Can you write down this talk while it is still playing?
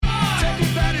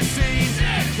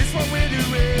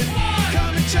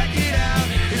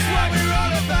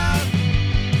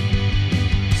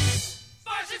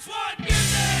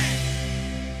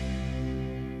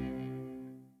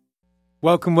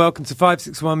Welcome to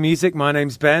 561 Music. My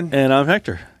name's Ben. And I'm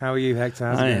Hector. How are you, Hector?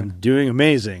 How's it I going? am doing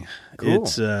amazing. Cool.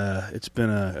 It's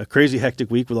been a crazy hectic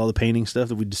week with all the painting stuff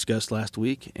that we discussed last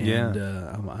week, and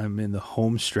I'm in the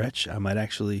home stretch. I might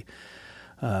actually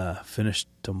finish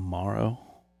tomorrow.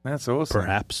 That's awesome.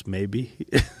 Perhaps, maybe.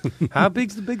 How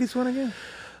big's the biggest one again?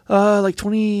 Like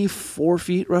 24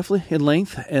 feet roughly in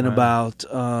length, and about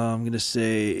I'm going to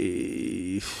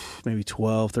say maybe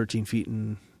 12, 13 feet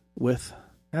in width.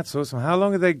 That's awesome. How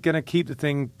long are they going to keep the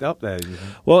thing up there, do you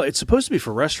think? Well, it's supposed to be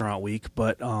for Restaurant Week,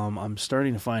 but I'm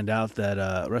starting to find out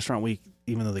that Restaurant Week,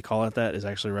 even though they call it that, is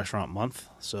actually Restaurant Month.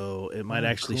 So it might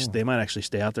they might actually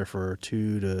stay out there for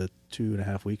 2 to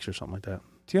 2.5 weeks or something like that.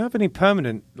 Do you have any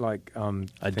permanent I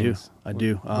things?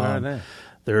 do. Where are they?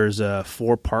 There's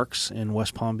 4 parks in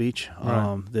West Palm Beach.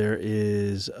 Right. There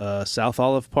is South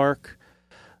Olive Park.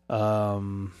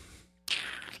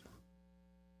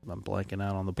 I'm blanking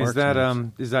out on the parks.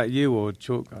 Is that you or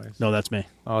Chalk Guys? No, that's me.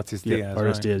 Artist Yeah, Diaz.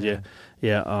 Artist right. Diaz.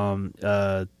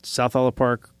 Yeah. South Olive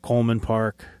Park, Coleman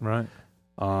Park, Right.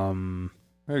 We're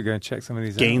going to check some of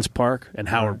these Gaines out. Park, and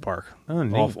Howard Right. Park. Oh,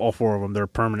 neat. All 4 of them. They're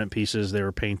permanent pieces. They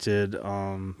were painted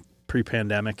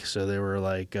pre-pandemic, so they were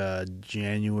like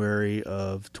January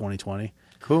of 2020.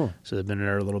 Cool. So they've been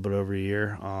there a little bit over a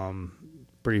year.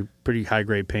 Pretty high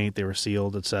grade paint. They were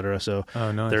sealed, etc. So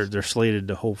nice. they're slated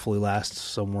to hopefully last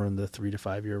somewhere in the 3 to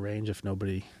 5 year range if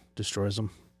nobody destroys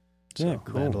them. Yeah,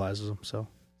 cool. Vandalizes them.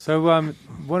 So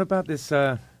what about this?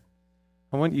 I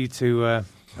want you to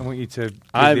give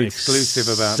I'm the exclusive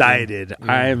about. excited.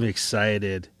 Yeah. I am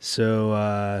excited.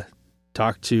 So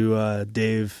talk to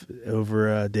David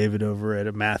over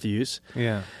at Matthews.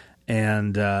 Yeah.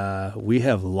 And we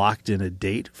have locked in a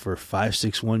date for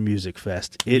 561 Music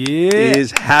Fest. It Yeah.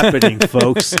 is happening,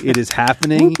 folks. It is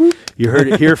happening. You heard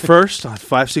it here first on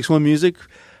 561 Music,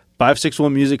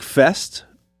 561 Music Fest,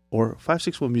 or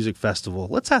 561 Music Festival.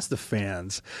 Let's ask the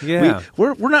fans. Yeah.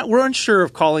 We're unsure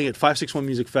of calling it 561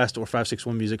 Music Fest or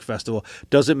 561 Music Festival.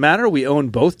 Doesn't matter. We own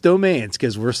both domains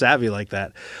because we're savvy like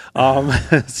that.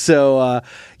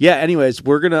 Anyways,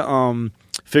 we're gonna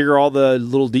figure all the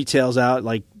little details out,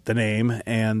 like the name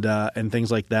and things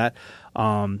like that.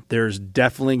 There's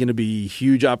definitely going to be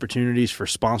huge opportunities for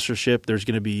sponsorship. There's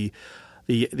going to be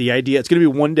the idea. It's going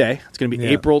to be one day. It's going to be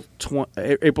April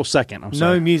 2nd. I'm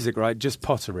sorry. No music, right? Just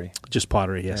pottery. Just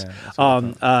pottery. Yes. Yeah, that's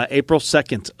what I April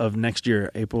 2nd of next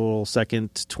year. April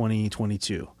 2nd,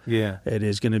 2022. Yeah. It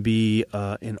is going to be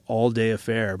an all-day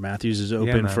affair. Matthews is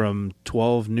open from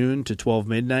 12 noon to 12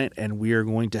 midnight, and we are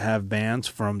going to have bands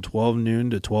from 12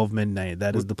 noon to 12 midnight.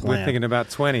 That is the plan. We're thinking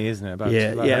about 20, isn't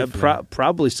it?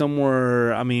 Probably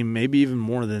somewhere, I mean, maybe even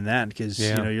more than that because,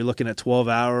 you're looking at 12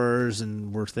 hours,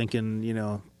 and we're thinking,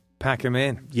 pack them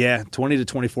in. Yeah, 20 to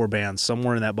 24 bands,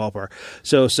 somewhere in that ballpark.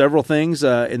 So several things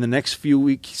in the next few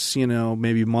weeks,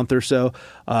 maybe a month or so,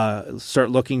 start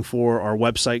looking for our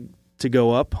website to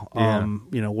go up.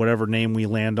 Whatever name we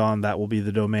land on, that will be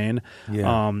the domain. Yeah.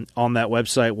 On that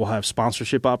website, we'll have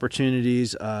sponsorship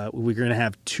opportunities. We're going to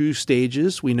have 2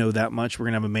 stages. We know that much. We're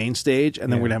going to have a main stage,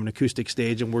 and then we're going to have an acoustic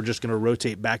stage, and we're just going to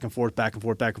rotate back and forth,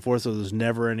 so there's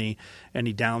never any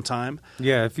downtime.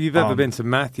 Yeah, if you've ever been to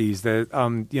Matthews, there's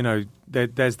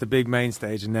the big main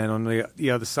stage, and then on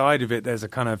the other side of it, there's a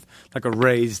kind of like a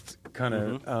raised kind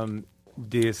of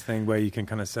Diaz thing where you can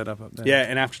kind of set up there. Yeah,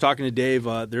 and after talking to Dave,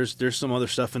 there's some other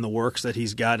stuff in the works that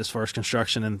he's got as far as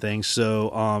construction and things. So,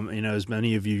 as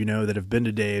many of you know that have been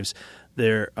to Dave's,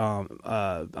 to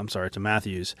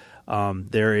Matthews,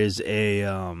 there is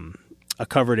a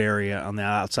covered area on the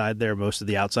outside there. Most of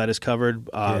the outside is covered.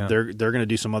 They're going to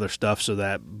do some other stuff so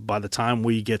that by the time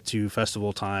we get to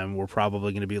festival time, we're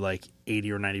probably going to be like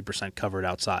 80 or 90% covered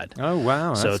outside. Oh,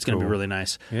 wow. So it's going to be really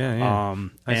nice. Yeah.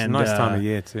 It's a nice time of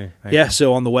year, too. Yeah,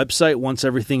 so on the website, once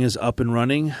everything is up and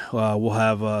running, we'll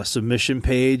have a submission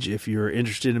page. If you're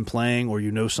interested in playing or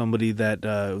you know somebody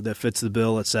that fits the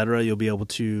bill, et cetera, you'll be able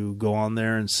to go on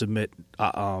there and submit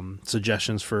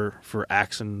suggestions for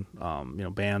acts and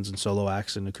bands and solo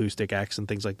acts and acoustic acts and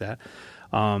things like that.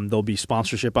 There'll be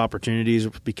sponsorship opportunities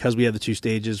because we have the 2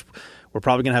 stages. We're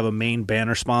probably going to have a main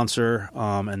banner sponsor,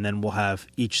 and then we'll have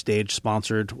each stage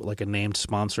sponsored, like a named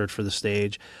sponsor for the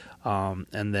stage,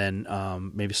 and then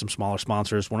maybe some smaller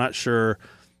sponsors. We're not sure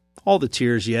all the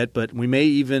tiers yet, but we may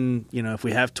even, if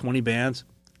we have 20 bands,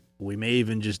 we may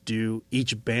even just do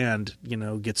each band,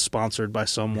 gets sponsored by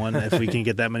someone if we can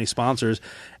get that many sponsors,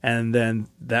 and then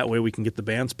that way we can get the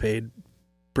bands paid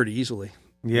pretty easily.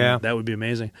 Yeah. That would be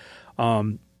amazing.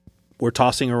 We're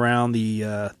tossing around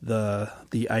the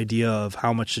idea of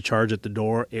how much to charge at the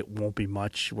door. It won't be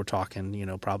much. We're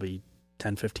talking, probably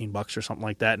 $10-15 or something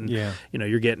like that. And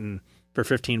you're getting for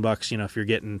 $15, if you're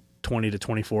getting 20 to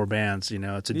 24 bands,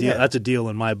 it's a deal. Yeah. That's a deal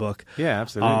in my book. Yeah,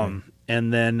 absolutely.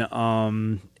 And then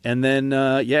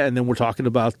we're talking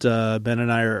about Ben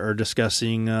and I are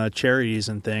discussing charities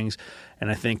and things,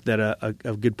 and I think that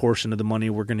a good portion of the money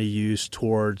we're going to use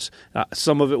towards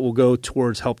some of it will go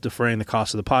towards help defraying the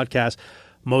cost of the podcast.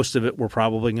 Most of it we're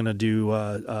probably going to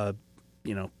do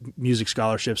music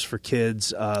scholarships for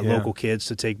kids, local kids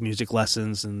to take music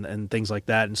lessons and things like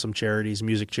that, and some charities,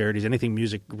 music charities, anything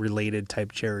music related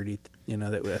type charity,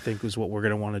 that I think is what we're going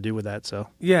to want to do with that. So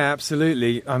yeah,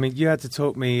 absolutely. I mean, you had to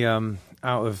talk me out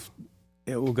of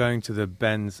it all going to the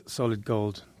Ben's Solid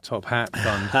Gold Top Hat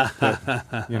Fund. But,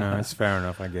 it's fair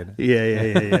enough. I get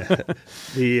it.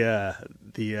 Yeah.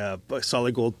 The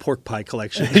Solid Gold pork pie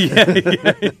collection.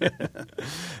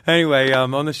 Anyway,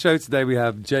 on the show today we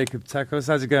have Jacob Tacos.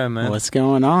 How's it going, man? What's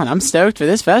going on? I'm stoked for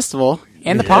this festival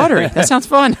and the pottery. That sounds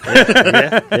fun.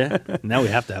 Yeah. Now we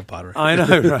have to have pottery. I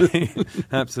know, right?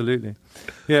 Absolutely.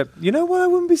 Yeah. You know what? I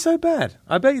wouldn't be so bad.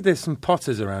 I bet you there's some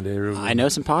potters around here. I know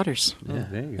some potters. Yeah,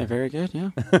 there you go. They're very good, yeah.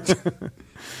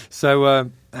 So,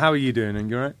 how are you doing? And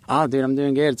you all right? Oh, dude, I'm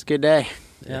doing good. It's a good day.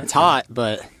 Yeah. It's hot,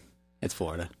 but it's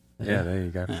Florida. Yeah, there you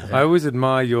go. I always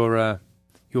admire your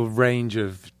range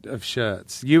of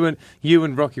shirts. You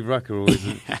and Rocky Rucker are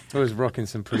always rocking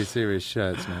some pretty serious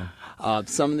shirts, man.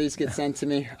 Some of these get sent to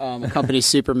me. A company's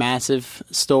super massive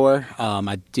store.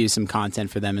 I do some content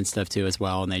for them and stuff too as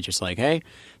well, and they just like, hey,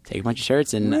 take a bunch of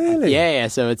shirts and really? yeah.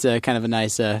 So it's a kind of a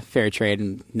nice fair trade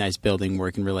and nice building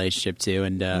working relationship too.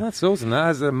 And that's awesome. That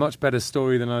has a much better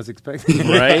story than I was expecting.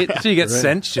 Right? So you get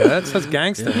sent shirts. That's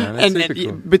gangster, man. That's super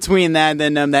cool. Between that,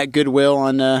 then that Goodwill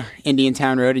on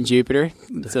Indiantown Road in Jupiter,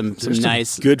 some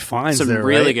nice good finds. Some there,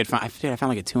 really right? good finds. I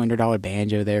found like a $200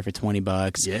 banjo there for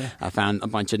 $20. Yeah. I found a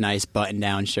bunch of nice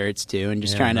button-down shirts too, and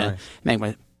just trying to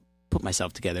put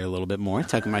myself together a little bit more,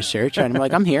 tucking my shirt, trying to be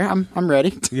like, I'm here, I'm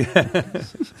ready. Yeah,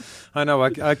 I know.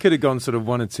 I could have gone sort of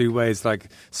one or two ways, like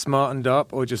smartened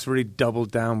up or just really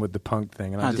doubled down with the punk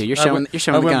thing. And Dude, you're showing I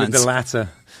the went guns. with the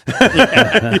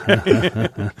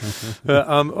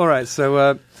latter. All right,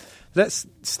 so let's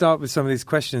start with some of these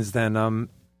questions then.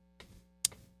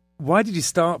 Why did you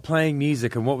start playing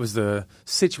music, and what was the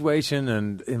situation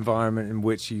and environment in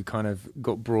which you kind of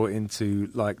got brought into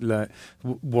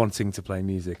wanting to play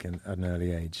music at an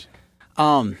early age?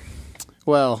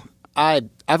 Well,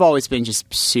 I've always been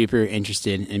just super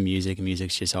interested in music.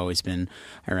 Music's just always been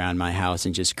around my house,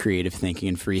 and just creative thinking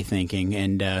and free thinking.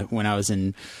 And when I was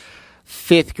in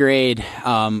 5th grade,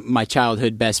 my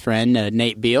childhood best friend,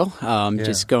 Nate Beal,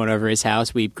 just going over his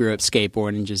house. We grew up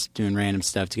skateboarding and just doing random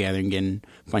stuff together and getting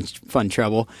a bunch of fun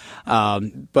trouble.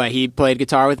 But he played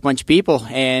guitar with a bunch of people,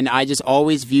 and I just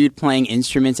always viewed playing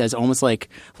instruments as almost like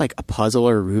a puzzle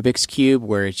or a Rubik's Cube,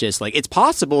 where it's just like, it's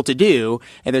possible to do,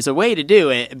 and there's a way to do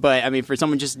it. But I mean, for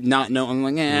someone just not knowing,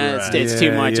 like, it's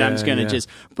too much, I'm just going to just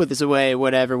put this away,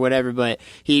 whatever. But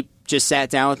he just sat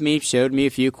down with me, showed me a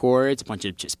few chords, a bunch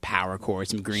of just power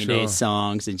chords, some Green Day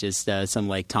songs, and just some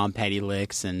like Tom Petty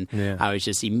licks, and I was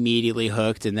just immediately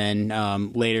hooked. And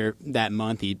then later that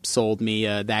month, he sold me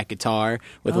that guitar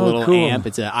with a little amp.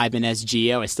 It's an Ibanez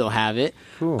Geo. I still have it.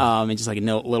 Cool. And just like a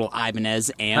little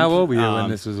Ibanez amp. How old were you when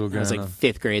this was all going on? I was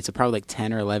like 5th grade, so probably like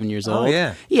 10 or 11 years old. Oh,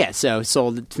 yeah. Yeah, so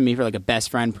sold it to me for like a best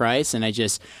friend price, and I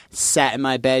just sat in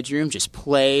my bedroom, just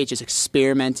played, just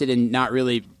experimented, and not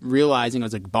really realizing I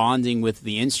was like bonding with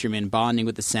the instrument, bonding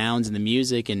with the sounds and the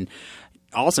music, and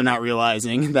also not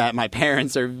realizing that my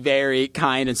parents are very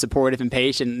kind and supportive and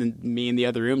patient, and me in the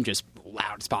other room just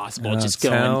loud as possible, just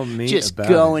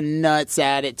going nuts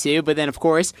at it too. But then, of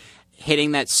course,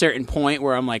 hitting that certain point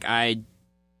where I'm like, I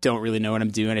don't really know what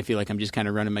I'm doing. I feel like I'm just kind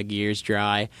of running my gears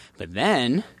dry. But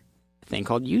then a thing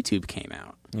called YouTube came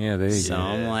out. Yeah, there you go. So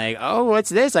I'm like, oh, what's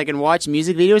this? I can watch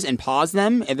music videos and pause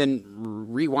them and then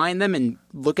rewind them and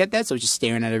look at that. So I was just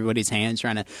staring at everybody's hands,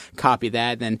 trying to copy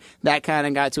that. Then that kind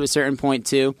of got to a certain point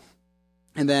too.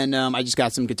 And then I just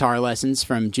got some guitar lessons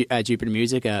from Jupiter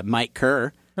Music, Mike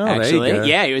Kerr. Oh, actually, there you go.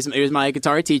 yeah, he was my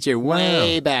guitar teacher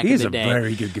way back in the day. He's a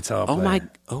very good guitar player.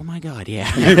 Oh my God, yeah.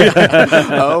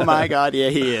 Oh my God, yeah,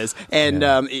 he is. And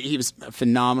he was a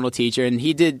phenomenal teacher, and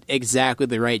he did exactly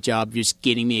the right job of just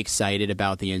getting me excited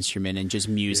about the instrument and just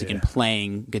music and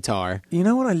playing guitar. You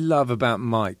know what I love about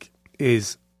Mike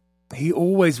is he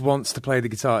always wants to play the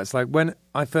guitar. It's like when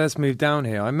I first moved down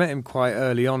here, I met him quite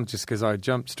early on just because I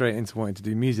jumped straight into wanting to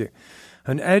do music.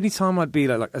 And any time I'd be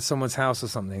like at someone's house or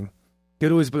something,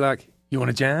 he'd always be like, you want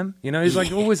to jam? You know, he's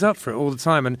like always up for it all the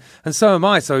time, and so am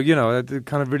I. So you know, it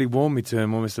kind of really warmed me to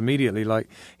him almost immediately. Like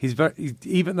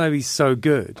even though he's so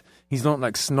good, he's not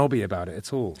like snobby about it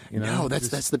at all. You know, No,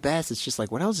 that's the best. It's just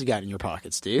like, what else you got in your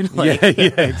pockets, dude? Like,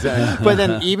 yeah, exactly. But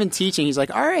then even teaching, he's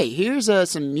like, all right, here's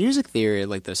some music theory,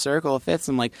 like the circle of fifths.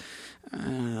 I'm like,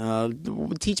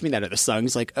 teach me that other song.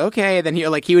 He's like, okay. And then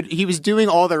he was doing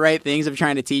all the right things of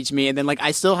trying to teach me. And then like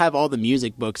I still have all the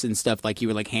music books and stuff like he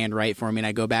would like handwrite for me. And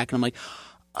I go back and I'm like,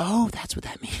 oh, that's what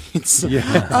that means.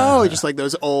 Yeah. Oh, just like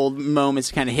those old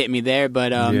moments kind of hit me there. But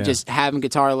just having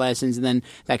guitar lessons, and then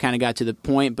that kind of got to the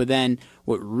point. But then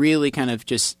what really kind of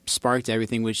just sparked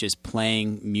everything was just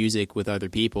playing music with other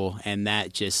people. And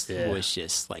that just was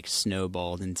just like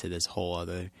snowballed into this whole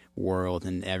other world,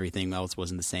 and everything else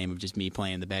wasn't the same of just me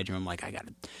playing in the bedroom. I'm like, I got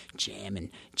to jam and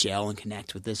gel and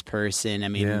connect with this person. I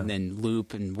mean, and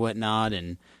loop and whatnot.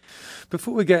 And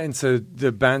before we get into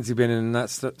the bands you've been in and that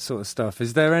sort of stuff,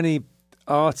 is there any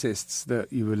artists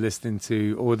that you were listening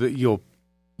to or that you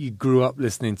grew up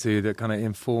listening to that kind of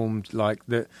informed, like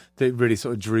that really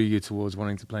sort of drew you towards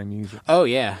wanting to play music? Oh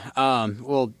yeah,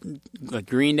 well, like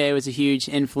Green Day was a huge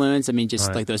influence. I mean,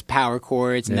 just like those power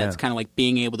chords, and that's kind of like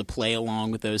being able to play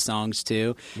along with those songs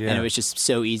too. Yeah. And it was just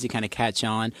so easy to kind of catch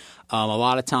on. A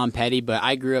lot of Tom Petty, but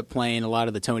I grew up playing a lot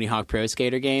of the Tony Hawk Pro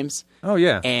Skater games. Oh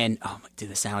yeah, and dude,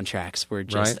 the soundtracks were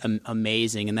just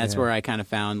amazing, and that's where I kind of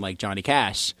found like Johnny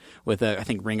Cash with I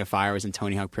think Ring of Fire was in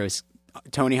Tony Hawk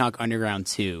Underground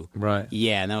 2. Right.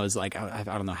 Yeah, and that was like, I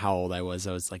don't know how old I was.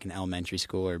 I was like in elementary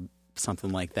school or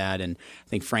something like that. And I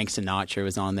think Frank Sinatra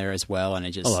was on there as well. And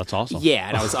I just... Oh, that's awesome. Yeah,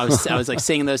 and I was like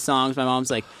singing those songs. My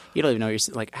mom's like, you don't even know, you're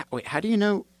like, wait, how do you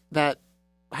know that?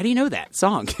 How do you know that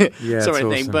song? Yeah, sort of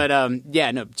thing. awesome. But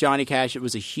no, Johnny Cash, it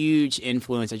was a huge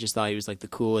influence. I just thought he was like the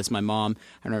coolest. My mom,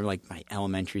 I remember like my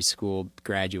elementary school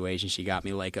graduation, she got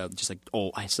me like I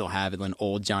still have it, an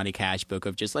old Johnny Cash book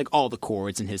of just like all the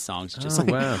chords in his songs, just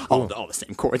wow, cool. all the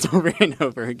same chords over and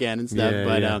over again and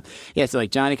stuff. So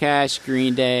like Johnny Cash,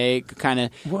 Green Day, kind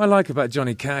of. What I like about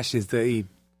Johnny Cash is that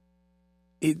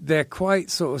they're quite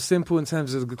sort of simple in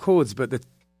terms of the chords, but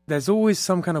there's always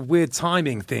some kind of weird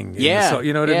timing thing. In the song,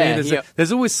 you know what I mean?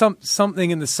 There's always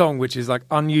something in the song which is like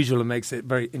unusual and makes it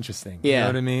very interesting. Yeah. You know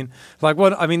what I mean? Like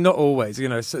I mean, not always. You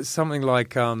know, so something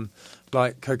like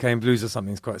Cocaine Blues or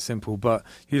something is quite simple. But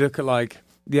you look at like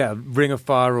Ring of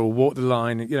Fire or Walk the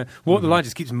Line. You know, Walk the Line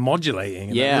just keeps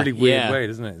modulating in a really weird way,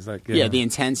 doesn't it? It's like the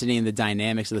intensity and the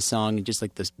dynamics of the song, and just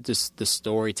like the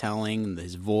storytelling,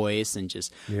 his voice, and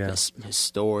just his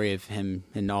story of him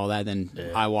and all that. Then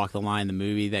I Walk the Line, the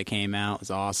movie that came out,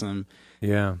 was awesome.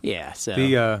 Yeah.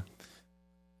 So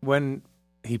when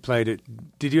he played it,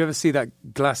 did you ever see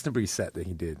that Glastonbury set that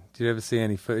he did? Did you ever see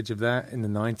any footage of that in the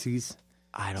 90s?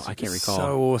 I can't recall.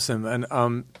 So awesome.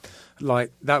 And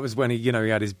like that was when he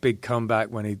had his big comeback,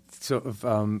 when he sort of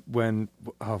that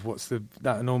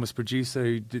enormous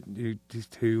producer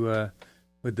who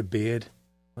with the beard,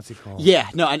 what's he called? Yeah,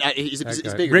 no, he's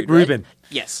bigger. Rick Rubin. Right?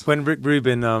 Yes. When Rick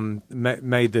Rubin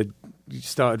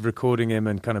started recording him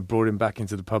and kind of brought him back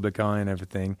into the public eye and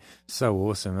everything. So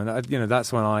awesome. And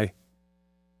that's when I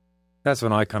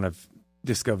kind of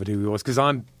discovered who he was, because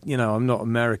I'm not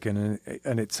American,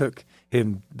 and it took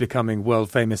him becoming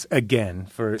world famous again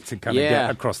for it to kind of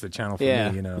get across the channel for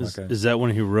me. You know, is that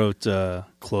when he wrote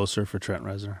 "Closer" for Trent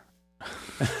Reznor?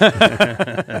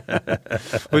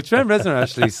 Well, Trent Reznor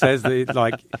actually says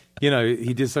that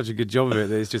he did such a good job of it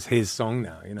that it's just his song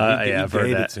now. You know, I've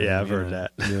heard that. I've heard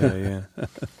that. Yeah.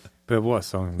 But what a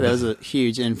song! That was a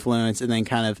huge influence, and then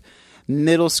kind of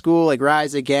middle school, like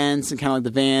Rise Against and kind of like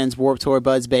the Vans, Warped Tour,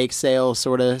 Bud's Bake Sale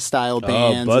sort of style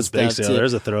bands. Oh, Bud's Bake Sale,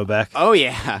 there's a throwback. Oh,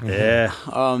 yeah. Yeah.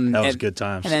 That was good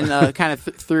times. And then kind of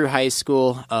through high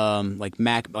school,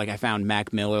 I found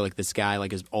Mac Miller, like this guy,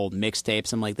 like his old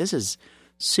mixtapes. I'm like, this is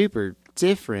super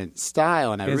different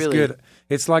style, and it's good.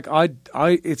 It's like I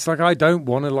don't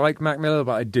want to like Mac Miller,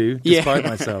 but I do, despite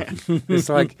myself. It's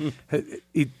like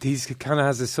he's kind of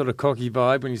has this sort of cocky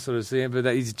vibe when you sort of see him, but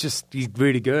he's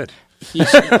really good.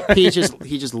 He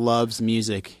just loves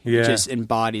music. He just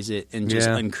embodies it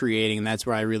and creating, and that's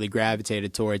where I really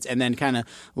gravitated towards. And then kind of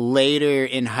later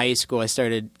in high school, I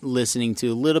started listening to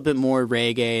a little bit more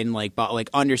reggae and like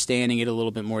understanding it a little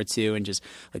bit more too, and just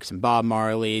like some Bob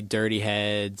Marley, Dirty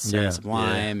Heads,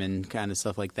 Sublime, and kind of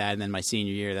stuff like that. And then my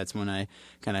senior year, that's when I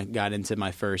kind of got into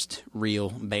my first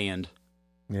real band.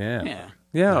 Yeah.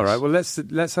 Nice. All right. Well, let's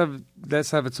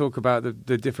have a talk about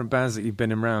the different bands that you've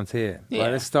been around here. Yeah.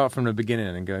 Right, let's start from the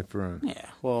beginning and go through them. Yeah.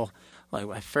 Well, like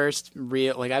my first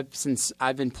real since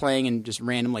I've been playing in just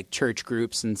random like church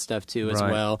groups and stuff too as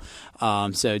Right. well.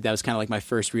 So that was kind of like my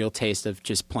first real taste of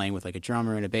just playing with like a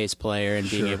drummer and a bass player and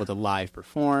being able to live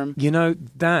perform. You know,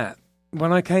 that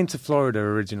when I came to Florida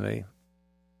originally,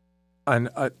 and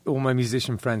all my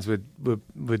musician friends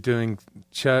were doing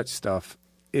church stuff.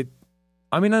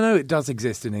 I mean, I know it does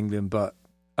exist in England, but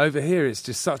over here it's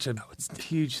just such a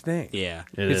huge thing. Yeah.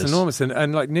 It's enormous,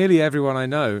 and like nearly everyone I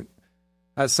know,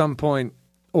 at some point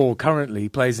or currently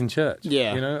plays in church.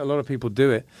 Yeah. You know, a lot of people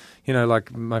do it. You know,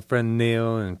 like my friend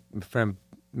Neil and my friend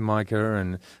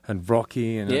Micah and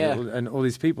Rocky and all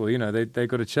these people. You know, they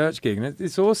got a church gig, and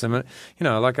it's awesome. And you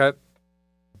know, like I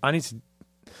just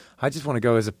want to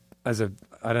go as a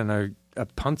I don't know, a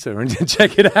punter and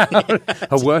check it out,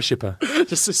 a worshipper.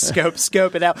 Just to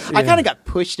scope it out. I kind of got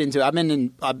pushed into it. I've been in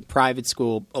private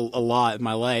school a lot of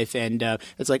my life, and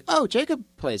it's like, oh, Jacob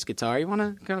plays guitar. You want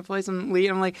to kind of play some lead?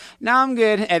 I'm like, no, I'm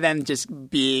good. And then just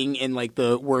being in like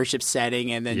the worship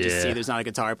setting, and then just see there's not a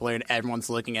guitar player, and everyone's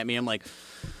looking at me. I'm like,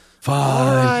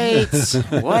 all right,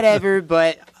 whatever.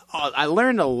 But I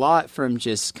learned a lot from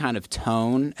just kind of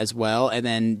tone as well, and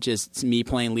then just me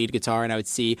playing lead guitar, and I would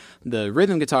see the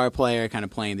rhythm guitar player kind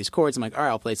of playing these chords. I'm like, all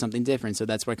right, I'll play something different. So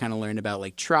that's where I kind of learned about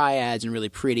like triads and really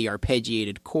pretty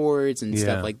arpeggiated chords and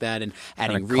stuff like that, and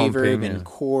adding reverb and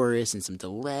chorus and some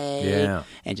delay,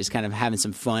 and just kind of having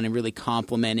some fun and really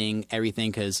complimenting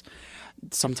everything. Because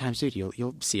sometimes, dude,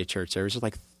 you'll see a church service with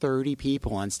like 30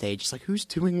 people on stage. It's like, who's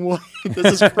doing what?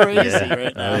 This is crazy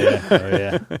right now. Oh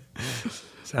yeah.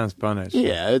 Sounds fun, actually.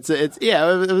 Yeah, it's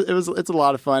a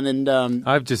lot of fun, and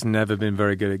I've just never been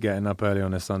very good at getting up early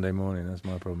on a Sunday morning. That's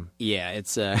my problem. yeah,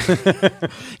 it's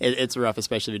it's rough,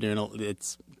 especially if you're doing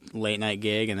it's late night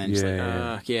gig, and then just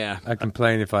I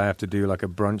complain if I have to do like a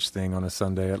brunch thing on a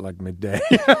Sunday at like midday.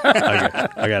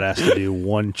 I got asked to do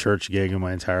one church gig in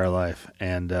my entire life,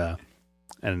 and I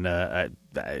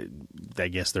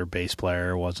guess their bass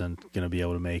player wasn't going to be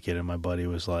able to make it, and my buddy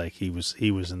was like, he was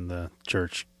in the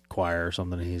church choir or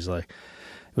something, and he's like,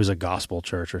 it was a gospel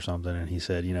church or something, and he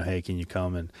said, you know, hey, can you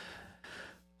come? And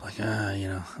like, you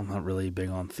know, I'm not really big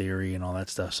on theory and all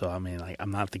that stuff, so I mean, like, I'm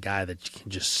not the guy that you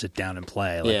can just sit down and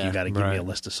play. Like, you got to give me a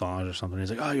list of songs or something. He's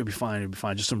like, oh, you'll be fine,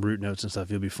 just some root notes and stuff,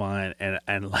 you'll be fine.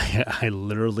 And like, I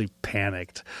literally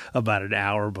panicked about an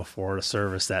hour before the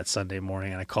service that Sunday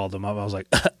morning, and I called him up. I was like,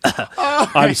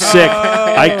 I'm sick,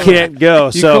 I can't go.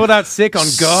 You called out sick on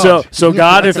God. So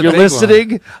God, if you're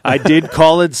listening, I did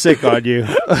call in sick on you.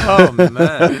 Oh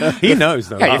man, he knows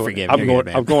though. Yeah, you're forgiven. I'm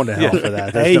going to hell for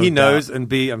that. A, he knows, and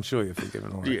B, I'm sure you're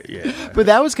forgiven. All right. Yeah. But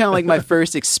that was kind of like my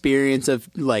first experience of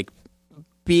like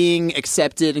being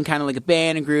accepted in kind of like a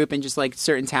band and group, and just like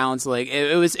certain talents. Like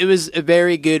it was a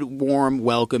very good, warm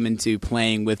welcome into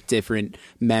playing with different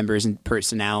members and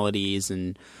personalities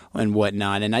and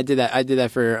whatnot. And I did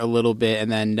that for a little bit, and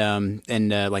then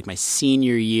like my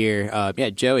senior year,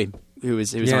 Joey, who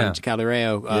was on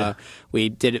Caldereo, we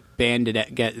did a band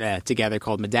get together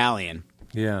called Medallion.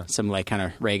 Yeah. Some like kind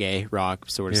of reggae rock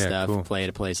sort of stuff. Cool. Play at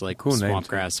a place like Cool name,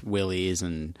 Swampgrass Willie's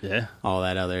and all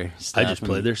that other stuff. I just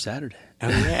played there Saturday. Oh,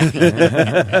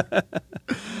 yeah.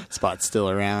 Spot's still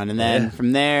around. And then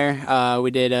from there,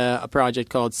 we did a project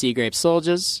called Sea Grape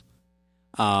Soldiers.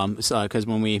 Because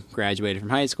when we graduated from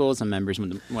high school, some members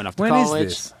went off to college. When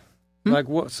is this? Like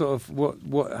what sort of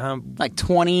how? Like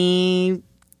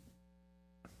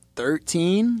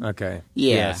 2013. Okay.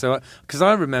 Yeah. So because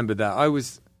I remember that I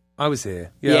was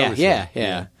here.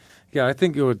 Yeah. Yeah, I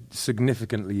think you're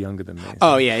significantly younger than me.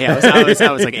 Oh yeah. I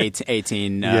was like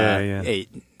 18,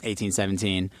 18,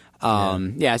 17. So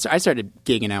I started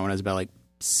gigging out when I was about like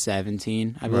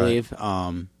 17, I believe.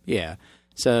 Right.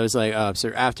 So it was like so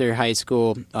after high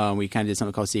school, we kind of did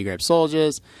something called Sea Grape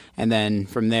Soldiers, and then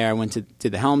from there I went to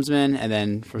the Helmsman, and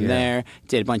then from there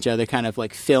did a bunch of other kind of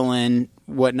like fill in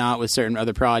whatnot with certain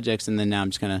other projects, and then now I'm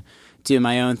just gonna do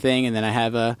my own thing, and then I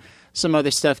have some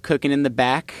other stuff cooking in the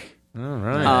back. All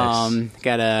right.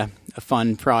 Got a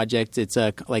fun project. It's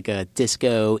like a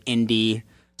disco indie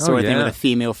sort of thing with a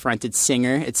female fronted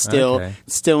singer. It's still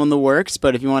in the works,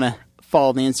 but if you want to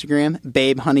follow the Instagram,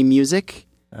 Babe Honey Music.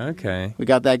 Okay. We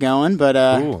got that going, but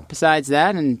cool. Besides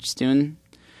that, and just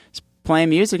playing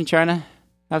music and trying to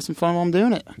have some fun while I'm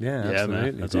doing it. Yeah,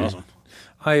 absolutely. Man, that's awesome.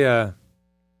 I,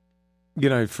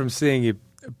 from seeing you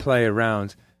play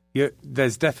around,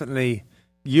 there's definitely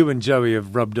you and Joey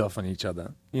have rubbed off on each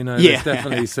other. You know, there's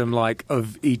definitely some like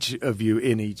of each of you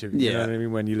in each of you. You know what I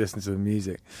mean? When you listen to the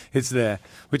music, it's there,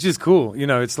 which is cool. You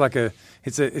know, it's like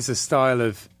it's a style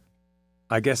of,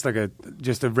 I guess, like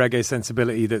just a reggae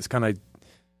sensibility that's kind of,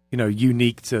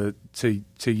 unique to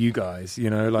you guys.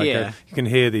 Like Yeah. you can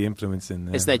hear the influence in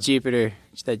there. It's that Jupiter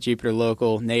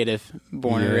local, native,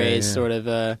 born and Yeah, raised yeah. sort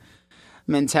of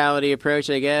mentality approach,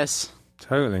 I guess.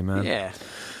 Totally, man. Yeah.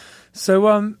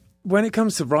 So, when it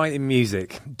comes to writing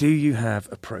music, do you have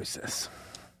a process?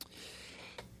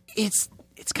 It's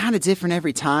kind of different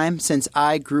every time. Since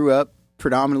I grew up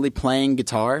predominantly playing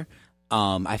guitar,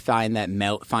 I find that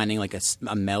finding like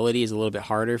a melody is a little bit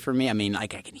harder for me. I mean,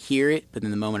 like I can hear it, but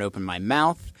then the moment I open my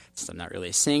mouth, since I'm not really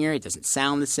a singer, it doesn't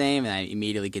sound the same, and I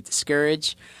immediately get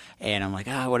discouraged. And I'm like,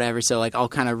 whatever. So like I'll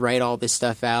kind of write all this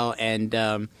stuff out, and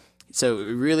so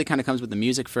it really kind of comes with the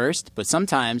music first. But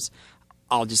sometimes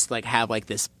I'll just like have like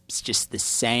this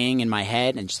saying in my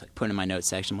head and just like put it in my notes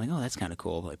section. I'm like, that's kind of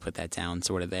cool. Like put that down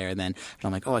sort of there. And then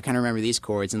I'm like, I kind of remember these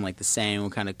chords, and like the saying will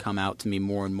kind of come out to me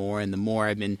more and more. And the more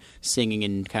I've been singing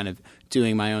and kind of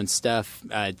doing my own stuff,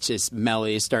 just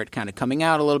melodies start kind of coming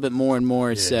out a little bit more and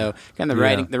more. Yeah. So kind of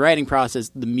the writing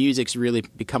process, the music's really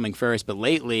becoming first. But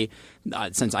lately,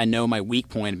 since I know my weak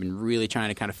point, I've been really trying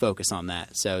to kind of focus on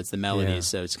that. So it's the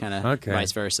melodies. Yeah. So it's kind of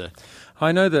vice versa.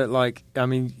 I know that, like, I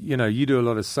mean, you do a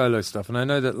lot of solo stuff, and I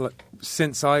know that like,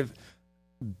 since I've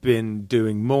been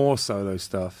doing more solo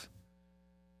stuff,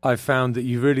 I've found that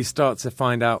you really start to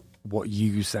find out what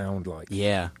you sound like.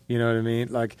 Yeah. You know what I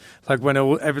mean? Like when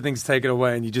everything's taken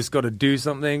away and you just got to do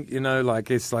something, like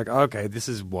it's like, okay, this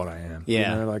is what I am.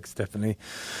 Yeah. Like it's definitely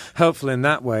helpful in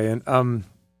that way. And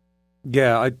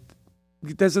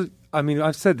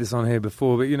I've said this on here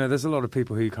before, but there's a lot of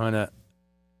people who kind of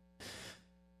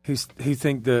who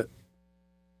think that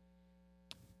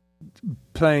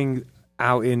playing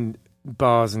out in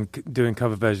bars and doing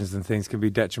cover versions and things can be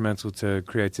detrimental to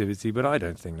creativity, but I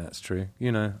don't think that's true.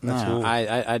 That's all.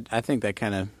 I think that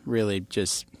kind of really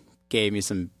just gave me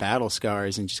some battle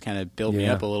scars and just kind of built me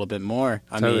up a little bit more.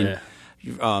 I mean,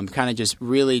 kind of just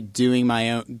really doing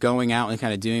my own, going out and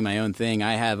kind of doing my own thing.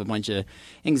 I have a bunch of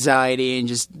anxiety and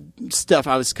just stuff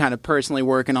I was kind of personally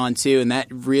working on too, and that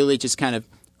really just kind of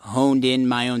honed in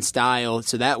my own style.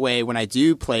 So that way, when I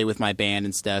do play with my band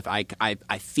and stuff, I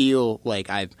feel like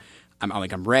I'm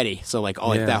ready. So like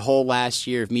that whole last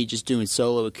year of me just doing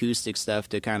solo acoustic stuff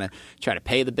to kind of try to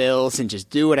pay the bills and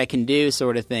just do what I can do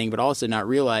sort of thing, but also not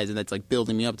realizing that's like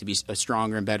building me up to be a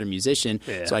stronger and better musician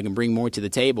so I can bring more to the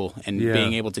table and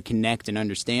being able to connect and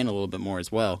understand a little bit more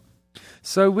as well.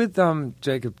 So with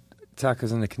Jacob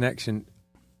Tacos and The Connection,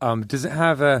 does it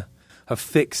have a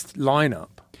fixed lineup?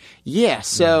 Yeah,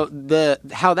 so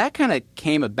how that kind of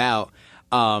came about,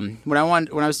 when I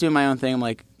was doing my own thing, I'm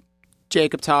like,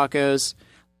 Jacob Tacos,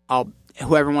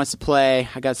 whoever wants to play,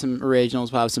 I got some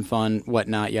originals, we'll have some fun,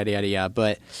 whatnot, yada, yada, yada.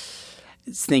 But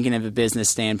thinking of a business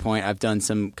standpoint, I've done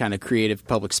some kind of creative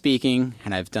public speaking,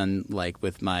 and I've done like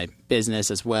with my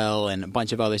business as well, and a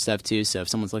bunch of other stuff too. So if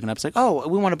someone's looking up, it's like,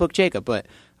 we want to book Jacob, but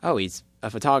he's a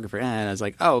photographer. And I was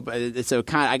like, but so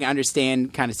kind of, I can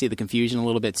understand, kind of see the confusion a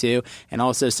little bit too. And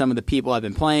also some of the people I've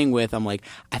been playing with, I'm like,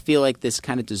 I feel like this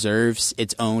kind of deserves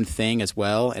its own thing as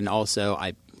well. And also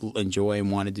I enjoy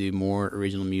and want to do more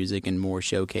original music and more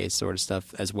showcase sort of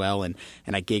stuff as well. And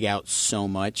I gig out so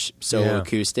much solo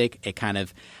acoustic, it kind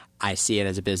of, I see it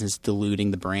as a business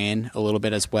diluting the brand a little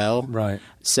bit as well. Right.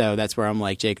 So that's where I'm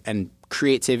like, Jake, and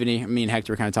creativity, me and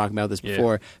Hector were kind of talking about this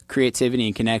before. Creativity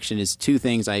and connection is two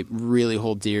things I really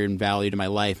hold dear and value to my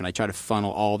life, and I try to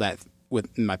funnel all that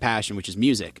with my passion, which is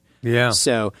music. Yeah.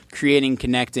 So creating,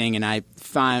 connecting, and I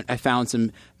found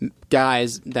some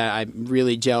guys that I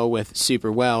really gel with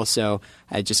super well. So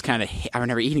I just kind of, I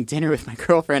remember eating dinner with my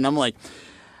girlfriend. I'm like,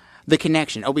 The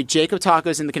Connection. I'll be Jacob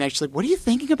Tacos in The Connection. She's like, what are you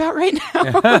thinking about right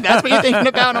now? That's what you're thinking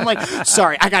about? And I'm like,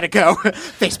 sorry, I got to go.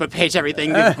 Facebook page,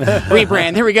 everything.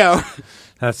 Rebrand. Here we go.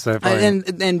 That's so funny.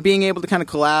 And being able to kind of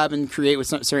collab and create with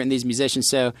certain these musicians.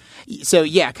 So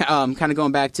yeah, kind of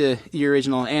going back to your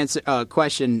original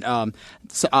question.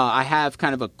 I have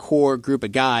kind of a core group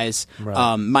of guys.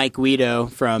 Right. Mike Guido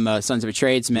from Sons of a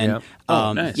Tradesman.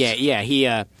 Yep. Nice.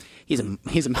 Yeah. He's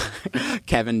a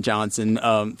Kevin Johnson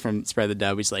from Spread the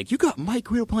Dub. He's like, you got Mike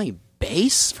Guido playing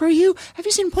bass for you? Have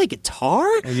you seen him play guitar?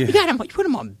 Yeah. You got him. You put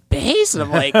him on bass, and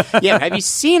I'm like, yeah. Have you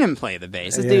seen him play the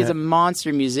bass? This dude's a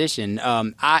monster musician.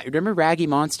 I remember Raggy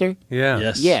Monster. Yeah.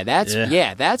 Yes. Yeah.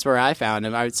 That's where I found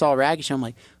him. I saw Raggy show. I'm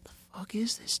like, the fuck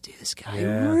is this dude? This guy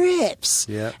rips.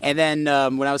 Yeah. And then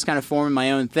when I was kind of forming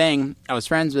my own thing, I was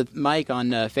friends with Mike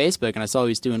on Facebook, and I saw he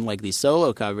was doing like these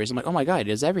solo covers. I'm like, oh my god,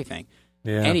 he does everything.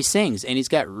 Yeah. And he sings, and he's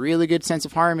got really good sense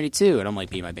of harmony too. And I'm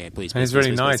like, be in my band, please. And he's please, really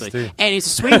please, nice please. too. And he's a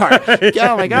sweetheart.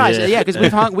 Oh my gosh, yeah. Because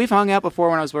we've hung out before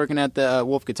when I was working at the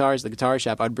Wolf Guitars, the guitar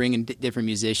shop. I'd bring in different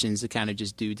musicians to kind of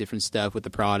just do different stuff with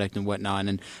the product and whatnot.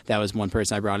 And that was one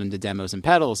person I brought into demos and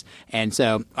pedals. And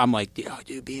so I'm like,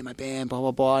 dude, be in my band, blah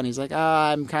blah blah. And he's like,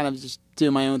 I'm kind of just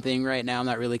doing my own thing right now. I'm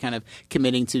not really kind of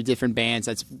committing to different bands.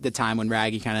 That's the time when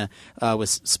Raggy kind of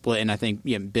was split, and I think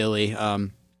Billy.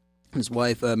 His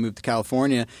wife moved to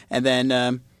California, and then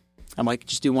I'm like,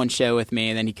 just do one show with me.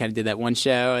 And then he kind of did that one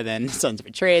show, and then Sons of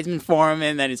a Tradesman for him,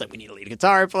 and then he's like, we need a lead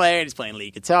guitar player, and he's playing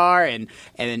lead guitar, and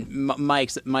then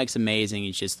Mike's amazing.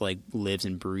 He just like lives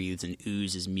and breathes and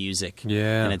oozes music,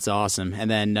 and it's awesome.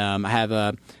 And then I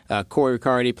have Corey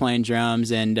Riccardi playing drums,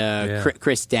 and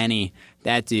Chris Denny.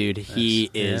 That dude,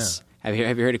 he is. Have you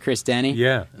heard of Chris Denny?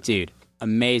 Yeah, dude,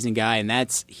 amazing guy,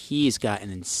 and he's got an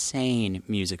insane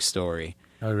music story.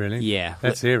 Oh, really? Yeah.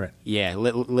 Let's hear it. Yeah.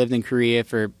 Lived in Korea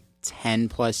for 10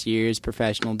 plus years,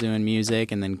 professional doing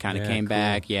music, and then kind of came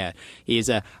back. Yeah. He's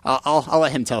I'll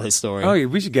let him tell his story. Oh,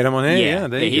 we should get him on here. Yeah,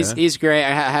 there you go. He's great.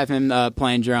 I have him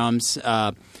playing drums.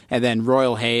 And then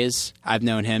Royal Hayes, I've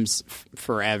known him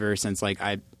forever since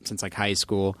high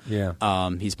school.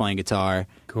 Yeah. He's playing guitar.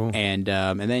 Cool. And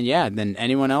then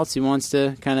anyone else who wants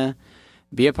to kind of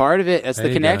be a part of it, that's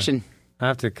the connection. Go. I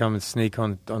have to come and sneak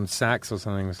on sax or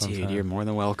something. Dude, you're more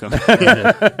than welcome.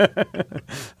 That'd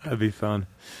be fun.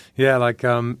 Yeah, like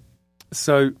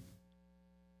so.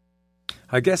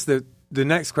 I guess the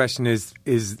next question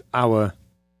is our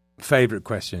favorite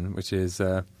question, which is,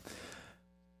 do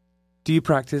you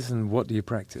practice, and what do you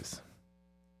practice?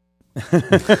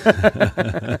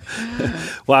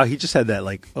 Wow, he just had that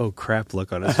like, oh crap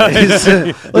look on his face.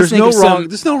 There's no wrong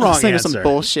think answer. of some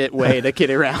bullshit way to get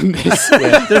around this.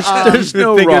 There's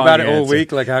no thinking wrong about it all answer.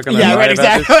 week. Like, how can I? Yeah, lie right.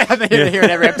 about Exactly. this? I've been here in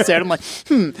every episode. I'm like,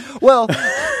 well,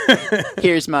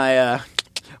 here's my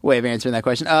way of answering that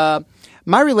question.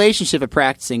 My relationship of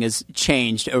practicing has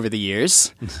changed over the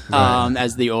years.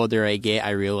 As the older I get, I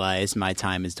realize my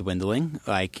time is dwindling.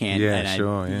 I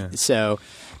can't. So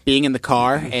being in the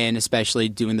car, and especially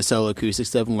doing the solo acoustic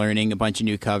stuff and learning a bunch of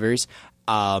new covers,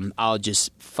 I'll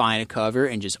just find a cover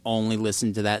and just only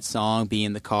listen to that song, be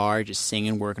in the car, just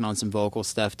singing, working on some vocal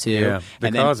stuff too. Yeah,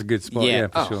 the car's a good spot. Yeah,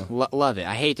 for sure. Love it.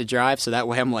 I hate to drive, so that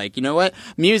way I'm like, you know what?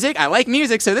 Music, I like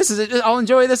music, so this is it. I'll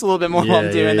enjoy this a little bit more while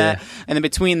I'm doing that. And then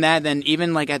between that, then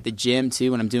even like at the gym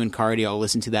too, when I'm doing cardio, I'll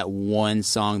listen to that one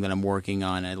song that I'm working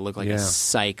on, and I look like a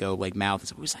psycho, like mouth.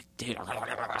 It's always like, dude,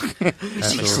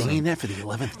 singing that for the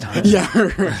 11th time. Yeah,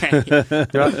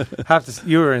 right.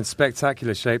 You were in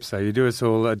spectacular shape, so you do us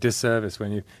all a disservice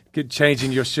when you get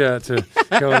changing your shirt to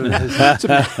go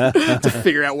to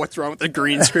figure out what's wrong with the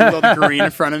green screen with all the green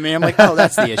in front of me. I'm like, oh,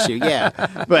 that's the issue. Yeah,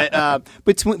 but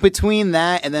between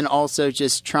that and then also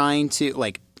just trying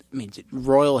to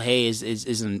Royal Hayes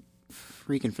is a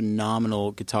freaking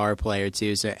phenomenal guitar player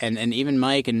too. So and even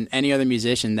Mike and any other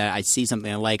musician that I see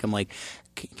something I like, I'm like,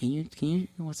 Can you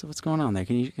what's going on there?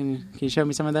 Can you show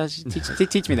me some of that?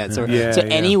 Teach me that. So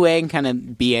any way I can kind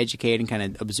of be educated and kind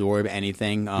of absorb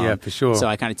anything. For sure. So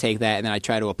I kind of take that and then I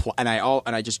try to apply, and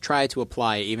I just try to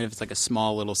apply it, even if it's like a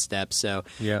small little step. So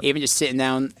even just sitting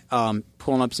down,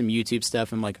 pulling up some YouTube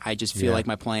stuff, and like I just feel like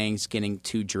my playing's getting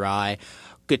too dry.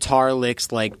 Guitar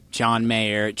licks like John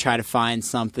Mayer, try to find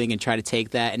something and try to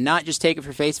take that and not just take it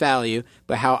for face value,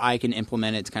 but how I can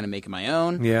implement it to kind of make it my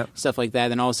own. Stuff like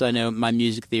that. And also I know my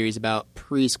music theory is about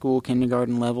preschool,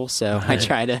 kindergarten level, so I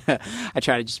try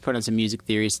to just put on some music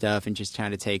theory stuff and just try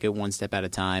to take it one step at a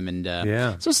time, and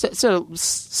so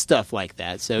stuff like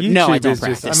that. So YouTube, no, I don't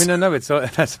practice. I know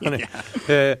that's funny.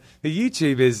 The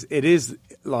YouTube is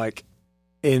like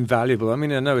invaluable. I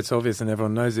mean, I know it's obvious and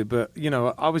everyone knows it, but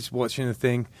I was watching a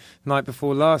thing night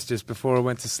before last, just before I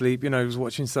went to sleep. I was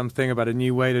watching something about a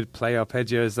new way to play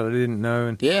arpeggios that I didn't know,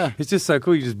 and it's just so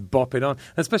cool. You just bop it on,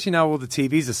 especially now all the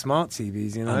TVs are smart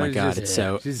TVs. Oh my god, it's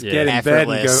so just get in bed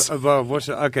and go, oh, well,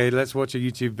 let's watch a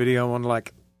YouTube video on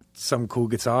like some cool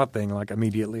guitar thing, like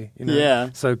immediately.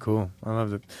 So cool. I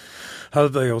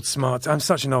love the old smart. I'm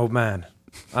such an old man.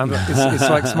 It's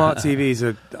like smart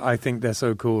TVs I think they're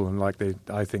so cool, and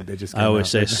I think they just. I always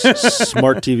say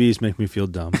smart TVs make me feel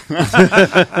dumb.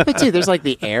 But dude, there's like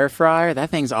the air fryer. That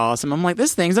thing's awesome. I'm like,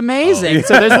 this thing's amazing.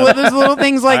 So there's little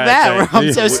things like that where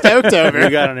I'm so stoked over.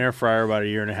 We got an air fryer about a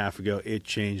year and a half ago. It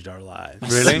changed our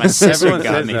lives. Really? My sister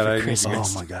got me for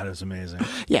Christmas. Oh my god, it was amazing.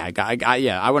 Yeah,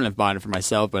 I wouldn't have bought it for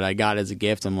myself, but I got it as a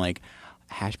gift. I'm like,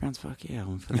 hash browns, fuck yeah,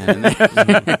 I'm put that in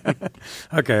there.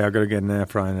 Okay, I've got to get an air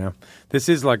fryer now. This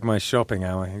is like my shopping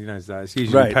hour. He knows that. It's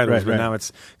usually pedals, but now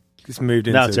it's it's moved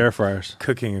Now it's into air fryers.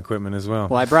 cooking equipment as well.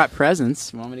 Well, I brought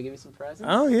presents. You want me to give you some presents?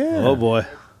 Oh yeah. Oh boy.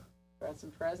 Brought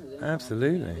some presents.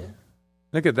 Absolutely.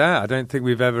 Look at that. I don't think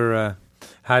we've ever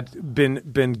had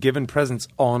been given presents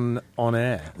on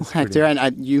air. It's Hector,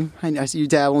 I see you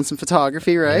dabble in some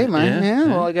photography, right? Yeah.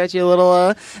 Well, I got you a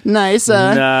little nice,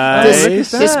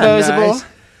 Nice. disposable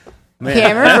Nice.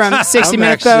 camera from 60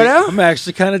 Minute Photo. I'm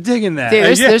actually kind of digging that.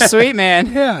 Dude, they're sweet,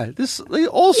 man. Yeah, this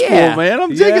old school, Yeah. man.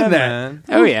 I'm Yeah, digging that. man.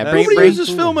 Oh yeah, Nobody bring uses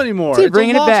film anymore. Dude, It's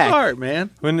bringing a it lost back. art,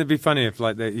 man. Wouldn't it be funny if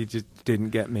like you just didn't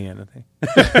get me anything?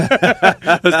 Let's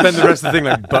spend the rest of the thing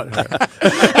like butthurt.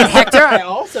 And Hector, I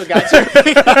also got you.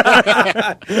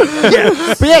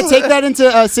 But yeah, take that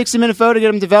into 60 Minute Photo, get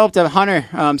them developed. Hunter,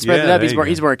 spread Yeah, it up. there you go.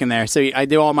 He's working there, so I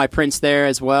do all my prints there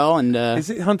as well. And Is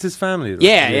it Hunter's family?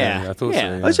 Yeah. I thought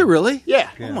Yeah. so. Oh, is it really? yeah.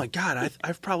 Oh my God,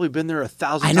 I've probably been there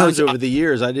 1,000 I know, times it's- over the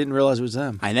years. I didn't realize it was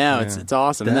them. I know it's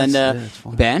awesome. And then That's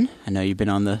fun. Ben, I know you've been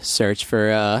on the search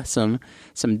for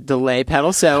some delay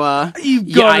pedal, so You've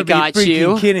yeah, gotta I be got freaking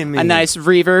you kidding me. a nice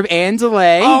reverb and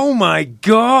delay. Oh my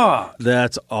god!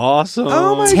 That's awesome.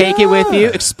 Oh my Take it with you,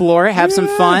 explore it, have some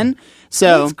Yeah. fun.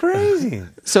 So, That's crazy.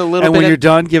 so a little And bit. when of, you're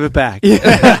done, give it back.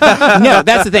 no,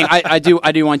 that's the thing. I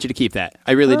do want you to keep that.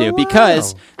 I really do Oh,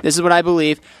 because wow. this is what I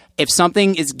believe. If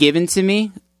something is given to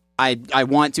me, I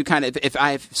want to kind of, if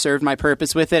I've served my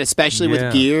purpose with it, especially Yeah.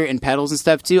 with gear and pedals and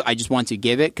stuff too, I just want to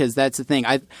give it because that's the thing.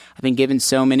 I've been given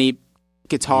so many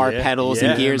guitar Yeah, pedals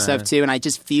yeah, and gear and stuff man. too, and I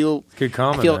just feel Good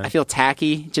comment, man. I feel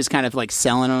tacky, just kind of like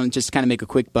selling them, just kind of make a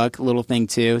quick buck, little thing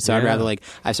too. So I'd Yeah. rather like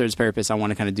I served its purpose. I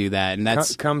want to kind of do that, and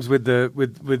that's Comes with the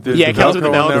with the yeah, it comes with the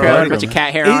on there Velcro, already. a bunch of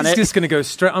cat hair on It's it. just going to go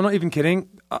straight. I'm not even kidding.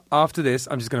 After this,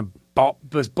 I'm just going to bop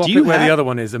Do it you where the have- other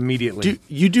one is immediately.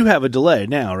 You do have a delay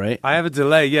now, right? I have a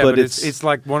delay, yeah, But but it's it's-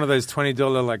 like one of those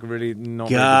 $20 like really not.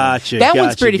 Gotcha. that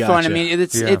one's gotcha, pretty fun. I gotcha. mean,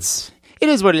 Yeah. it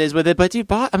is what it is with it. But dude,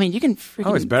 I mean, you can freaking.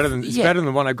 Oh, it's better than better than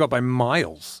the one I got by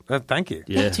miles. Thank you.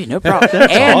 Yeah, Yeah. dude, no problem.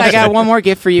 And I got one more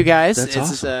gift for you guys. That's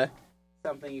It's awesome.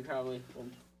 something you probably will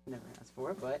never ask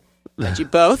for, but got you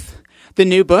both. The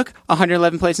new book,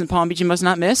 111 Places in Palm Beach You Must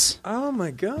Not Miss. Oh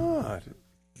my god,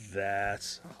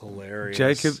 That's hilarious.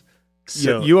 Jacob,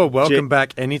 So, you are welcome Ja-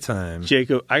 back anytime.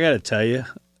 Jacob, I got to tell you,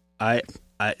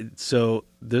 so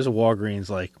there's a Walgreens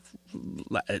like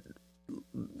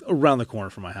around the corner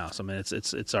from my house. I mean,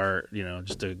 it's our,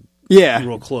 just a Yeah.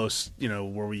 real close, where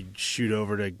we shoot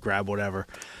over to grab whatever.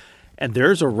 And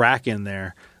there's a rack in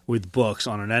there with books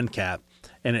on an end cap.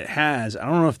 And it has, I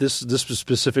don't know if this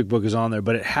specific book is on there,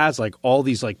 but it has like all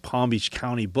these like Palm Beach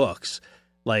County books.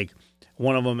 Like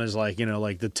one of them is like,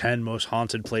 like the 10 most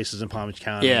haunted places in Palm Beach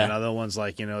County. Yeah. And another one's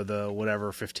like, the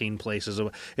whatever 15 places.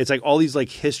 It's like all these like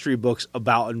history books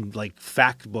about and like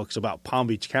fact books about Palm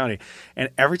Beach County. And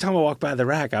every time I walk by the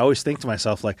rack, I always think to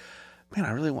myself like, man,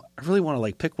 I really want to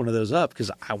like pick one of those up because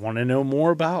I want to know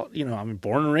more about, I'm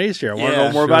born and raised here. I want to Yeah,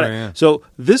 know more about it. yeah. So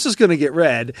this is going to get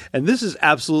read, and this is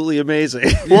absolutely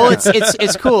amazing. Well,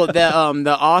 it's cool.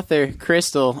 The author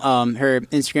Crystal, her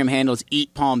Instagram handle is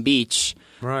Eat Palm Beach.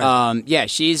 Right. Yeah,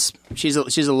 she's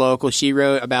a local. She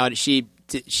wrote about it. She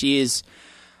is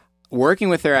working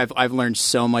with her. I've learned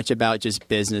so much about just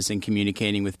business and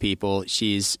communicating with people.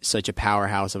 She's such a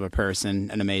powerhouse of a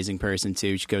person, an amazing person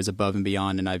too. She goes above and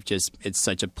beyond, and it's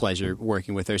such a pleasure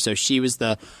working with her. So she was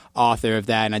the author of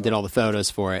that, and I did all the photos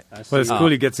for it. Well, it's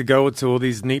cool. You get to go to all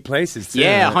these neat places. Too,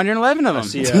 Yeah, right? 111 of them.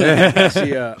 I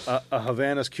see a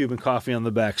Havana's Cuban coffee on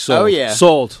the back. Sold. Oh, yeah.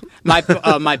 Sold. My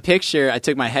picture, I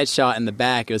took my headshot in the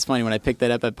back. It was funny when I picked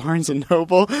that up at Barnes and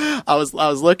Noble. I was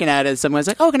looking at it, and someone was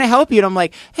like, "Oh, can I help you?" And I'm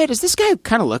like, "Hey, does this guy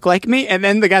kind of look like me?" And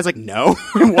then the guy's like, "No,"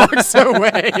 and walks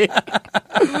away.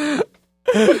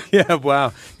 Yeah,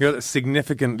 wow. You got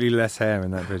significantly less hair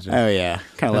in that picture. Oh yeah,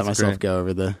 kind of let That's myself great. go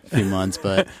over the few months,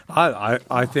 but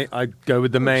I think I'd go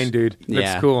with the main dude. Looks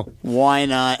yeah, cool. Why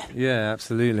not? Yeah,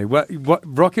 absolutely. What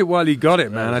rock it while you got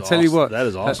it, man. I is tell you awesome. what, That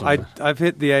is awesome. I've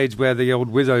hit the age where the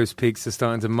old Wizzo's peaks are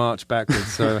starting to march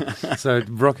backwards. So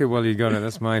rock it while you got it.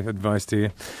 That's my advice to you.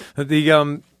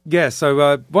 So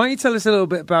why don't you tell us a little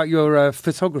bit about your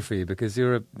photography, because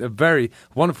you're a very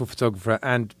wonderful photographer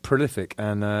and prolific,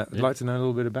 and I'd like to know a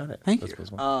little bit about it. Thank That's you.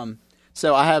 what's one.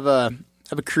 So I have a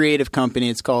creative company.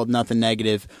 It's called Nothing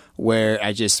Negative, where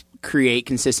I just create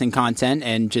consistent content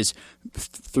and just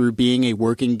through being a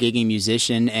working, gigging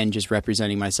musician and just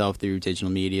representing myself through digital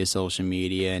media, social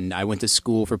media. And I went to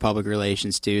school for public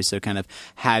relations too, so kind of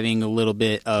having a little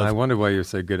bit of... I wonder why you're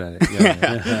so good at it.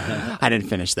 Yeah. I didn't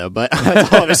finish though, but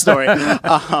that's a whole other story.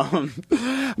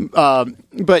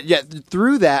 But yeah,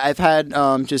 through that, I've had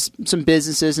just some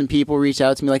businesses and people reach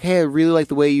out to me like, hey, I really like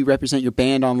the way you represent your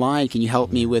band online. Can you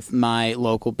help me with my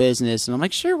local business? And I'm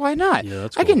like, sure, why not? Yeah,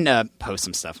 that's I cool. can post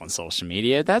some stuff on social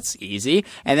media. That's easy.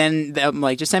 And then I'm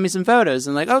like, just send me some photos.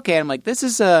 And like, okay. I'm like, this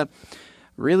is a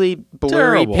really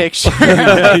blurry Terrible. picture. And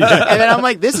then I'm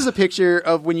like, this is a picture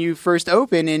of when you first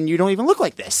open and you don't even look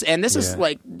like this. And this is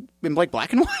like in like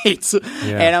black and white.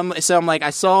 And I'm like,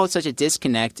 I saw such a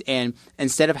disconnect. And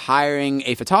instead of hiring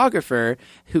a photographer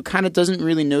who kind of doesn't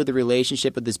really know the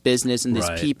relationship of this business and this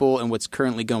Right. people and what's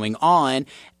currently going on,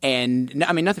 and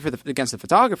I mean, nothing against the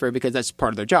photographer because that's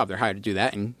part of their job. They're hired to do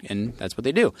that, and that's what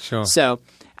they do. Sure. So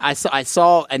I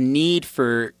saw a need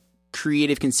for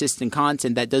creative, consistent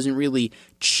content that doesn't really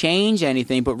change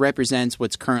anything, but represents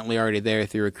what's currently already there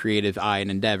through a creative eye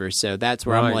and endeavor. So that's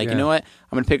where I'm Right, like, yeah. you know what?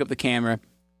 I'm going to pick up the camera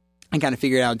and kind of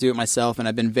figure it out and do it myself. And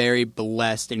I've been very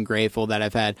blessed and grateful that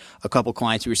I've had a couple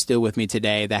clients who are still with me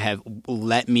today that have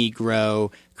let me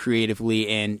grow creatively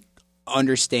and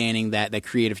understanding that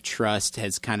creative trust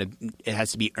has it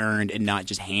has to be earned and not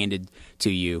just handed to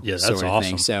you. Yeah, that's sort of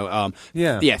awesome. thing. So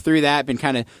Yeah. through that, been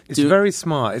kind of It's very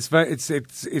smart.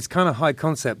 It's kind of high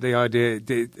concept, the idea,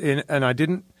 and I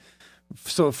didn't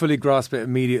sort of fully grasp it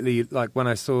immediately. Like when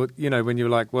I saw, when you're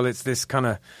like, well, it's this kind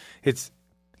of,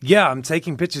 I'm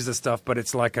taking pictures of stuff, but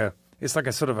it's like a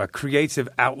sort of a creative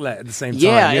outlet at the same time.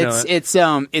 Yeah,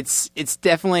 it's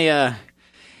definitely a.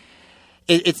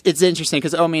 It's interesting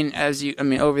because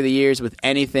over the years with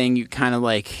anything, you kind of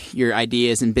like your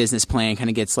ideas and business plan kind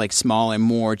of gets like smaller and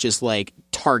more just like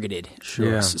targeted,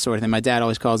 Yeah. sort of thing. My dad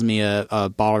always calls me a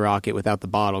bottle rocket without the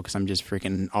bottle because I'm just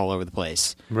freaking all over the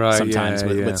place, Right, sometimes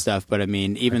yeah, yeah. with stuff. But I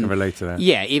mean, even can relate to that.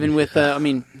 Yeah, even with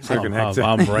Freaking hectic.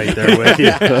 I'm right there with you.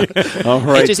 I'm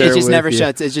right it there just with never you.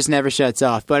 shuts. It just never shuts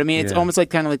off. But I mean, it's Yeah. almost like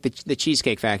kind of like the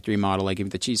Cheesecake Factory model. Like if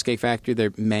the Cheesecake Factory,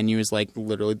 their menu is like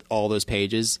literally all those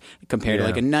pages compared to Yeah.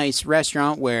 like a nice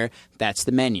restaurant where that's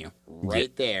the menu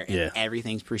right there and Yeah.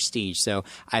 everything's prestige. So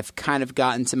I've kind of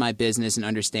gotten to my business and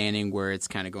understanding where it's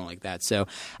kind of going like that. So,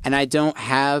 and I don't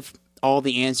have all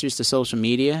the answers to social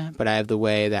media, but I have the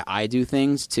way that I do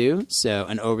things too. So,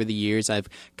 and over the years, I've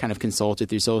kind of consulted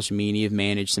through social media,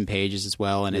 managed some pages as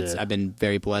well, and Yeah. I've been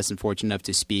very blessed and fortunate enough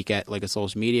to speak at like a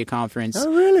social media conference.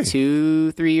 Oh, really?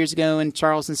 2-3 years ago in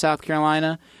Charleston, South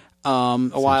Carolina. A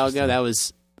while ago, that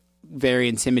was very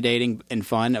intimidating and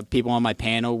fun. People on my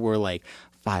panel were like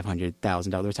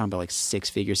 $500,000. They're talking about like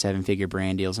 6-figure, 7-figure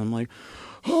brand deals. I'm like,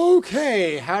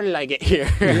 okay, how did I get here?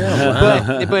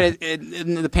 But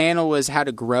the panel was how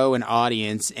to grow an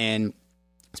audience, and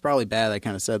it's probably bad I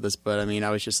kind of said this, but I mean, I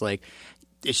was just like,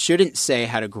 it shouldn't say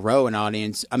how to grow an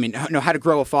audience. I mean, no, how to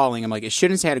grow a following. I'm like, it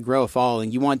shouldn't say how to grow a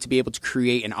following. You want to be able to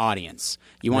create an audience.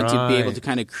 You want to be able Right. to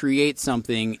kind of create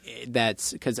something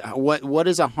that's because what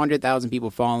is 100,000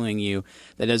 people following you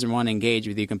that doesn't want to engage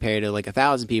with you compared to like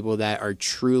 1,000 people that are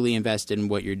truly invested in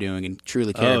what you're doing and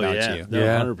truly care about you. No,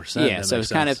 Yeah. 100%. Yeah, That so makes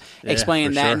it's kind of sense. Yeah, explaining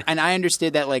for that, sure. and I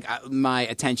understood that like my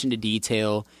attention to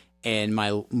detail and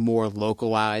my more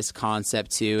localized concept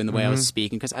too, and the way I was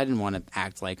speaking, because I didn't want to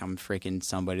act like I'm freaking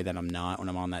somebody that I'm not when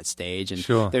I'm on that stage. And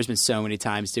Sure. there's been so many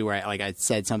times too where I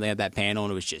said something at that panel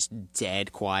and it was just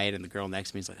dead quiet, and the girl next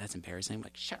to me is like, "That's embarrassing." I'm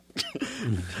like, "Shut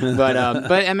up."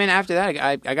 but I mean, after that,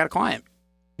 I got a client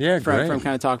Yeah, great. from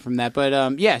kind of talking from that.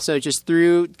 But yeah, so just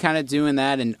through kind of doing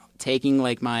that and taking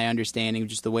like my understanding of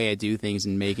just the way I do things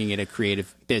and making it a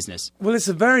creative business. Well, it's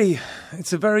a very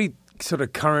sort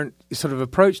of current sort of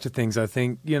approach to things. I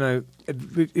think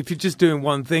if you're just doing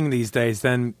one thing these days,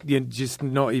 then you're just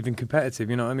not even competitive.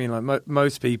 You know what I mean? Like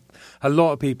most people, a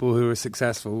lot of people who are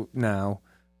successful now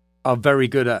are very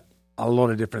good at a lot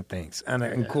of different things and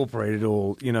incorporate it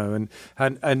all.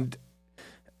 And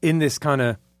in this kind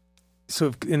of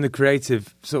sort of in the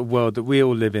creative sort of world that we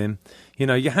all live in,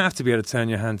 you have to be able to turn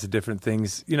your hand to different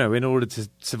things, in order to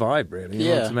survive, really, in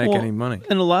order to make any money.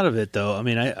 And a lot of it, though, I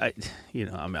mean,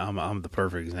 I'm the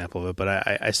perfect example of it, but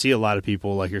I see a lot of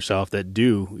people like yourself that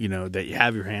do, that you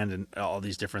have your hand in all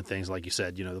these different things, like you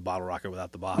said, the bottle rocket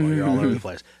without the bottle, you're all over the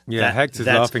place. Yeah, Hector's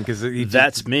laughing because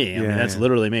that's me. I mean, that's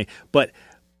literally me. But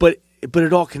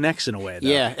it all connects in a way. Though.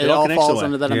 Yeah, it all connects in a falls way.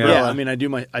 under that Yeah. umbrella. Yeah, I mean,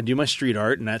 I do my street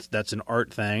art, and that's an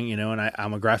art thing, and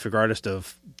I'm a graphic artist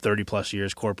of 30 plus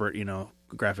years, corporate,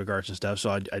 graphic arts and stuff.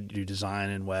 So I do design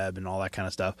and web and all that kind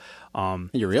of stuff.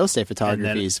 Your real estate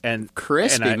photography is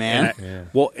crispy, man.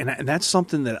 And that's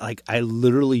something that like I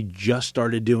literally just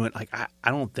started doing. Like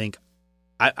I don't think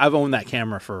I've owned that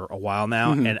camera for a while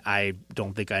now, and I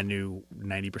don't think I knew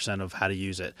 90% of how to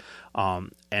use it.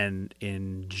 And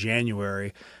in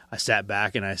January, I sat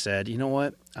back and I said, you know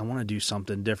what? I want to do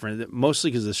something different.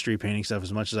 Mostly because of the street painting stuff.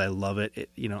 As much as I love it,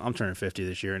 I'm turning 50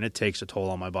 this year, and it takes a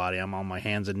toll on my body. I'm on my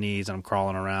hands and knees, and I'm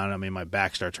crawling around. I mean, my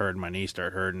back starts hurting, my knees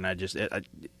start hurting.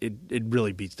 It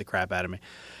really beats the crap out of me.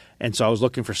 And so I was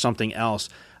looking for something else.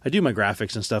 I do my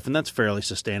graphics and stuff, and that's fairly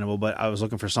sustainable, but I was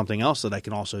looking for something else that I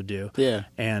can also do. Yeah.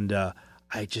 And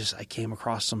I came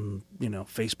across some,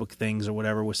 Facebook things or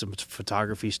whatever with some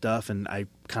photography stuff, and I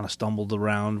kind of stumbled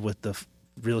around with the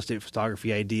real estate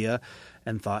photography idea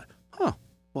and thought,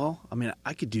 well, I mean,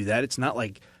 I could do that. It's not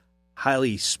like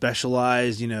highly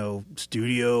specialized,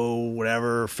 studio,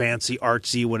 whatever, fancy,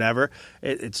 artsy, whatever.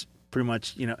 It's pretty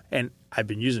much, and I've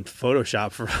been using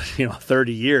Photoshop for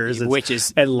 30 years, and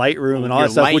Lightroom and all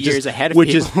that stuff, light years ahead of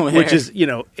people there. which is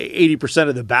 80%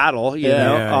 of the battle.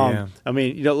 I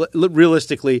mean,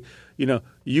 realistically,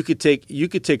 you could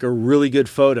take a really good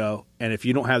photo, and if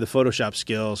you don't have the Photoshop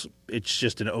skills, it's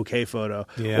just an okay photo.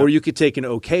 Yeah. Or you could take an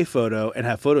okay photo and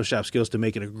have Photoshop skills to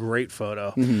make it a great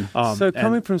photo. So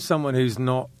coming from someone who's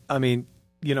not, I mean,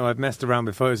 I've messed around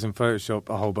with photos in Photoshop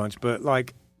a whole bunch, but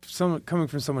like coming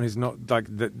from someone who's not like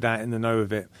that in the know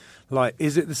of it, like,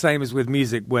 is it the same as with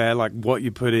music where like what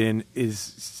you put in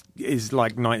is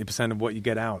like 90% of what you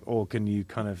get out, or can you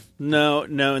kind of No,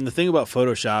 and the thing about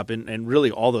Photoshop and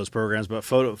really all those programs, but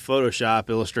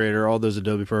Photoshop, Illustrator, all those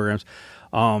Adobe programs,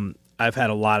 I've had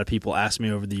a lot of people ask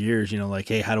me over the years, like,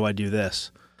 hey, how do I do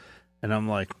this? And I'm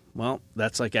like, well,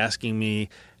 that's like asking me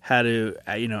how do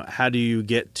you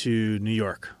get to New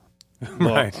York?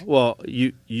 Right. Well,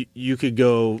 you could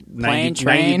go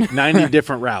 90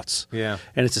 different routes. Yeah.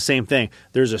 And it's the same thing.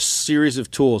 There's a series of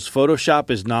tools.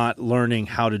 Photoshop is not learning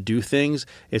how to do things.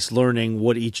 It's learning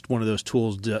what each one of those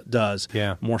tools does.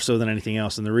 Yeah. More so than anything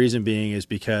else. And the reason being is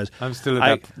because I'm still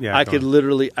at that. Yeah, I could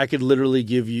literally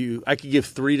give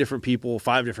 3 different people,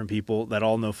 5 different people that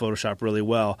all know Photoshop really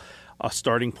well, a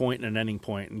starting point and an ending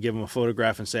point, and give them a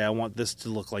photograph and say, I want this to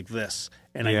look like this.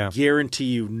 And I guarantee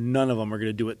you none of them are going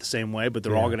to do it the same way, but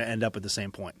they're all going to end up at the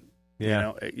same point.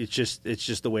 Yeah. It's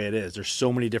just the way it is. There's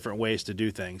so many different ways to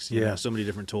do things. So many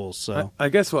different tools. So I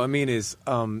guess what I mean is,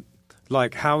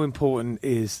 like, how important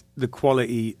is the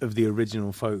quality of the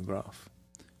original photograph?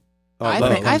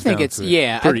 I think it's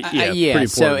pretty important.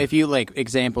 So if you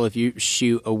if you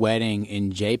shoot a wedding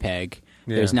in JPEG,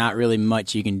 there's not really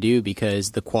much you can do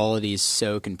because the quality is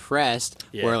so compressed.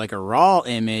 Where like a raw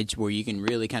image, where you can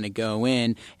really kind of go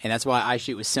in, and that's why I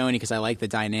shoot with Sony, because I like the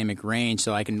dynamic range,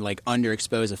 so I can like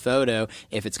underexpose a photo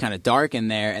if it's kind of dark in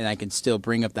there, and I can still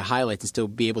bring up the highlights and still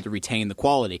be able to retain the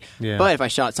quality. Yeah. But if I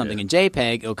shot something in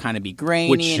JPEG, it'll kind of be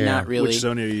grainy and not really. Which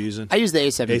Sony are you using? I use the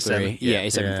A7 III. A7,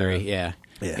 A7 III.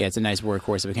 Yeah, it's a nice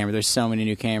workhorse of a camera. There's so many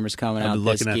new cameras coming out. I've been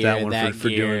looking at that one for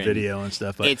doing video and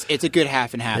stuff. But it's a good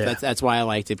half and half. Yeah. That's why I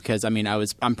liked it, because I mean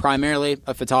I'm primarily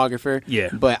a photographer. Yeah.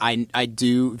 But I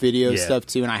do video stuff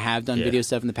too, and I have done video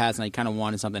stuff in the past, and I kind of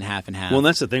wanted something half and half. Well, and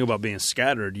that's the thing about being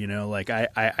scattered. Like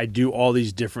I do all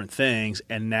these different things,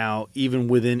 and now even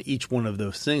within each one of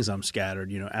those things, I'm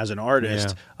scattered. As an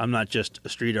artist, I'm not just a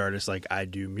street artist. Like I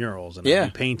do murals and I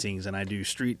do paintings and I do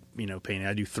street painting.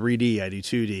 I do 3D. I do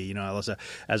 2D.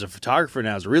 As a photographer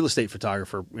now, as a real estate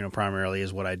photographer, primarily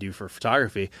is what I do for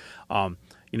photography.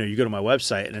 You go to my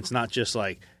website and it's not just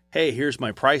like, hey, here's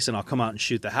my price and I'll come out and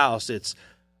shoot the house. It's,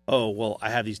 oh, well,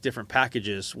 I have these different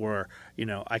packages where,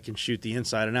 I can shoot the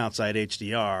inside and outside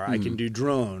HDR. I can do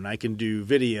drone. I can do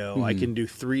video. I can do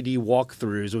 3D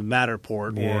walkthroughs with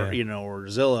Matterport or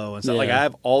Zillow and stuff. Like I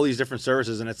have all these different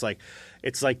services, and it's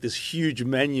like this huge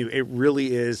menu. It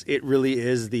really is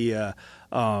the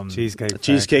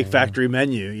Cheesecake Factory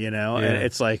menu, and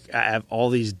it's like I have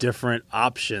all these different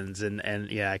options, and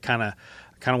I kind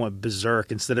of went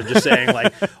berserk. Instead of just saying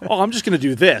like, oh, I'm just going to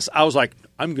do this, I was like,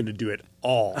 I'm going to do it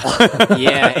all.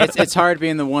 It's hard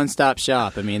being the one-stop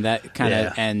shop. I mean, that kind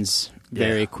of ends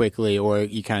very quickly, or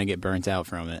you kind of get burnt out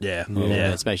from it.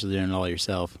 Especially doing it all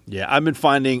yourself. I've been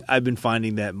finding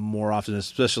that more often,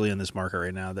 especially in this market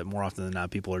right now, that more often than not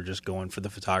people are just going for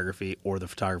the photography or the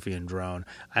photography and drone.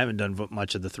 I haven't done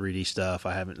much of the 3D stuff.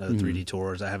 I haven't done 3D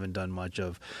tours. I haven't done much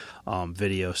of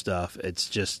video stuff. It's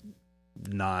just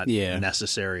not Yeah.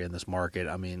 necessary in this market.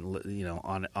 I mean,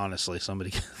 honestly,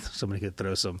 somebody could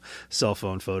throw some cell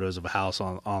phone photos of a house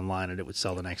online and it would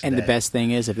sell the next day. And the best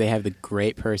thing is if they have the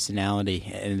great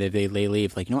personality and if they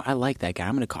leave like, I like that guy.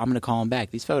 I'm gonna call him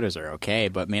back. These photos are okay,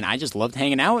 but man, I just loved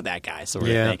hanging out with that guy. Sort of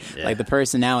thing. Yeah. Like the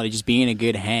personality, just being a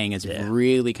good hang is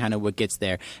really kind of what gets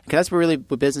there. Because that's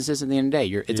what business is at the end of the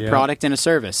day. It's a product and a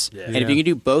service. Yeah. And if you can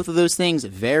do both of those things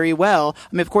very well,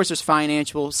 I mean, of course, there's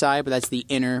financial side, but that's the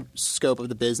inner scope of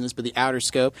the business. But the outer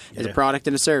scope is a product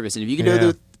and a service. And if you can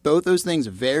do both those things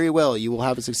very well, you will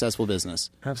have a successful business.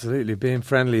 Absolutely. Being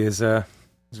friendly is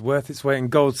worth its weight in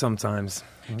gold sometimes.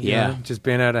 Just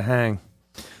being able to hang.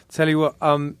 Tell you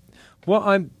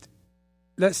what,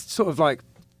 let's sort of like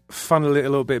funnel it a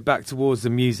little bit back towards the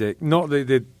music. Not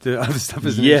the other stuff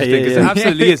isn't interesting, because it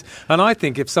absolutely is. And I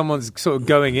think if someone's sort of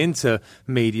going into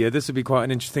media, this would be quite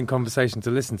an interesting conversation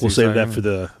to listen to. We'll save that for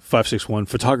the 561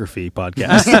 Photography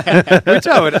podcast. Which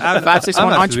I would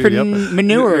 561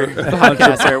 Entrepreneur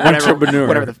podcast or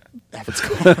whatever the F it's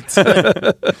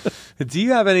called. Do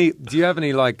you have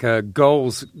any like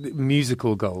goals,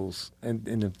 musical goals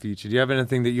in the future? Do you have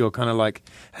anything that you're kind of like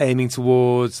aiming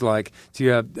towards? Like,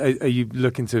 are you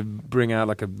looking to bring out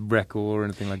like a record or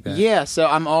anything like that? Yeah, so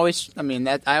I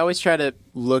always try to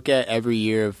look at every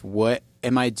year of what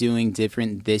am I doing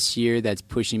different this year that's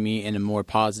pushing me in a more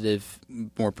positive,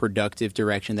 more productive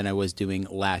direction than I was doing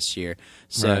last year.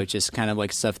 So just kind of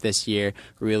like stuff this year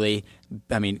really,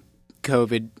 I mean,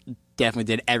 COVID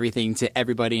definitely did everything to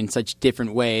everybody in such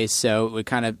different ways. So it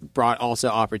kind of brought also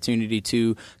opportunity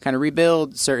to kind of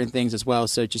rebuild certain things as well.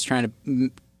 So just trying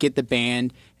to get the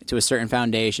band to a certain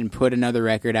foundation, put another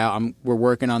record out. We're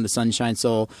working on the Sunshine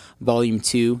Soul Volume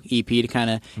 2 EP to kind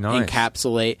of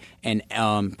encapsulate and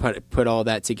put all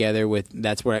that together with,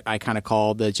 that's what I kind of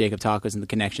call the Jacob Tacos and the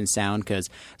Connection sound, because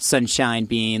Sunshine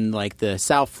being like the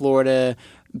South Florida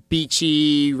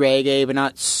beachy reggae, but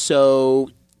not so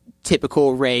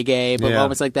typical reggae, but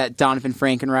almost like that Donovan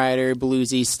Frankenrider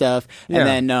bluesy stuff,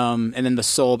 and then the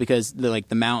soul, because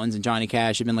the mountains and Johnny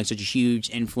Cash have been like such a huge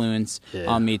influence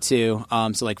on me too.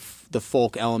 So like the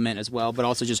folk element as well, but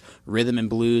also just rhythm and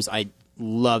blues. I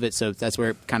love it. So that's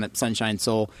where kind of Sunshine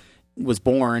Soul was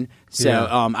born. So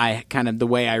I kind of, the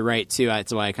way I write too,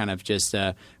 that's why I kind of just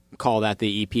call that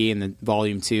the EP, and the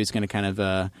Volume 2 is going to kind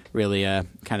of really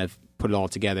kind of put it all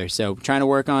together. So trying to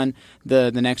work on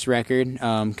the next record,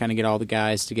 kind of get all the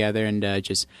guys together and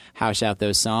just hash out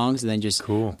those songs, and then just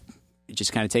kind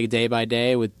of take it day by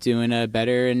day with doing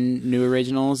better and new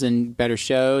originals and better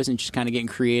shows, and just kind of getting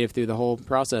creative through the whole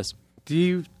process. Do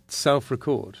you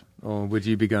self-record, or would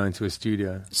you be going to a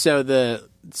studio? So the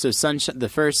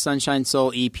first Sunshine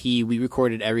Soul EP, we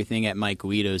recorded everything at Mike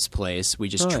Guido's place. We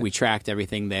just we tracked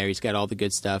everything there. He's got all the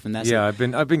good stuff, and that's I've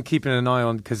been keeping an eye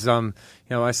on, because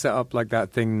I set up like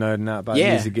that thing Nerding Out about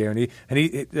music gear, and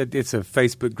it's a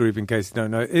Facebook group, in case you don't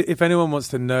know. If anyone wants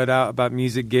to nerd out about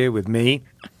music gear with me,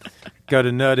 go to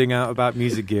Nerding Out About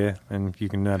Music Gear, and you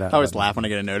can nerd out. I always laugh when I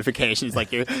get a notification. It's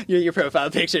like your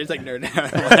profile picture. It's like nerd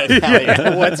out. Like, hell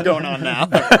yeah. What's going on now?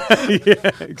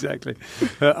 Yeah, exactly.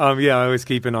 I always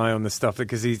keep an eye on the stuff,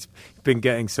 because he's been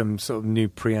getting some sort of new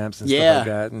preamps and stuff like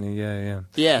that. And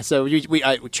yeah. So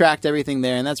I tracked everything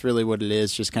there, and that's really what it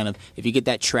is. Just kind of, if you get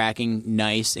that tracking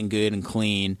nice and good and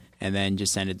clean, and then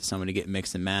just send it to someone to get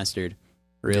mixed and mastered.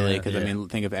 Really, because I mean,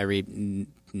 think of every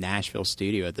Nashville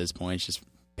studio at this point. It's just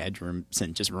bedrooms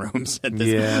and just rooms.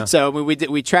 So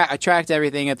I tracked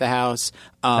everything at the house.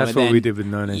 That's what we did with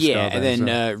No Name Star. Yeah, and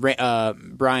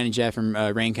then Brian and Jeff from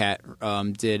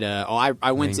Raincat did.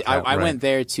 I went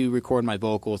there to record my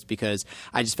vocals, because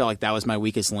I just felt like that was my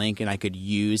weakest link, and I could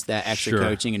use that extra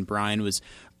coaching. And Brian was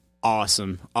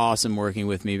awesome working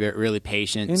with me, really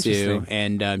patient too,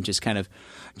 and just kind of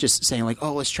just saying like,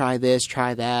 oh, let's try this,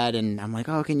 try that, and I'm like,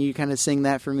 oh, can you kind of sing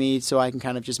that for me so I can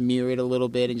kind of just mirror it a little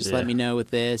bit and just let me know with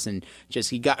this, and just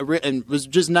he got and was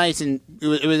just nice, and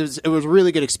it was a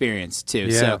really good experience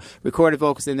too. So recorded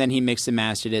vocals, and then he mixed and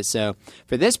mastered it. So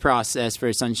for this process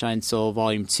for Sunshine Soul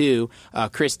Volume 2,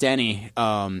 Chris Denny,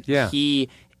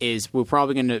 we're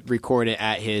probably going to record it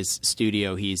at his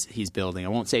studio he's building. I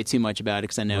won't say too much about it,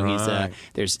 because I know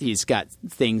he's got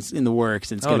things in the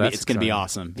works, and it's going to be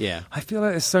awesome. Yeah, I feel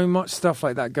like there's so much stuff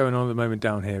like that going on at the moment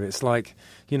down here. It's like,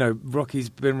 you know, Rocky's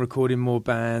been recording more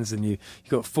bands, and you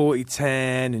got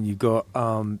 4010, and you got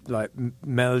like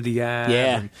Melody Ad.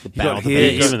 Yeah, and the you Battle got of the here.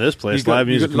 Bass. Even this place, you got- Live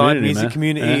you Music got Live Community, Music man.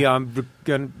 Community. Yeah. I'm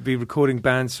going to be recording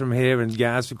bands from here, and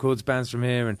Yaz records bands from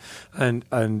here, and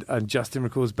Justin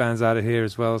records bands out of here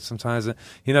as well. Sometimes,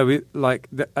 you know, we like,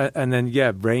 and then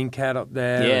Raincat up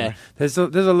there. Yeah. and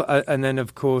there's a, and then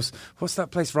of course, what's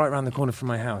that place right around the corner from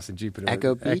my house in Jupiter?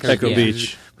 Echo Beach? Echo Yeah.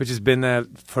 Beach. which has been there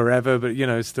forever, but you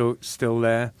know, still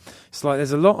there. It's like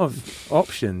there's a lot of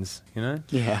options, you know.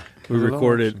 Yeah. We There's a lot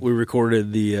of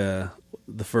recorded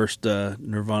the first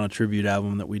Nirvana tribute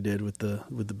album that we did with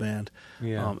the band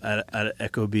Yeah. at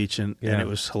Echo Beach, and Yeah. it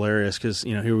was hilarious because,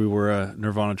 you know, here we were, a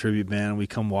Nirvana tribute band. We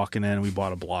come walking in, and we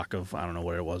bought a block of, I don't know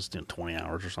what it was, 20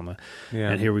 hours or something.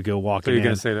 Yeah. And here we go So walking you're in.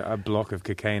 going to say that a block of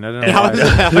cocaine? I don't know.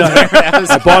 Yeah, why.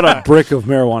 I bought a brick of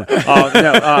marijuana.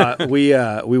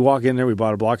 We walk in there. We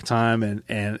bought a block of time,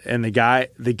 and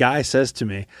the guy says to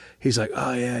me, he's like,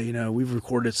 "Oh yeah, you know, we've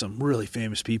recorded some really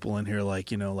famous people in here,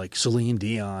 like, you know, like Celine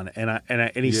Dion."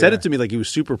 And he said Yeah. it to me like he was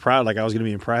super proud, like I was going to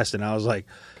be impressed, and I was like,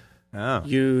 Oh.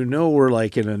 "You know, we're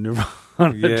like in a Nirvana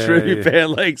Yeah, tribute yeah.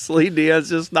 band. Like Celine Dion's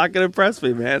just not going to impress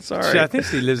me, man. Sorry." I think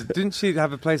she lives. Didn't she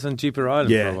have a place on Jupiter Island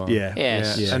for a yeah, while? yeah,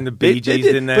 Yeah. Yeah. And the They- Bee they Gees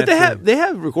did, in there. but too. they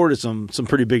have recorded some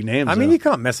pretty big names. I mean, though. you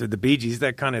can't mess with the Bee Gees.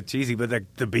 They're kind of cheesy, but they're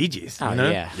the Bee Gees. Oh, you know?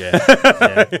 yeah.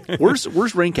 Yeah. Where's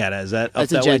Raincat at? Is that up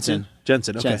That's in that way Jensen. too?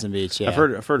 Jensen. Okay. Jensen Beach, yeah. I've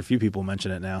heard a few people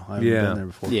mention it now. I haven't Yeah. been there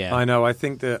before. Yeah. I know. I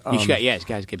think that. You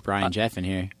guys get Brian Jeff in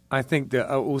here. I think that.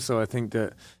 Also, I think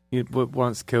that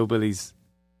once Killbillies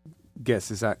gets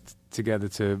his act together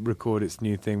to record its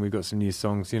new thing, we've got some new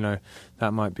songs. You know,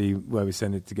 that might be where we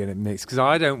send it to get it mixed. Because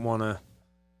I don't want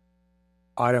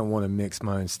to mix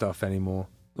my own stuff anymore.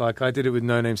 Like I did it with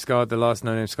No Name Scarred, the last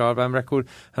No Name Scarred band record.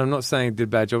 And I'm not saying it did a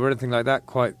bad job or anything like that.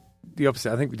 Quite the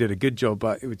opposite. I think we did a good job,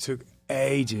 but it took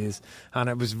ages, and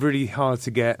it was really hard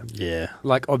to get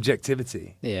like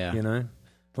objectivity. Yeah. You know,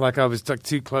 like I was like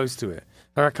too close to it.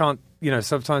 Like I can't. You know,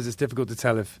 sometimes it's difficult to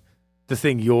tell if the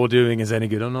thing you're doing is any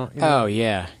good or not. You know? Oh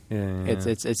yeah. Yeah.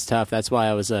 It's tough. That's why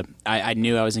I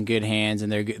knew I was in good hands,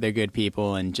 and they're good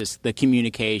people, and just the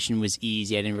communication was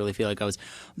easy. I didn't really feel like I was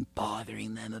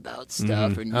bothering them about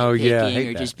stuff or Oh, yeah, I nitpicking hate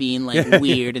or that. just being like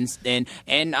weird.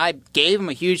 And I gave him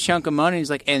a huge chunk of money. He's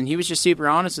like, and he was just super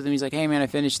honest with him. He's like, "Hey man, I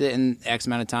finished it in X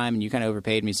amount of time, and you kind of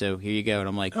overpaid me, so here you go." And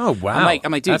I'm like, Oh, wow.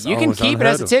 I'm like, dude, That's you can almost keep it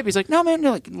as a unheard of. tip. He's like, "No man,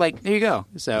 no, like here you go."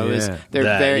 So it was, Yeah. they're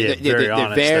Very they're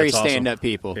honest. very That's awesome. stand up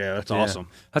people. Yeah, that's Yeah. awesome.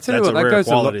 I tell you That's what, a that rare goes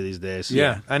a quality lot- these days.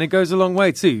 Yeah, and it goes a long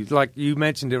way too. Like you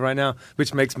mentioned it right now,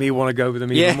 which makes me want to go with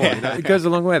them even Yeah. more. You know, it goes a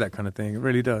long way, that kind of thing. It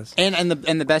really does. And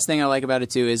the best thing I like about it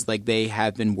too is like they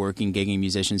have been working gigging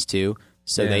musicians too,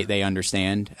 so Yeah. they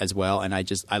understand as well. And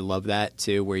I love that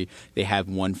too, where they have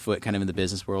one foot kind of in the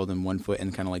business world and one foot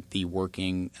in kind of like the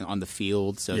working on the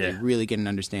field, so they Yeah. really get an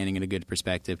understanding and a good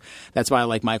perspective. That's why I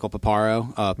like Michael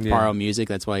Paparo, Paparo Yeah. Music.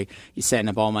 That's why he's setting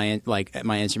up all my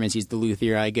instruments. He's the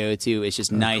luthier I go to. It's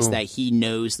just nice cool. that he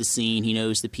knows the scene, he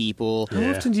knows the people. How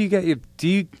often do you get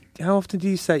how often do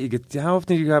you set your how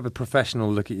often do you have a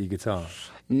professional look at your guitar?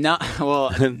 Not well,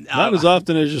 Not as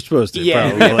often as you're supposed to.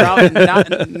 yeah, probably.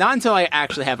 probably not until I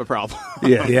actually have a problem.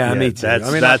 Yeah, me too. That's,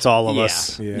 I mean, that's all of yeah.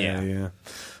 us. Yeah.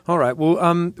 All right. Well,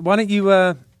 why don't you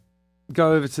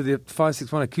go over to the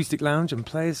 561 Acoustic Lounge and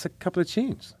play us a couple of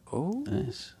tunes? Oh,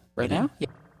 Nice. right now? Yeah.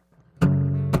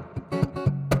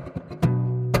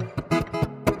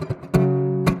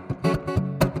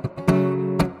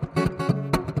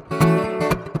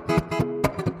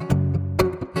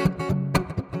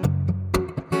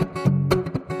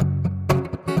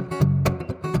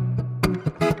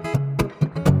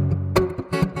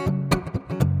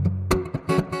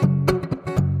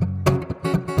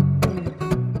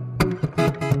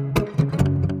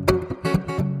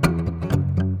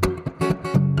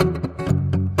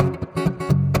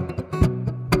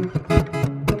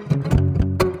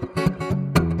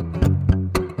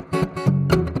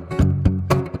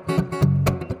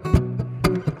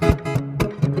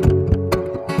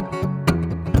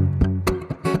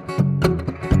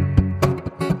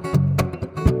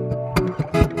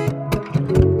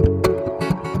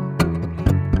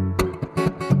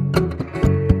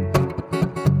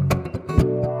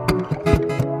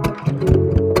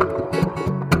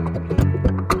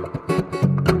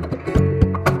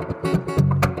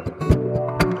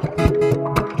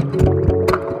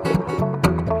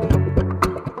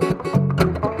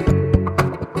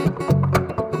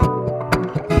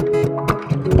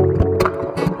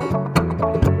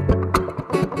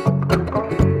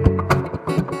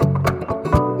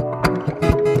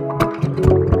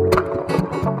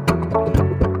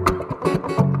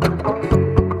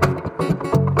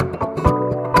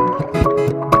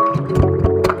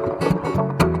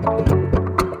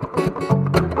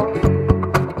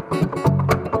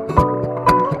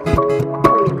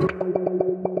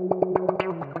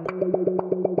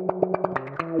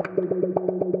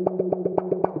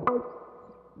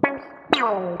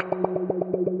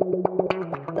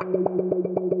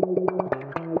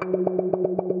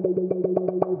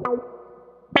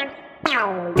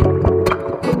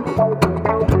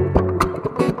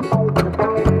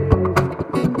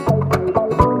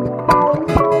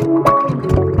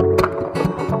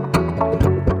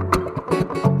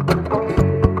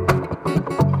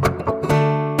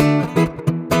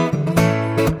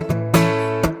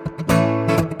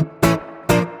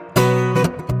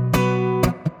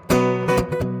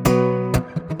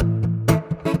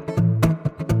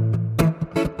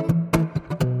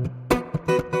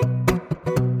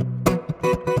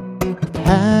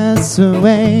 pass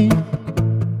away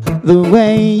the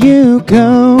way you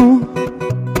go.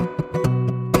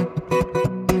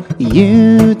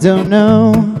 You don't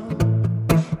know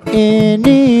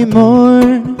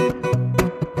anymore.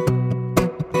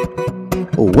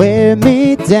 Wear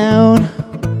me down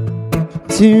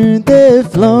to the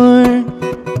floor.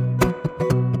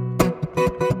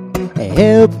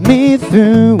 Help me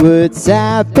through what's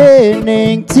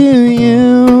happening to you.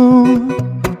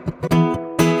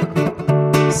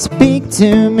 Speak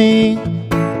to me.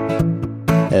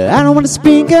 I don't want to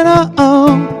speak at all.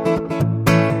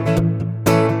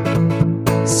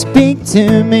 Speak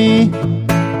to me,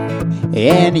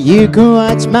 and you can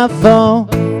watch my fall.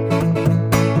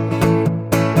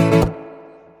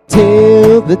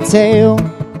 Tell the tale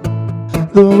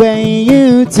the way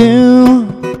you do.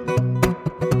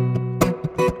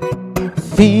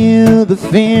 Feel the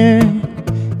fear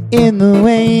in the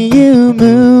way you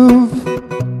move.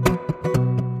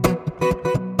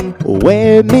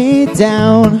 Wear me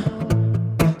down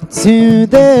to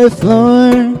the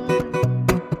floor.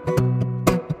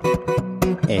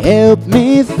 Help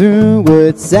me through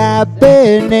what's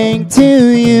happening to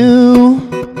you.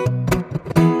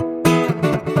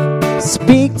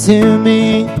 Speak to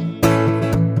me.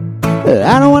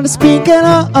 I don't want to speak at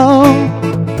all.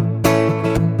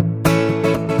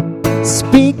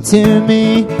 Speak to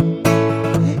me,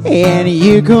 and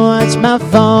you can watch my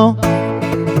fall.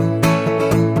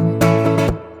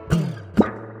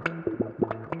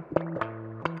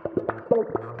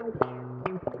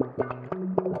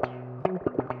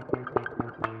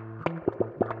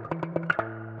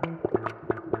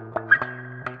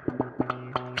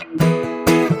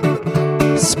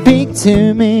 Speak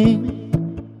to me.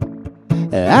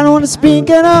 I don't want to speak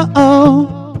at all.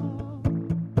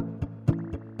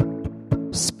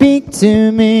 Speak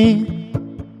to me,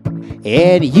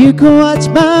 and you can watch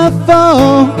my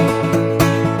fall.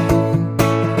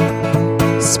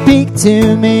 Speak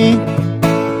to me.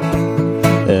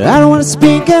 I don't want to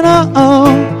speak at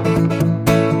all.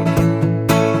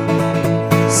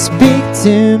 Speak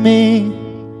to me,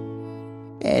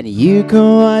 and you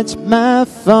can watch my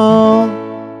fall.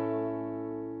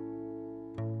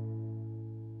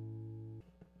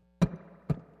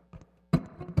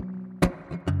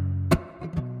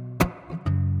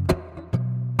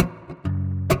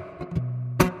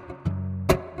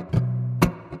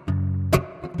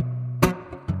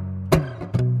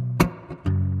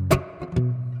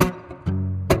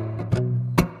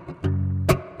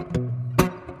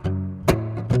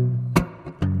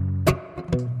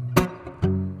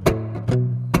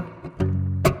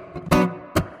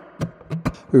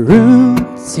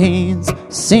 Routines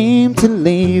seem to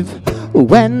leave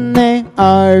when they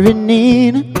are in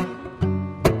need.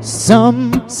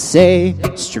 Some say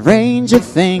stranger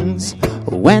things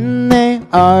when they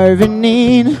are in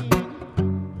need.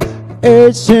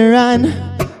 Urge to run,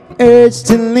 urge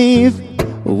to leave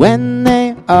when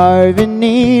they are in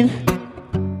need.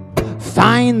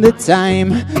 Find the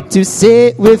time to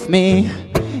sit with me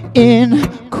in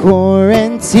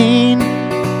quarantine.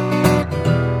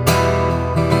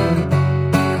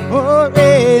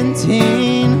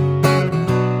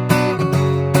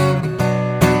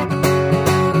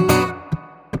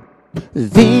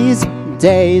 These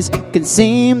days can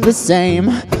seem the same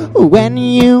when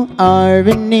you are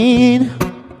in need.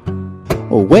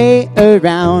 Wait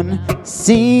around,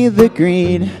 see the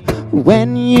greed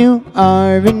when you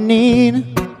are in need.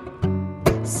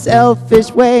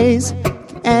 Selfish ways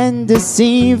can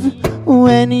deceive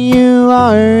when you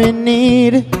are in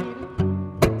need.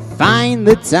 Find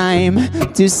the time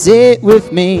to sit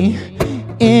with me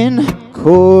in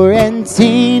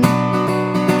quarantine.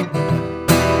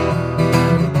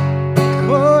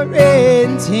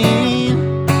 Quarantine.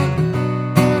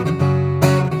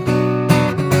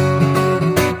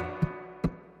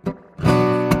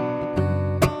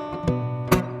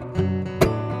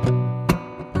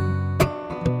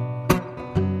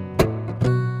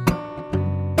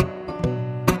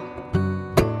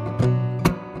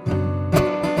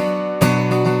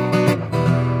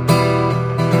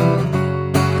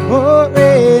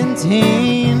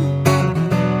 Quarantine.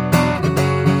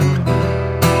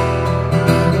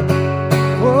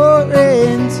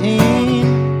 Quarantine.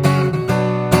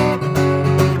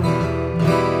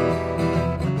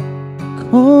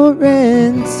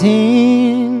 Quarantine.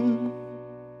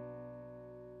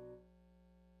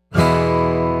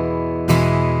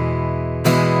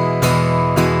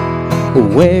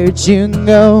 Where'd you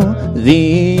go? The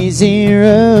easy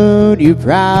road, you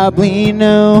probably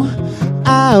know.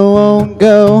 I won't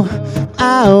go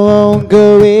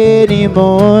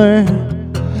anymore.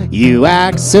 You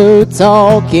act so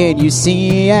tall, can you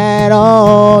see at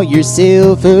all? You're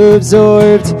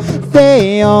self-absorbed.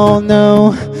 They all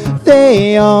know,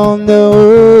 they all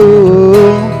know.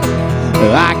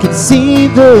 I can see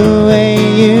the way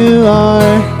you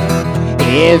are.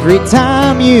 Every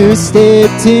time you step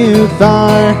too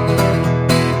far,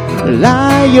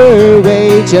 lie your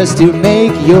way just to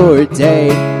make your day.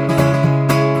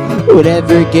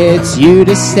 Whatever gets you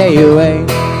to stay away.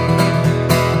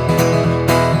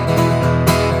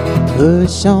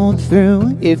 Push on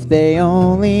through, if they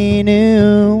only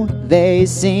knew. They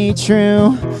see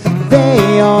true,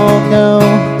 they all know,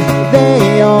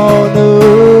 they all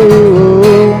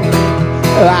know.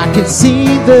 I can see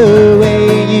the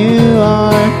way you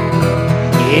are.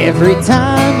 Every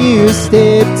time you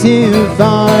step too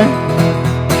far,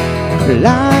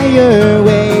 lie your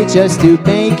way just to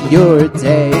make your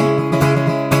day.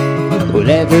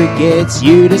 Whatever gets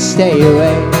you to stay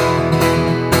away.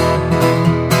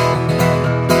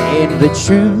 And the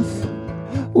truth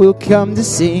we'll come to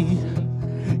see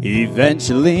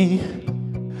eventually,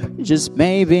 just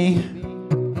maybe.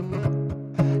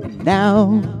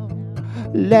 Now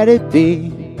let it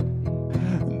be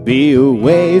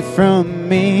away from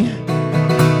me.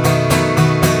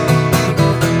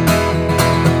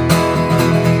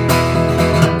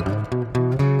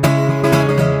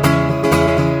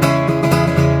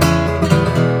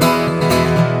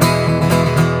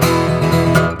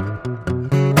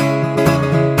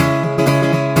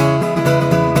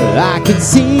 I can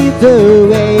see the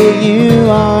way you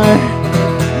are.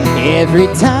 Every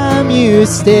time you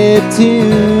step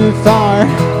too far,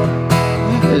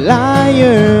 lie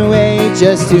your way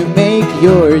just to make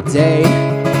your day.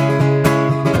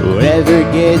 Whatever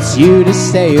gets you to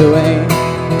stay away.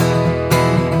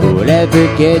 Whatever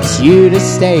gets you to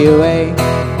stay away.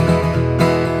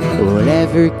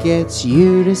 Whatever gets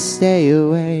you to stay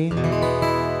away.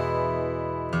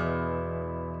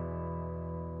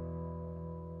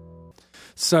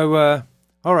 So,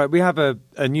 all right, we have a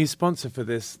new sponsor for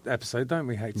this episode, don't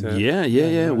we, Hector?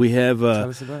 Yeah. We have Tell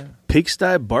us about it.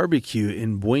 Pigsty Barbecue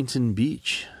in Boynton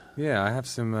Beach. Yeah, I have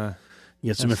some... You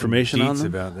got some information on them?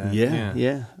 About that.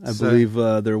 Yeah. I believe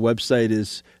their website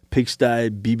is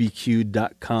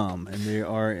pigstybbq.com, and they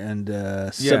are in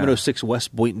 706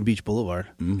 West Boynton Beach Boulevard.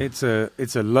 It's a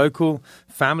local,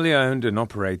 family-owned and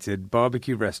operated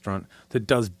barbecue restaurant that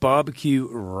does barbecue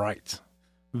right.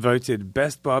 Voted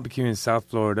best barbecue in South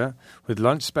Florida with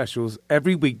lunch specials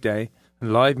every weekday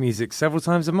and live music several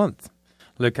times a month.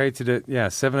 Located at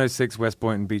 706 West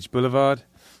Boynton Beach Boulevard.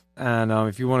 And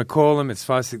if you want to call them, it's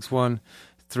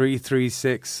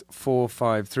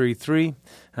 561-336-4533.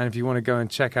 And if you want to go and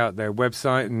check out their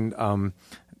website and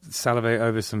salivate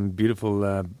over some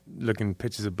beautiful looking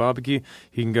pictures of barbecue,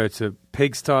 you can go to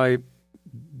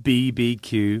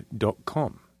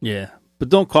pigstybbq.com. Yeah. But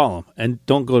don't call them and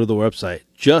don't go to the website.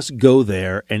 Just go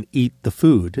there and eat the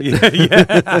food. Yeah,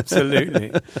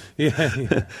 absolutely.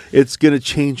 Yeah. It's going to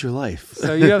change your life.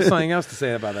 So you have something else to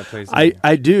say about that place?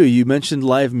 I do. You mentioned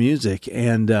live music,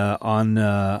 and on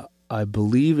I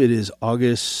believe it is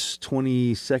August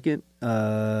 22nd.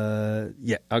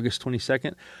 August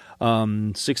 22nd.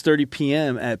 6:30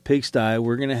 p.m. at Pigsty,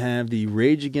 we're going to have the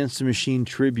Rage Against the Machine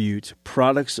tribute,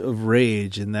 Products of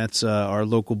Rage, and that's our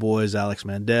local boys, Alex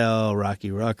Mandel,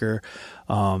 Rocky Rucker.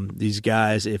 These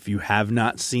guys, if you have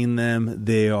not seen them,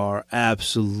 they are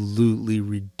absolutely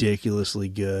ridiculously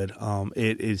good.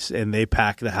 It is, and they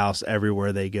pack the house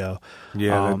everywhere they go.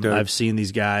 Yeah, I've seen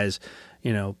these guys.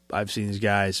 I've seen these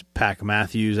guys pack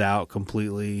Matthews out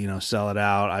completely. Sell it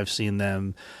out. I've seen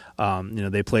them.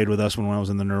 They played with us when I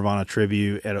was in the Nirvana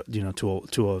tribute at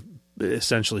to a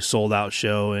essentially sold out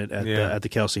show at the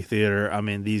Kelsey Theater. I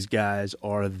mean, these guys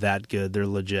are that good. They're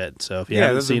legit. So if you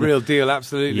haven't that's seen a real deal.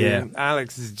 Absolutely. Yeah. And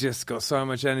Alex has just got so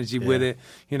much energy with it.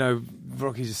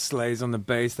 Rocky just slays on the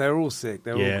bass. They're all sick.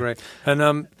 They're all great.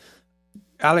 And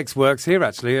Alex works here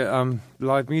actually at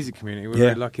Live Music Community. We're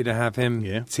very lucky to have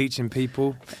him teaching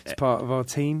people. It's part of our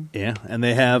team. Yeah, and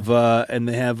they have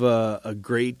a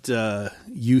great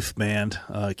youth band,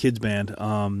 kids band,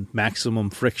 Maximum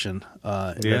Friction.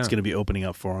 That's going to be opening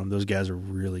up for them. Those guys are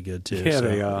really good too. Yeah,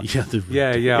 they are.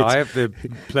 Yeah, I have the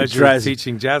pleasure of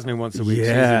teaching Jasmine once a week.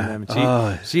 Yeah, she's in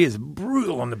them. She is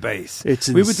brutal on the bass.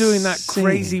 We were doing that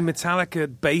crazy Metallica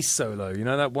bass solo. You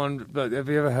know that one? Have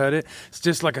you ever heard it? It's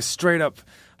just like a straight up,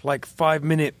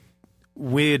 5-minute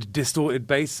weird distorted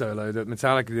bass solo that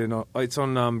Metallica did. It's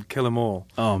on Kill 'Em All.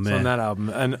 Oh man, it's on that album,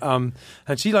 and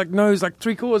she knows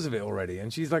 3/4 of it already,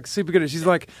 and she's super good at it. She's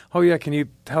like, oh yeah, can you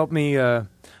help me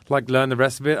learn the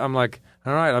rest of it? I'm like,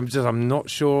 all right, I'm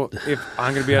not sure if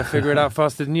I'm going to be able to figure it out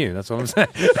faster than you. That's what I'm saying.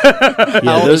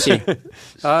 How old is she?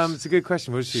 It's a good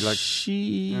question. What is she like?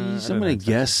 I'm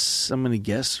gonna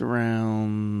guess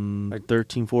around like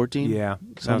 13, 14. Yeah,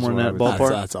 somewhere in that ballpark. ballpark.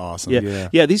 That's awesome.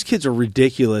 Yeah. These kids are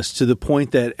ridiculous to the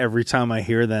point that every time I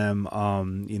hear them,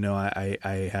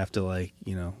 I have to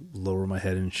lower my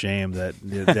head in shame that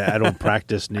I don't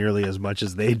practice nearly as much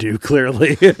as they do.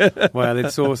 Clearly, well,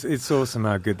 it's awesome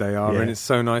how good they are, and it's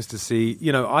so nice to see.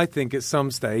 I think at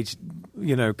some stage,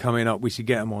 coming up, we should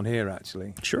get them on here.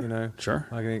 Actually, sure, sure.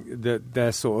 I think that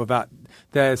they're sort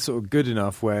of good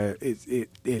enough where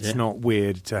it's not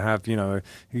weird to have a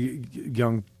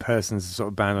young person's sort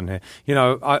of band on here.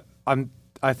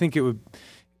 I think it would.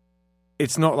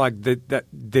 It's not like that.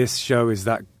 This show is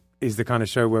the kind of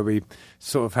show where we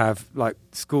sort of have like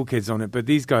school kids on it, but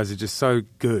these guys are just so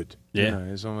good. Yeah,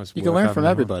 it's almost you can learn from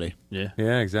everybody. Yeah,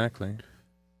 exactly.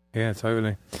 Yeah,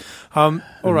 totally. All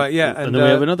right, yeah. And then we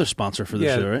have another sponsor for the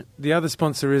show, right? The other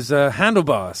sponsor is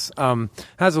Handlebars.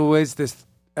 As always, this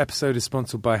episode is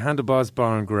sponsored by Handlebars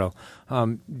Bar and Grill.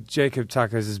 Jacob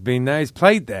Tacos has been there. He's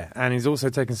played there, and he's also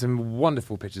taken some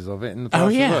wonderful pictures of it in the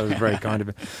past. As well. It was very kind of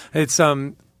him. It's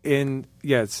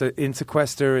it's in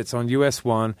Sequester. It's on US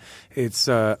 1. It's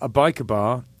a biker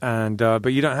bar, and but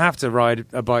you don't have to ride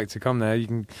a bike to come there. You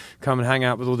can come and hang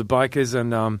out with all the bikers.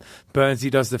 And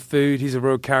Burnsy does the food. He's a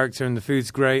real character, and the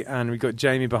food's great. And we've got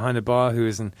Jamie behind the bar, who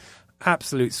is an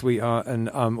absolute sweetheart and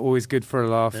always good for a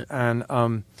laugh. Yeah.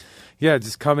 And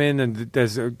just come in, and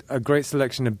there's a great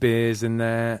selection of beers in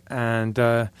there, and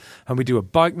we do a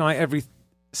bike night every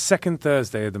second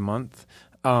Thursday of the month,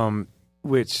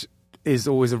 which is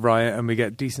always a riot, and we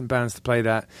get decent bands to play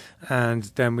that. And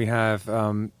then we have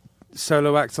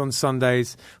solo acts on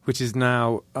Sundays, which is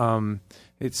now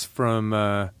it's from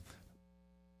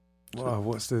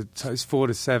it's 4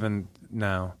 to 7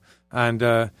 now, and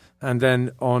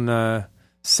then on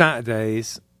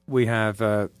Saturdays we have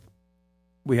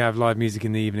live music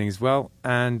in the evening as well,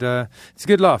 and it's a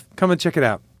good laugh. Come and check it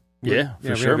out. Yeah, for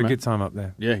we sure, have a good time up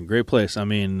there. Yeah, great place. I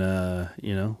mean,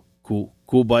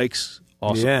 cool bikes.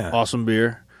 Awesome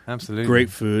beer. Absolutely. Great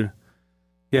food.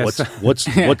 Yes.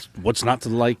 What's not to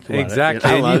like about exactly.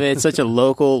 it? I love it. It's such a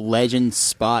local legend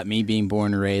spot, me being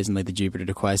born and raised in like the Jupiter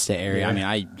de Cuesta area. Yeah. I mean,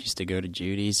 I used to go to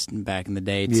Judy's back in the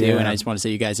day too, and I just want to say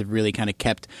you guys have really kind of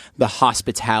kept the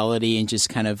hospitality and just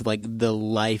kind of like the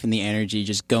life and the energy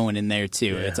just going in there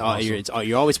too. Yeah, it's all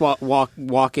you always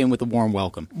walk in with a warm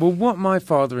welcome. Well, what my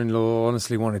father-in-law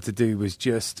honestly wanted to do was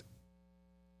just,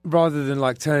 rather than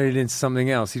like turn it into something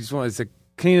else, he just wanted to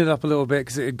clean it up a little bit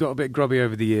because it had got a bit grubby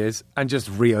over the years, and just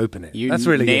reopen it. That's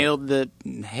really nailed the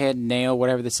head nail,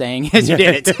 whatever the saying is. You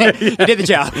did it. You did the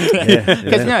job.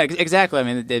 No, exactly. I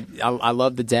mean, I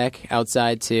love the deck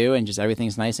outside too, and just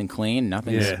everything's nice and clean.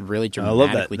 Nothing's really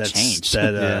dramatically changed.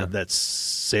 That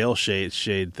sail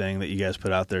shade thing that you guys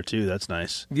put out there too. That's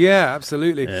nice. Yeah,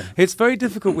 absolutely. Yeah. It's very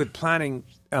difficult with planning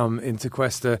in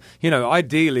Sequester.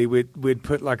 Ideally we'd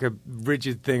put like a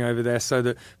rigid thing over there so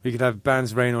that we could have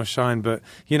bands rain or shine. But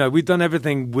we've done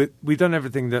everything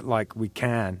that like we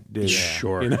can do.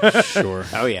 Sure. Sure.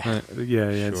 Oh yeah. Sure.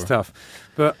 It's tough.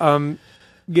 But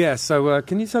So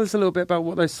can you tell us a little bit about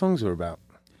what those songs were about?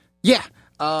 Yeah.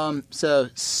 So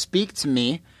Speak to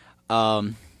Me.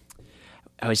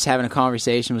 I was just having a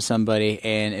conversation with somebody,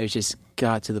 and it was just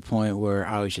got to the point where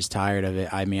I was just tired of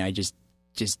it. I mean, I just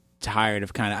tired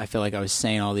of I feel like I was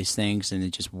saying all these things and it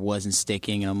just wasn't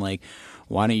sticking, and I'm like,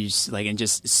 why don't you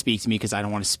just speak to me, because I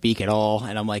don't want to speak at all.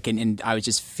 And I'm like, and I was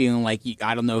just feeling like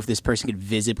I don't know if this person could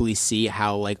visibly see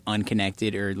how like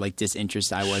unconnected or like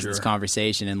disinterested I was in this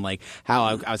conversation, and like how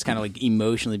I was kind of like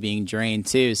emotionally being drained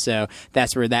too. So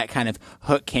that's where that kind of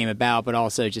hook came about, but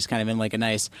also just kind of in like a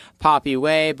nice poppy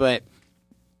way. But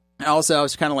also, I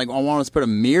was kind of like, I wanted to put a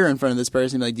mirror in front of this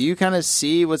person and be like, do you kind of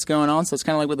see what's going on? So it's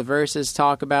kind of like what the verses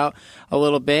talk about a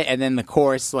little bit. And then the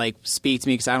chorus, like, speak to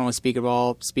me because I don't want to speak at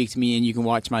all. Speak to me and you can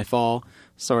watch my fall,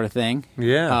 sort of thing.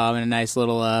 Yeah. In a nice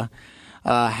little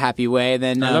happy way.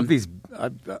 Then I love these.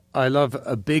 I love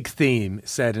a big theme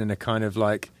said in a kind of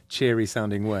like cheery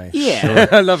sounding way. Yeah.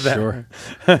 I love that. Sure.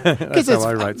 That's how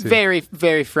I write too. Very,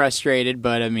 very frustrated,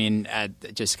 but I mean, I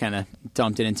just kind of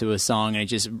dumped it into a song,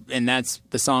 and that's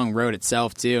the song wrote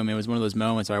itself too. I mean, it was one of those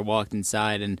moments where I walked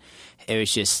inside and it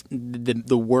was just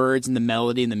the words and the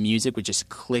melody and the music would just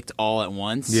clicked all at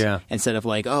once. Yeah. Instead of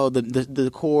like, oh,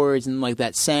 the chords and like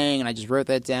that saying, and I just wrote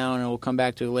that down and we'll come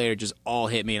back to it later. Just all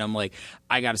hit me, and I'm like,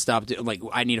 I got to stop. Like,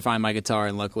 I need to find my guitar,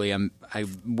 and luckily I'm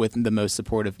with the most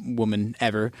supportive woman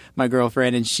ever, my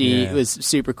girlfriend, and she was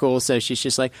super cool. So she's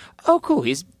just like, oh, cool,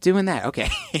 he's doing that, okay.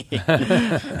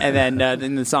 And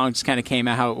then the song just kind of came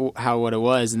out how what it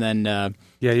was, and then.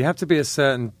 Yeah, you have to be a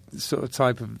certain sort of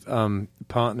type of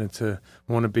partner to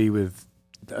want to be with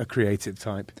a creative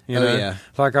type. You know? Yeah.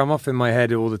 Like I'm off in my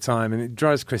head all the time, and it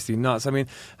drives Christy nuts. I mean,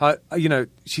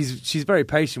 she's very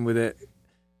patient with it,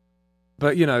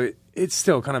 but it's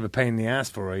still kind of a pain in the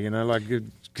ass for her. Like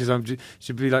because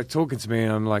she'd be like talking to me,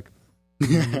 and I'm like.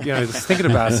 Just thinking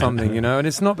about something, and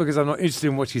it's not because I'm not interested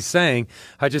in what she's saying.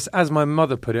 I just, as my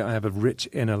mother put it, I have a rich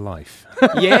inner life.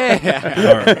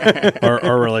 Yeah.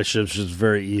 Our relationship's just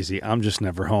very easy. I'm just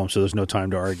never home, so there's no time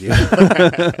to argue.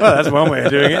 Well, that's one way of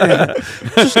doing it.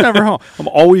 Just never home. I'm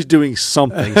always doing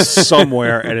something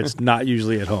somewhere, and it's not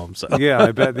usually at home. So yeah,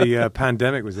 I bet the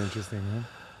pandemic was interesting.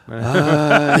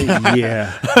 Huh?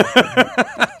 Yeah.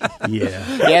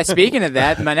 Yeah, speaking of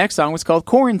that, my next song was called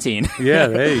Quarantine. Yeah,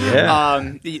 there you go.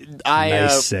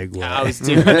 Nice segue. I was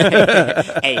doing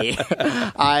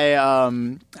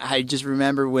I just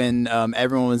remember when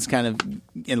everyone was kind of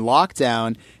in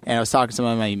lockdown, and I was talking to some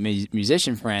of my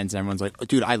musician friends, and everyone's like, oh,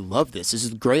 dude, I love this. This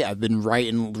is great. I've been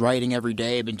writing every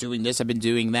day. I've been doing this. I've been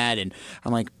doing that. And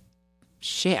I'm like,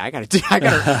 shit, I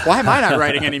gotta. Why am I not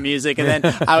writing any music? And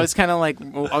then I was kind of like,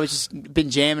 I was just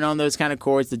been jamming on those kind of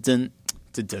chords, the dun,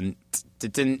 dun,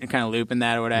 dun, kind of looping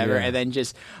that or whatever, and then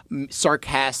just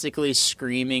sarcastically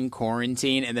screaming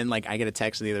quarantine. And then like I get a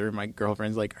text in the other room, my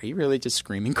girlfriend's like, "Are you really just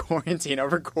screaming quarantine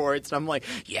over chords?" And I'm like,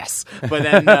 "Yes." But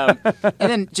then and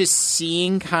then just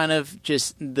seeing kind of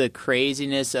just the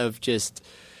craziness of just.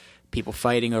 People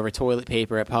fighting over toilet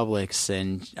paper at Publix,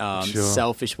 and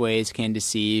selfish ways can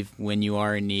deceive. When you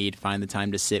are in need, find the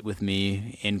time to sit with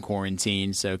me in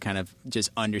quarantine. So kind of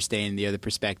just understanding the other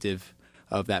perspective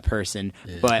of that person.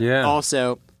 Yeah. But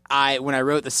also, when I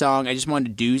wrote the song, I just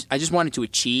wanted to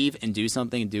achieve and do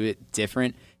something and do it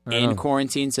different. In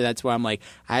quarantine, so that's why I'm like,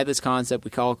 I had this concept.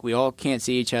 We all can't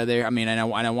see each other. I mean, and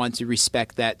I want to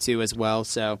respect that too as well.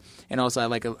 So, and also I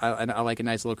like a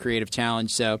nice little creative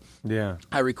challenge. So, yeah,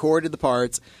 I recorded the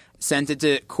parts, sent it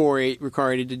to Corey,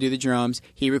 recorded to do the drums.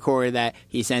 He recorded that.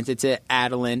 He sent it to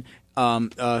Adeline,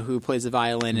 who plays the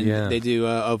violin, and they do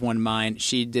Of One Mind.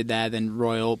 She did that. Then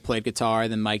Royal played guitar.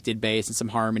 Then Mike did bass and some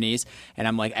harmonies. And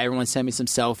I'm like, everyone sent me some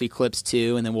selfie clips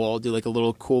too, and then we'll all do like a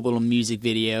little cool little music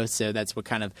video. So that's what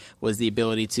kind of was the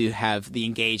ability to have the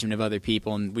engagement of other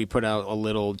people. And we put out a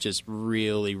little just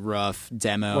really rough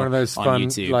demo. One of those on fun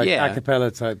YouTube. like a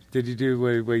cappella type. Did you do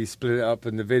where you split it up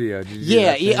in the video? Did you do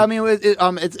Yeah. I mean, it's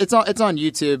on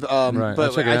YouTube. Right,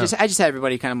 But I just had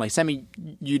everybody kind of like send me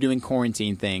you doing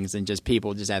quarantine things, and just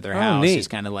people just at their house, neat. just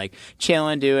kind of like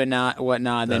chilling, doing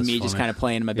whatnot. Then That's me just funny. kind of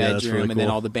playing in my bedroom, really and then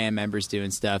cool. all the band members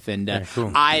doing stuff. And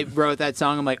cool. I wrote that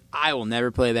song. I'm like, I will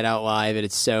never play that out live.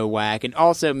 It's so whack. And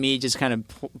also me just kind of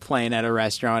playing at a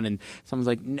restaurant, and someone's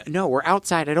like, no, we're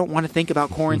outside. I don't want to think about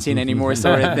quarantine anymore,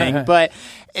 sort of thing. But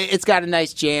it's got a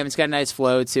nice jam. It's got a nice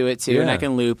flow to it too, and I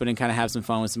can loop it and kind of have some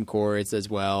fun with some chords as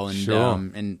well. And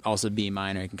and also B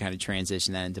minor. I can kind of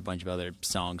transition that into a bunch of other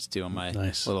songs too on my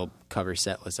little cover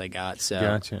set list I got. So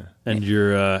Gotcha. And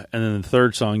and then the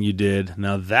third song you did.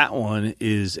 Now that one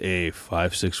is a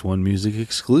 561 Music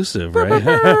exclusive, right?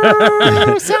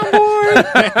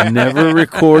 Soundboard. Never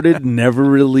recorded, never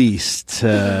released.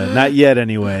 Not yet,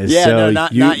 anyways. Yeah, so no,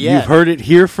 not yet. You've heard it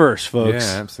here first, folks.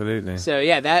 Yeah, absolutely. So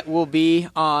yeah, that will be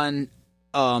on.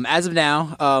 As of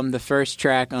now, the first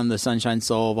track on the Sunshine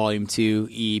Soul Volume 2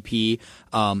 EP.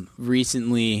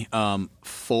 Recently,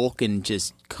 folk and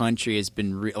just country has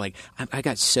been like I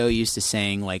got so used to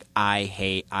saying like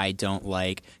I don't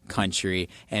like country,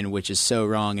 and which is so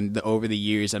wrong. And over the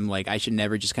years, I'm like I should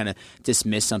never just kind of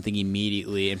dismiss something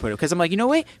immediately and put it, because I'm like, you know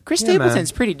what, Chris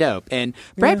Stapleton's pretty dope, and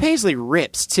Brad Paisley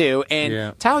rips too,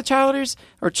 and Tyler Childers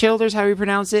or Childers, how you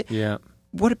pronounce it. Yeah.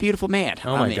 What a beautiful man!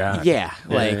 Oh my God! Yeah,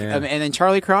 and then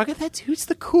Charlie Crockett. That dude's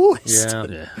the coolest.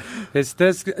 Yeah, it's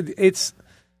there's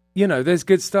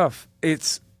good stuff.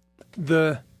 It's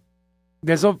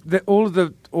there's all of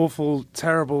the awful,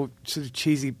 terrible, sort of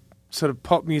cheesy, sort of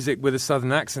pop music with a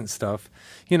southern accent stuff.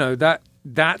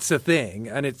 That's a thing,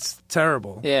 and it's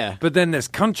terrible. Yeah. But then there's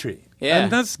country. Yeah.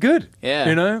 And that's good.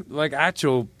 Yeah. Like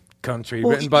actual country,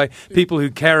 written by people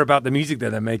who care about the music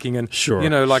that they're making, and Sure,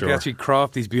 actually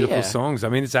craft these beautiful songs. I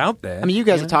mean, it's out there. I mean, you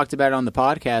guys have talked about it on the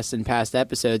podcast in past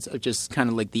episodes of just kind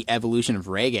of like the evolution of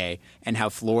reggae and how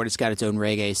Florida's got its own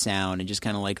reggae sound, and just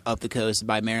kind of like up the coast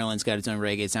by Maryland's got its own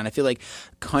reggae sound. I feel like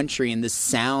country and this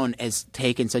sound has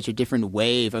taken such a different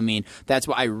wave. I mean, that's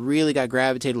why I really got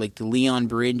gravitated like to Leon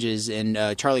Bridges, and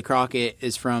Charlie Crockett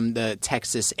is from the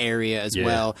Texas area as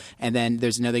well. And then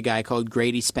there's another guy called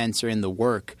Grady Spencer in The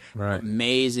Work. Right.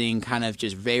 Amazing, kind of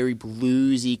just very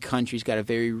bluesy country. He's got a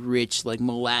very rich, like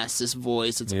molasses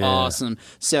voice. It's awesome.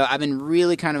 So I've been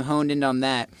really kind of honed in on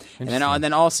that. And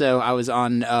then also I was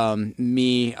on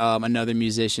another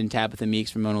musician, Tabitha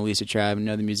Meeks from Mona Lisa Tribe,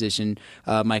 another musician,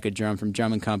 Micah Drum from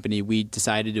Drum and Company. We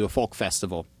decided to do a folk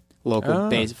festival. Local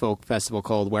based folk festival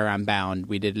called Where I'm Bound.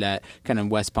 We did that kind of in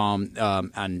West Palm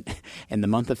in the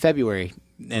month of February.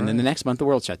 And then the next month, the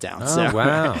world shut down. Oh,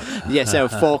 wow. Yeah, so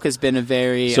folk has been a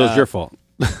very... So it's your fault.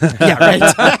 Yeah, right.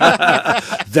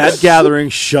 That gathering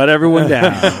shut everyone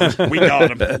down. We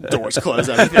got them. Doors closed,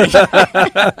 everything.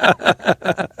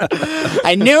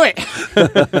 I knew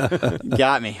it.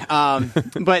 Got me.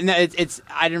 But no, it's.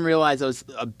 I didn't realize that was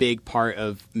a big part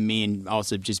of me, and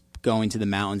also just going to the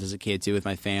mountains as a kid too with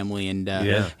my family, and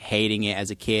hating it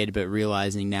as a kid, but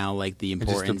realizing now like the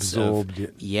importance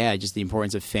just the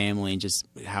importance of family, and just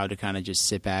how to kind of just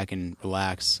sit back and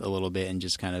relax a little bit and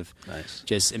just kind of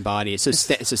just embody it. So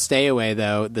Stay Away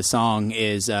though, the song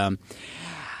is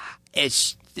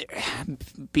it's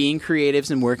being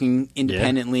creatives and working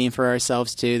independently and for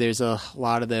ourselves too. There's a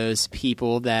lot of those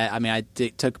people that, I mean, I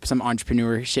took some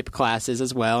entrepreneurship classes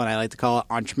as well, and I like to call it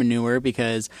entrepreneur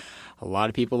because a lot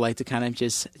of people like to kind of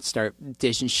just start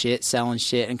dishing shit, selling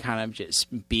shit, and kind of just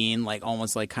being like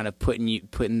almost like kind of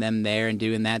putting them there and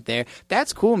doing that there.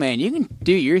 That's cool, man. You can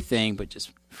do your thing, but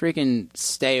just freaking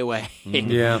stay away,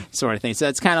 sort of thing. So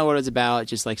that's kind of what it's about.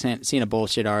 Just like seeing a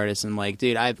bullshit artist and like,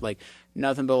 dude, I've like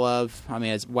nothing but love. I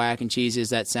mean, as whack and cheesy as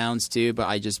that sounds too, but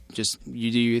I just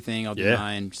you do your thing, I'll do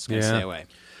mine. Just gonna stay away.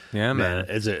 Yeah, man.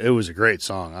 It was a great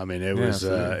song. I mean, it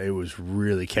was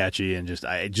really catchy and just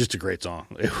a great song.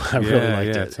 I really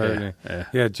liked it. Totally.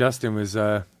 Yeah, Justin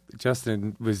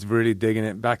was really digging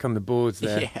it. Back on the boards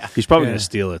there. Yeah. He's probably going to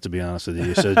steal it, to be honest with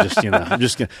you. So just I'm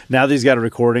just gonna, now that he's got a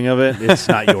recording of it, it's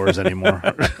not yours anymore.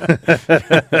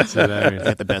 That's hilarious.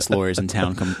 Got the best lawyers in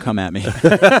town. Come at me.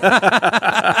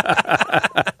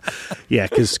 Yeah,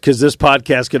 because this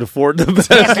podcast can afford the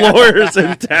best lawyers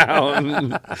in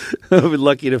town. We're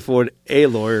lucky to afford a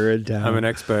lawyer in town. I'm an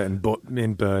expert in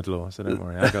bird law, so don't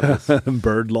worry. I got this.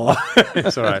 Bird law.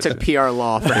 It's all right. I took PR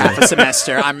law for half a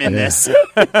semester. I'm in this.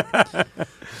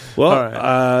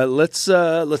 Well, let's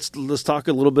talk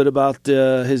a little bit about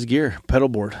his gear, pedal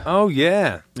board. Oh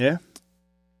yeah.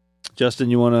 Justin,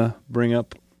 you want to bring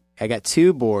up? I got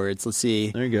two boards. Let's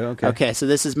see. There you go. Okay, so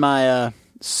this is my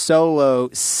solo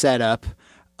setup.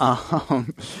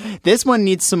 This one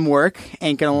needs some work,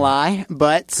 ain't gonna lie,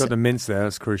 but got the mints there.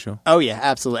 That's crucial. Oh yeah,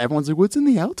 absolutely. Everyone's like, "What's in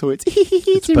the Altoids?"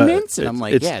 It's your mints, and I'm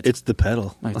like, it's the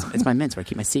pedal. It's my mints where I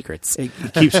keep my secrets. It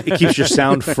keeps your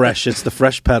sound fresh. It's the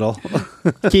fresh pedal.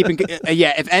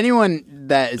 If anyone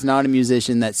that is not a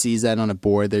musician that sees that on a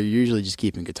board, they're usually just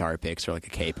keeping guitar picks or like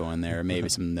a capo in there, or maybe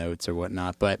some notes or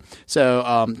whatnot. But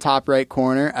so top right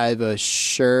corner, I have a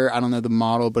Shure. I don't know the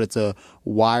model, but it's a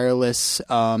wireless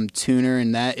tuner,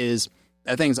 and that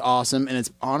thing's awesome, and it's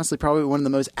honestly probably one of the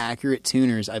most accurate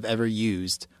tuners I've ever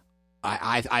used.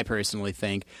 I personally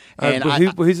think. And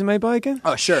who's it made by again?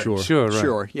 Oh,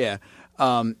 Shure, yeah.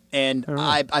 And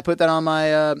I put that on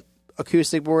my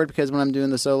acoustic board because when I'm doing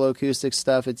the solo acoustic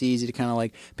stuff, it's easy to kind of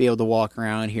like be able to walk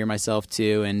around, hear myself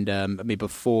too, and I mean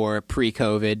before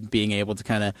pre-COVID, being able to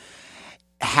kind of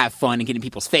have fun and get in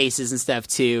people's faces and stuff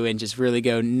too, and just really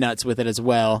go nuts with it as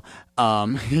well.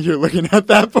 You're looking at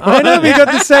that part. I know, we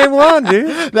got the same one,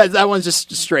 dude. That one's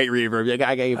just straight reverb.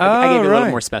 I gave it a little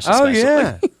more special. Oh,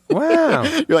 yeah. Wow.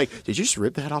 You're like, did you just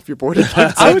rip that off your board?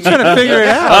 I was trying to figure it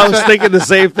out. I was thinking the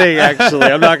same thing, actually.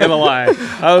 I'm not going to lie.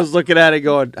 I was looking at it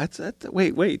going,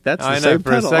 wait, that's the same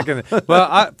pedal.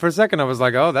 For a second, I was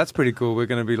like, oh, that's pretty cool. We're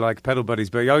going to be like pedal buddies.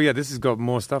 But, this has got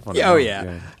more stuff on it. Oh,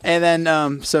 yeah. And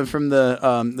then, so from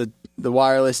the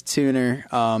wireless tuner,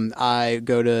 I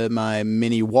go to my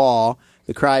mini wall,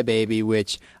 the Crybaby,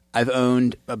 which I've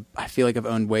owned. I feel like I've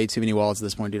owned way too many walls at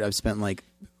this point, dude. I've spent like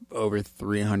over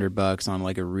 $300 on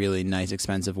like a really nice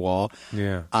expensive wall.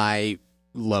 Yeah. I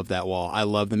love that wall. I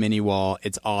love the mini wall.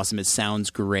 It's awesome. It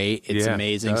sounds great. It's Yeah,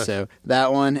 amazing. it does. So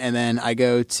that one, and then I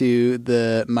go to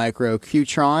the Micro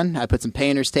Qtron. I put some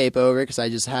painter's tape over it because I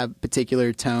just have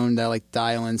particular tone that I like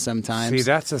dial in sometimes. See,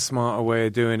 that's a smarter way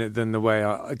of doing it than the way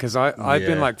because I've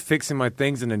been Yeah. like fixing my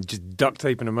things and then just duct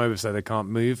taping them over so they can't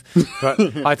move.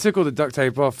 But I took all the duct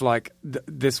tape off like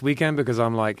this weekend because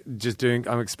I'm like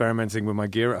I'm experimenting with my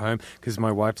gear at home because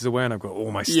my wife is away and I've got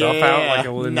all my stuff out like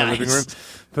all in the living room.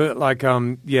 But like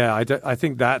I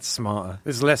think that's smarter.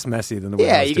 It's less messy than the way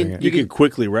I was doing it. You can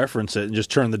quickly reference it and just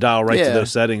turn the dial right to Yeah.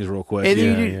 those settings real quick. And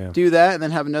then Yeah, you yeah. do that, and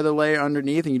then have another layer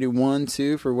underneath, and you do 1,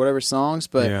 2 for whatever songs.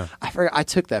 But Yeah. I forgot, I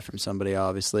took that from somebody,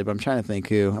 obviously, but I'm trying to think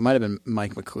who. It might have been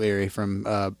Mike McCleary from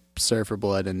Surfer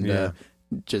Blood, and Yeah.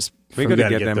 just We We got to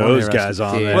gotta get them those on here, guys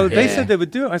actually. on Yeah. there. Well, they Yeah. said they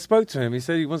would do it. I spoke to him. He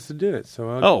said he wants to do it. So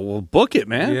Oh, well, book it,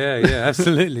 man. yeah,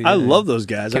 absolutely. I yeah. love those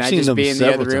guys. Can I've I seen just them be in the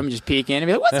several other room and times. just peek in and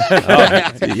be like, "What's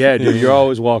that?" Yeah, dude, you're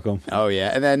always welcome. Oh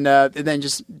yeah, and then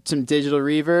just some digital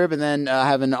reverb, and then I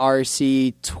have an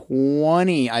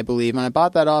RC20, I believe, and I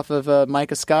bought that off of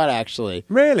Micah Scott actually.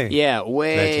 Really? Yeah,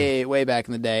 way back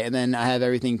in the day. And then I have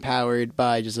everything powered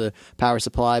by just a power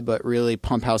supply, but really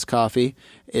Pump House Coffee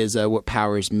is what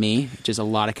powers me, which is a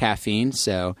lot of caffeine.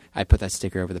 So I put that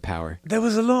sticker over the power. There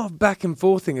was a lot of back and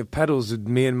forthing of pedals with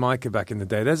me and Micah back in the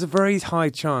day. There's a very high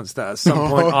chance that at some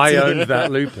point I owned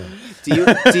that looper.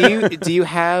 Do you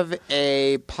have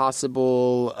a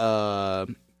possible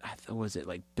was it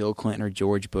like Bill Clinton or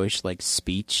George Bush like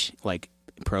speech like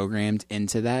programmed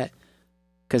into that?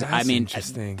 Because I That's mean,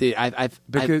 interesting. dude, I've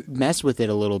Because- messed with it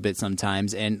a little bit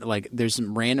sometimes, and like there's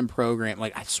some random program.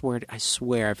 Like I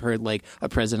swear, I've heard like a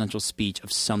presidential speech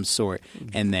of some sort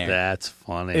in there. That's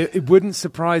funny. It wouldn't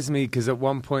surprise me because at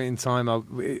one point in time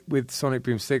with Sonic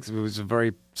Boom 6, it was a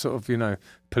very sort of,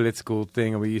 political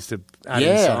thing, and we used to add in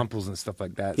Yeah. samples and stuff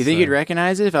like that. You think so- you'd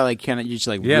recognize it if I like kind of just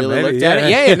like Yeah, really maybe, looked at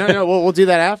yeah. it? Yeah, no, we'll do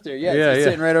that after. Yeah, Yeah, it's yeah.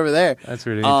 sitting right over there. That's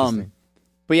really interesting.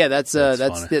 But yeah, that's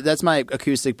funny. that's my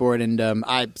acoustic board, and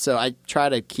I try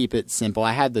to keep it simple.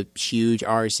 I had the huge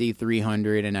RC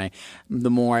 300, and the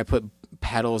more I put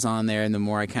pedals on there, and the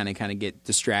more I kind of get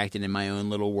distracted in my own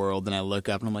little world, and I look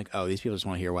up and I'm like, oh, these people just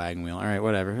want to hear Wagon Wheel. All right,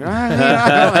 whatever.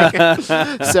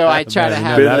 So I try to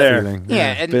have Been that there. feeling.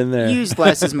 yeah, and Been there. use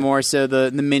less is more. So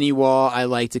the mini wall, I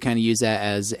like to kind of use that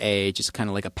as just kind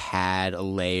of like a pad, a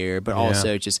layer, but Yeah.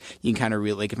 also just you can kind of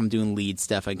like if I'm doing lead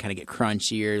stuff, I can kind of get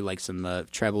crunchier, like some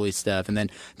trebly stuff. And then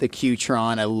the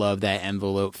Qtron, I love that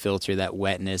envelope filter, that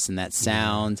wetness and that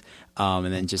sound.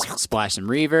 And then just splash some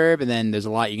reverb, and then there's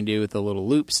a lot you can do with the little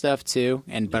loop stuff too.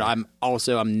 But I'm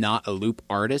not a loop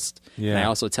artist, and I Yeah.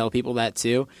 also tell people that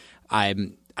too. I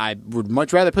would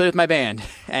much rather play with my band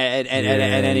at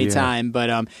any yeah. time, but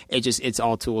it's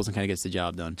all tools and kind of gets the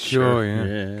job done. Sure, yeah.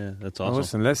 Yeah, that's awesome.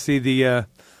 Awesome. Let's see the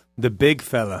big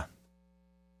fella.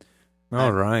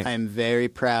 All right. I'm very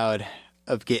proud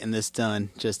of getting this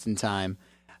done just in time.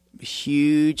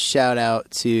 Huge shout out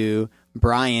to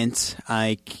Bryant.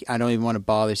 I don't even want to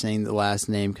bother saying the last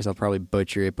name because I'll probably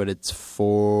butcher it, but it's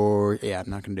I'm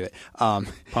not going to do it. Palm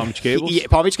Beach Cables? Yeah,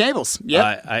 Palm Beach Cables.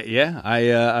 Yep.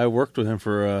 I worked with him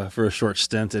for a short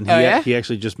stint, and Oh, yeah? he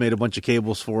actually just made a bunch of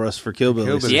cables for us for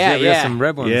Killbillies. Killbillies. Yeah, we have yeah. some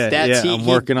red ones. Yeah, That's- I'm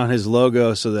working on his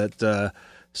logo so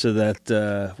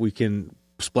that we can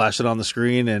splash it on the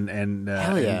screen and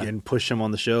Hell yeah. and push him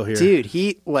on the show here. Dude,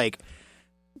 he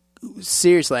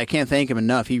seriously, I can't thank him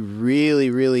enough. He really,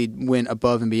 really went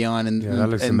above and beyond, and Yeah, that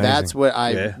looks and amazing. that's what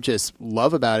I Yeah. just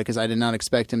love about it because I did not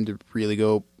expect him to really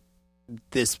go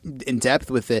this in depth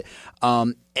with it.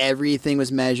 Everything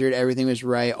was measured, everything was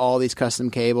right. All these custom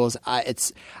cables. I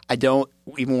don't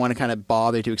even want to kind of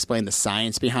bother to explain the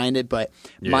science behind it, but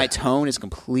my tone is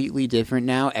completely different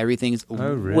now. Everything's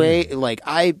really? way like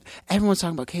everyone's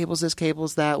talking about cables this,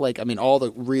 cables that. Like I mean, all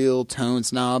the real tone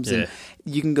snobs, and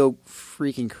you can go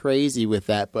freaking crazy with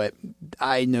that. But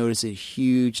I notice a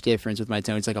huge difference with my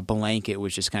tone. It's like a blanket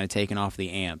was just kind of taken off the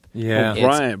amp. Yeah.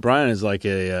 It's- Brian is like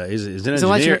he's an He's an engineer.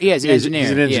 electric- yeah, he's an engineer,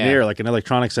 He's an engineer, yeah. like an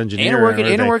electronics engineer, and a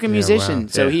working Yeah, musician. wow.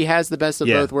 So Yeah. he has the best of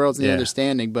Yeah, both worlds and the yeah.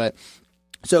 understanding. But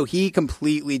so he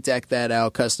completely decked that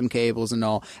out, custom cables and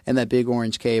all, and that big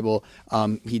orange cable.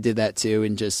 He did that too,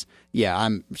 and just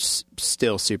I'm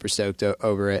still super stoked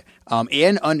over it.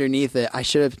 And underneath it, I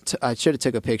should have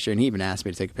took a picture, and he even asked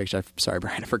me to take a picture. I'm sorry,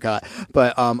 Brian, I forgot.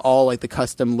 But all like the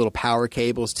custom little power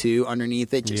cables too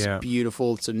underneath it, just Yeah.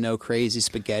 beautiful. So no crazy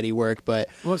spaghetti work, but.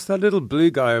 What's that little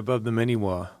blue guy above the mini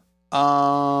wah?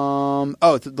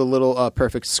 The little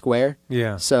perfect square.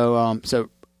 Yeah. So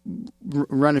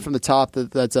running from the top,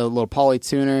 that's a little poly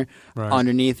tuner. Right.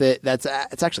 Underneath it,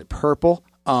 it's actually purple.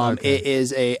 It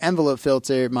is a envelope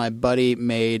filter my buddy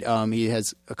made. He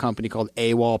has a company called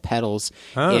AWOL Pedals.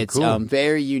 Oh, it's cool.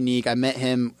 very unique. I met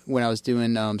him when I was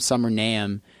doing Summer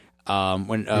NAMM.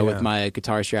 With my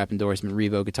guitar strap endorsement,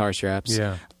 Revo guitar straps.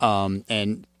 Yeah.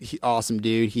 And awesome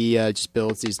dude. He just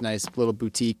builds these nice little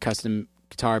boutique custom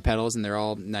guitar pedals, and they're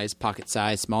all nice pocket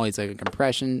size, small. He's like a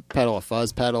compression pedal, a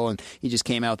fuzz pedal, and he just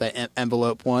came out with that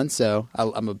envelope one. So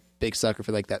I'm a big sucker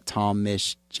for like that Tom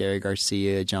Misch, Jerry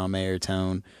Garcia, John Mayer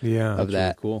tone of that.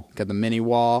 really cool. Got the mini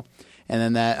wall, and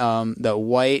then that the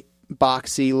white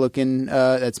boxy looking.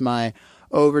 That's my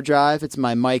overdrive. It's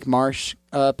my Mike Marsh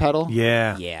pedal.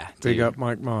 Yeah. Yeah, Big dude. up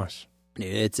Mike Marsh.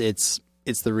 Dude, it's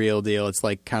the real deal. It's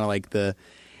like kind of like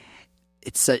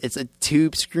it's a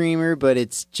tube screamer, but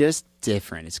it's just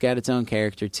different. It's got its own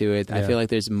character to it. I Yeah. feel like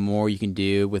there's more you can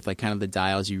do with like kind of the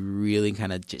dials. You really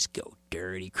kind of just go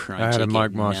dirty, crunchy. I had a get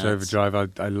Mike Marsh nuts. overdrive.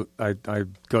 I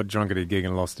got drunk at a gig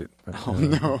and lost it. But,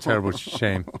 no. Terrible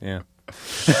shame. Yeah.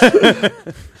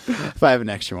 If I have an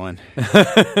extra one, and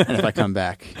if I come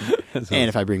back, and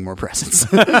if I bring more presents.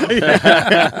 But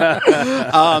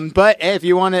hey, if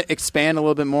you want to expand a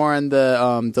little bit more on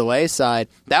the delay side,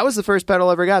 that was the first pedal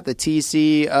I ever got, the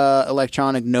TC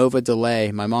Electronic Nova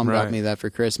Delay. My mom got Right. me that for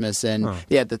Christmas, and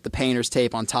the painter's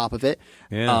tape on top of it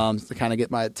to kind of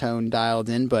get my tone dialed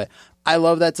in. But I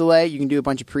love that delay. You can do a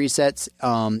bunch of presets.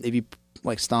 If you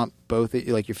like stomp both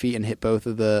like your feet and hit both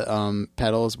of the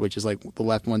pedals, which is like the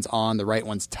left one's on, the right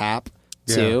one's tap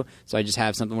too. Yeah. So I just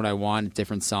have something what I want,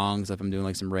 different songs. If I'm doing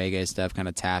like some reggae stuff, kind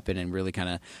of tap it and really kind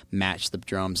of match the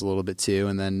drums a little bit too.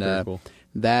 And then cool.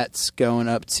 that's going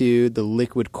up to the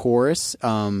Liquid Chorus,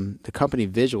 the company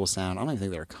Visual Sound. I don't even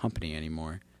think they're a company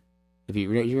anymore. If you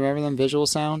remember them, Visual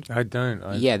Sound? I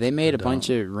don't. Yeah, they made a bunch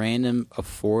of random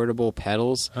affordable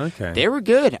pedals. Okay. They were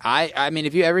good. I mean,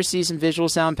 if you ever see some Visual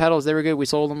Sound pedals, they were good. We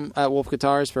sold them at Wolf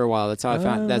Guitars for a while. That's how I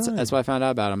found. That's why I found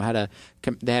out about them.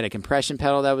 They had a compression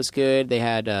pedal that was good. They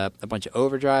had a bunch of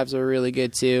overdrives that were really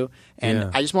good too.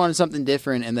 And I just wanted something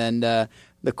different. And then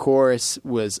the chorus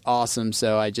was awesome.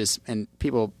 So and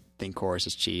people think chorus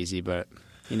is cheesy, but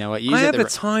you know what? I have a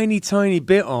tiny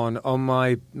bit on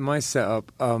my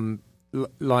setup.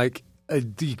 Like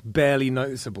barely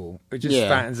noticeable. It just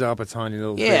fattens up a tiny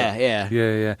little bit.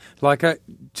 Yeah. Like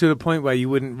to the point where you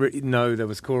wouldn't really know there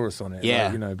was chorus on it.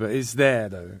 Yeah. Like, but it's there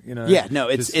though. Yeah. No,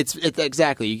 it's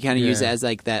exactly. You kind of use it as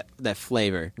like that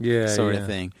flavor. Sort of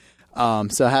thing.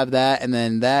 So I have that, and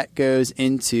then that goes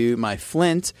into my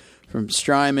Flint from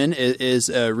Strymon. It is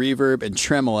a reverb and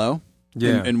tremolo.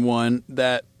 Yeah. In one.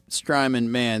 That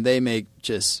Strymon, man, they make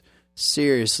just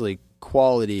seriously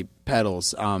quality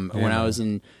pedals. When I was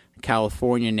in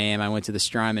California NAMM, I went to the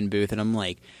Strymon booth, and I'm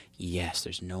like, yes,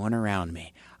 there's no one around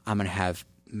me. I'm going to have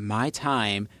my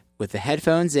time with the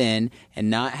headphones in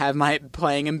and not have my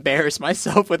playing embarrass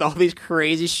myself with all these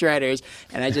crazy shredders.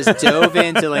 And I just dove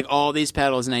into like all these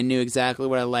pedals, and I knew exactly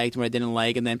what I liked and what I didn't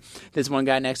like. And then this one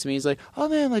guy next to me, he's like, oh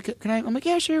man, like, can I? I'm like,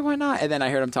 yeah, sure, why not? And then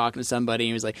I heard him talking to somebody, and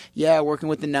he was like, yeah, working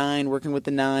with the 9,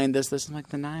 this. I'm like,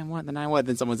 the 9 what?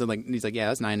 Then someone said like, he's like, yeah,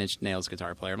 that's 9 Inch Nails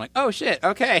guitar player. I'm like, oh shit,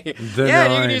 okay. The yeah,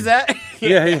 9. you can use that.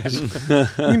 Yeah.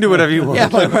 You can do whatever you want. Yeah,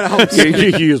 like, what else? You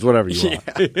can use whatever you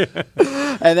want.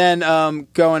 And then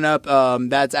going up,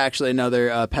 that's actually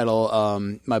another pedal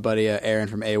my buddy Aaron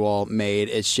from AWOL made.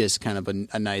 It's just kind of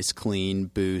a nice, clean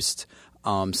boost.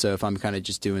 So if I'm kind of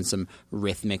just doing some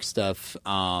rhythmic stuff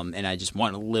and I just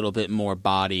want a little bit more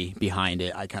body behind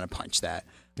it, I kind of punch that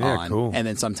on. Cool. And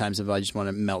then sometimes if I just want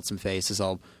to melt some faces,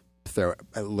 I'll throw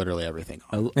literally everything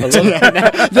on.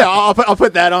 I'll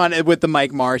put that on with the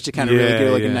Mike Marsh to kind of really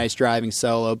do like a nice driving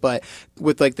solo. But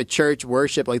with like the church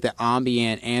worship, like the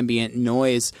ambient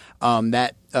noise,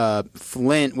 that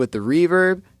Flint with the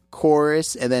reverb,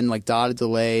 chorus, and then like dotted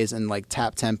delays and like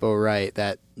tap tempo right,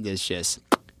 that is just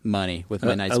money with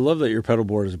my nice. I love that your pedal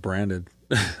board is branded.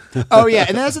 Oh yeah,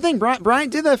 and that's the thing. Brian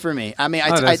did that for me. I mean,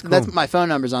 that's cool. that's my phone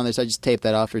number's on there, so I just taped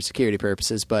that off for security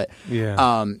purposes. But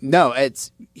no, I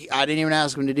didn't even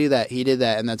ask him to do that. He did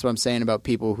that, and that's what I'm saying about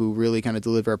people who really kind of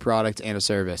deliver a product and a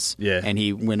service. Yeah, and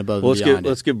he went above and beyond.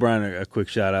 Let's give Brian a quick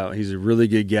shout out. He's a really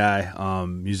good guy,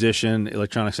 musician,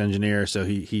 electronics engineer. So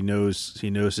he knows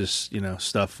his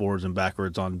stuff forwards and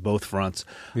backwards on both fronts.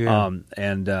 Yeah.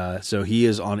 So he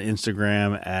is on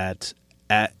Instagram at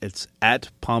at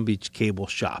Palm Beach Cable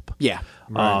Shop. Yeah.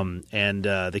 And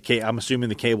I'm assuming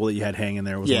the cable that you had hanging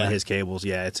there was one of his cables.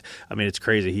 Yeah, it's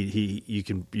crazy. You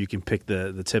can pick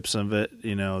the tips of it,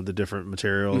 the different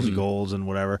materials, golds and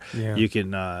whatever. Yeah. You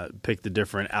can pick the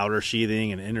different outer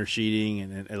sheathing and inner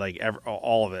sheathing and like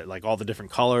all of it, like all the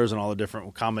different colors and all the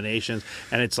different combinations.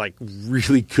 And it's like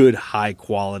really good high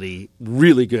quality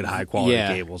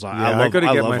cables. I got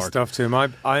to get my our stuff to him.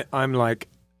 I'm like,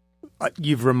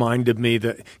 you've reminded me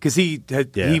that because he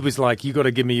was like, you got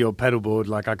to give me your pedal board,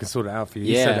 like I can sort it out for you.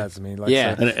 He said that to me. Like,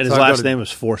 and his last name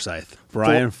was Forsyth,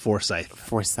 Brian Forsyth.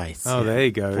 Forsyth. Oh, there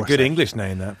you go. Forsyth. Good English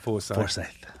name, that Forsyth.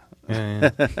 Forsyth. Yeah.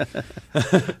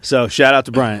 So shout out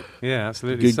to Brian. Yeah,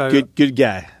 absolutely. Good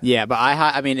guy. Yeah, but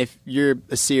I mean, if you're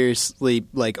seriously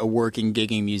like a working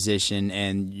gigging musician,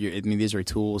 and these are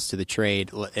tools to the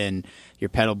trade, and your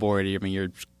pedal board.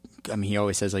 He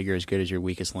always says like you're as good as your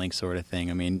weakest link, sort of thing.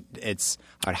 I mean,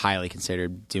 I'd highly consider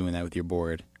doing that with your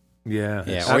board.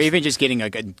 Yeah, or even just getting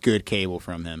like a good cable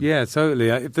from him. Yeah, totally.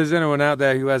 If there's anyone out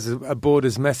there who has a board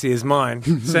as messy as mine,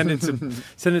 send it to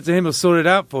him. He'll sort it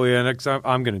out for you, and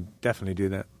I'm going to definitely do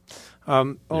that.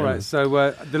 All right.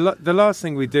 So the last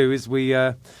thing we do is we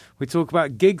talk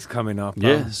about gigs coming up.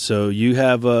 Yeah. So you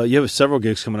have several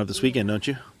gigs coming up this weekend, don't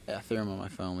you? Yeah, I threw them on my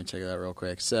phone. Let me check it out real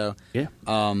quick. So yeah.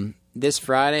 This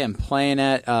Friday I'm playing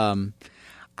at I'm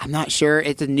not sure.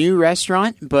 It's a new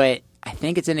restaurant, but I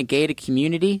think it's in a gated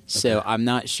community, so I'm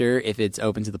not sure if it's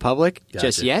open to the public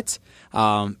just yet.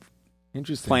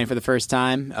 Interesting. Playing for the first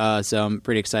time, so I'm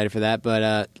pretty excited for that.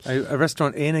 But a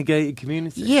restaurant in a gated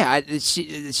community? Yeah,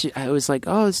 I was like,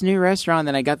 oh, it's a new restaurant.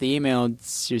 Then I got the email.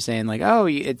 She was saying like, oh,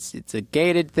 it's a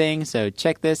gated thing, so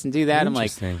check this and do that. I'm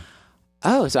like,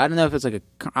 oh, so I don't know if it's like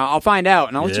I'll find out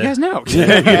and I'll let you guys know.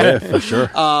 Yeah, for sure.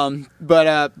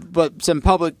 But some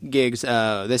public gigs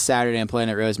this Saturday. I'm playing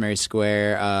at Rosemary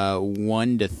Square,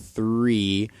 1 to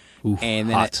 3. Ooh, and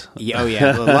then hot.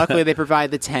 Luckily they provide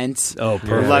the tent. Oh,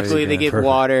 perfect. Luckily they give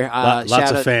water.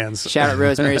 Lots of fans. Shout out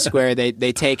Rosemary Square.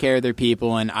 They take care of their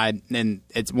people, and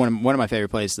it's one of my favorite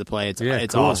places to play.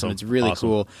 It's cool. awesome. It's really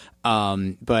cool.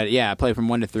 But yeah, I play from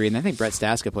 1 to 3, and I think Brett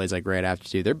Staska plays like right after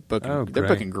too. They're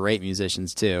booking great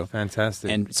musicians too.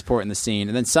 Fantastic. And supporting the scene.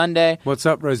 And then Sunday, what's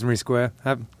up, Rosemary Square?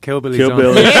 Have Killbillies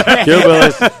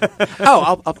Killbillies.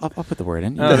 Oh, I'll put the word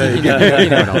in. Oh, there you go. You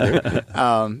know what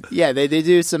I'll do. Yeah, they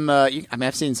do some.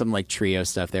 I've seen some like trio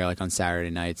stuff there, like on Saturday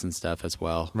nights and stuff as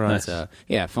well. Right. But,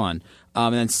 yeah, fun.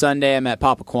 And then Sunday, I'm at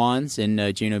Papa Kwan's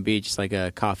in Juno Beach. It's like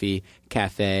a coffee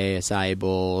cafe, acai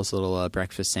bowls, little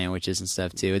breakfast sandwiches and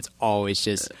stuff too. It's always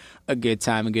just a good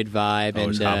time, a good vibe.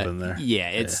 Always hop in there. Yeah,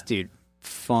 it's dude,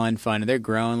 fun. And they're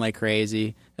growing like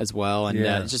crazy as well. And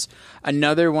it's just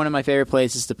another one of my favorite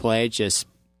places to play. Just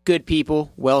good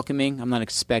people, welcoming. I'm not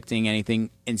expecting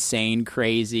anything insane,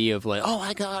 crazy of like, oh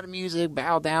my God, music,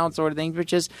 bow down sort of thing. But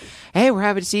just, hey, we're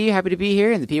happy to see you, happy to be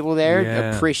here. And the people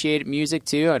there appreciate music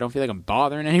too. I don't feel like I'm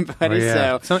bothering anybody.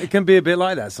 So it can be a bit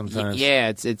like that sometimes.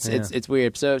 Yeah, it's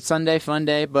weird. So Sunday, fun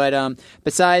day. But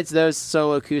besides those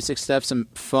solo acoustic stuff, some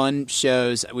fun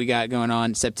shows we got going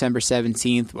on. September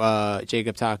 17th,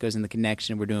 Jacob Tacos and The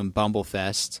Connection. We're doing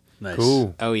Bumblefest. Nice.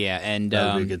 Cool. Oh yeah, and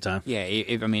that'll be a good time. Yeah,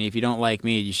 if you don't like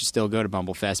me, you should still go to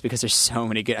Bumblefest because there's so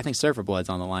many good. I think Surfer Blood's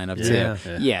on the lineup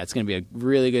too. Yeah, it's going to be a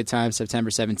really good time.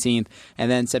 September 17th, and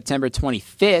then September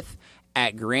 25th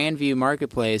at Grandview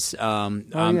Marketplace. I'm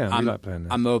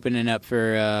opening up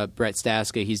for Brett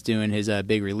Staska. He's doing his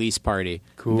big release party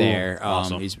there.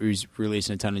 Awesome. He's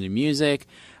releasing a ton of new music.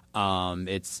 And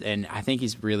I think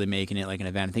he's really making it like an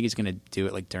event. I think he's going to do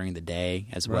it like during the day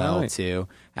as well too,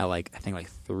 at like I think like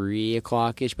 3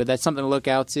 o'clock ish. But that's something to look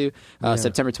out to.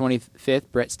 September 25th,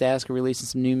 Brett Staska releasing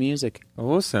some new music.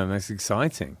 Awesome, that's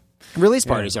exciting. Release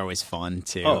parties are always fun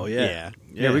too. Oh yeah.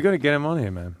 We got to get him on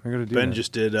here, man. We got to do. Ben that.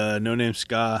 just did No Name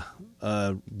Ska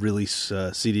release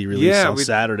CD release on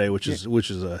Saturday, which is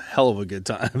a hell of a good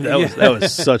time. That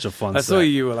was such a fun. I saw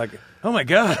you were like, oh my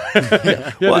God.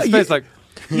 Well, space like.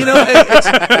 You know,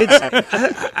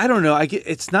 I don't know.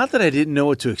 It's not that I didn't know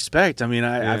what to expect. I mean,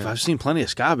 I've seen plenty of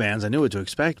ska bands. I knew what to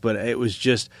expect, but it was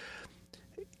just,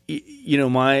 you know,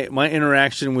 my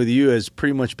interaction with you has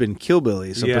pretty much been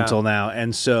Killbillies up until now,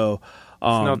 and so it's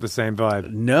not the same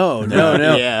vibe. No.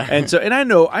 Yeah. And I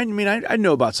know. I mean, I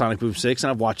know about Sonic Boom 6,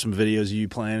 and I've watched some videos of you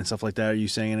playing and stuff like that, or you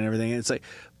singing and everything. And it's like,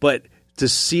 but to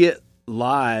see it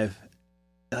live.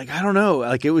 Like, I don't know.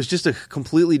 Like, it was just a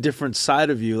completely different side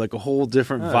of you, like a whole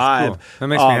different vibe. Cool. That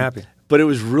makes me happy. But it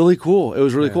was really cool. It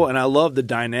was really cool, and I love the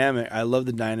dynamic. I love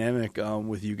the dynamic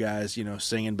with you guys,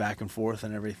 singing back and forth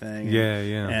and everything.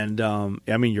 And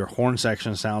I mean, your horn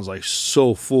section sounds like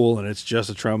so full, and it's just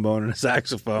a trombone and a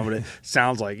saxophone, but it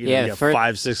sounds like you have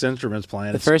 5-6 instruments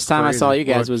playing. The first time I saw you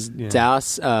guys was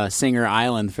Dallas Singer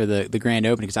Island for the grand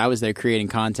opening, because I was there creating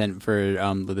content for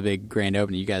the big grand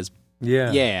opening. You guys.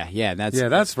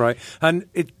 That's right. And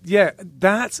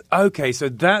that's okay. So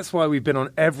that's why we've been on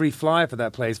every flyer for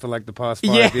that place for like the past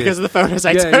 5 years. Because of the photos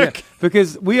I took. Yeah.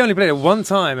 Because we only played it one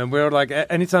time, and we were like,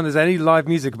 anytime there's any live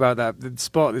music about that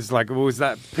spot, it's like always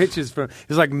that pictures from.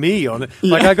 It's like me on it.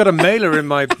 Like I got a mailer in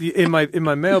my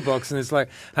mailbox, and it's like,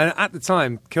 and at the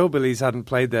time, Killbillies hadn't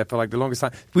played there for like the longest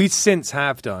time. We since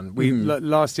have done. We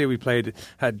last year we played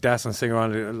had Das on Sing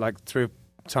Around like 3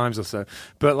 times or so,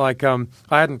 but like I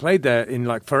hadn't played there in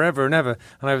like forever and ever,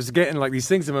 and I was getting like these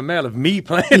things in my mail of me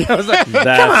playing. I was like,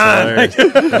 that's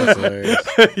hilarious.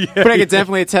 But I could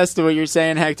definitely attest to what you're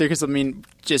saying, Hector, because I mean,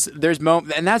 just there's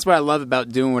moments, and that's what I love about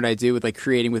doing what I do with like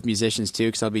creating with musicians too,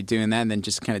 because I'll be doing that and then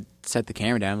just kind of set the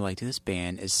camera down. I'm like, dude, this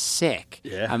band is sick.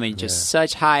 I mean, just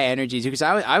such high energy too, because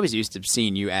I was used to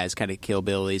seeing you as kind of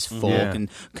Killbillies, folk, and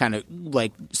kind of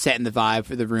like setting the vibe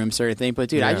for the room sort of thing. But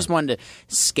dude, I just wanted to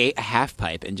skate a half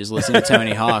pipe and just listen to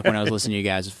Tony Hawk when I was listening to you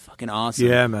guys. It's fucking awesome.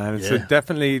 Yeah, man. So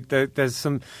definitely there's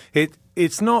some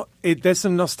there's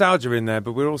some nostalgia in there,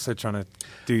 but we're also trying to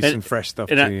do some fresh stuff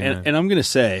too. And I'm gonna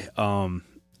say, I've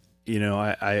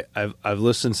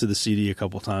listened to the CD a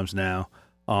couple times now,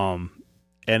 and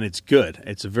it's good.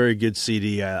 It's a very good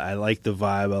CD. I like the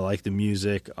vibe. I like the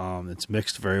music. It's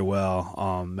mixed very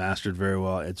well, mastered very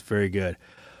well. It's very good.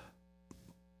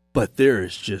 But there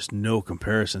is just no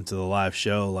comparison to the live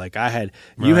show. Like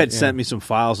you had sent me some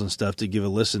files and stuff to give a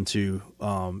listen to,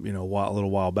 a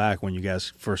little while back when you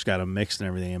guys first got them mixed and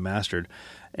everything and mastered.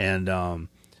 And,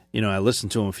 I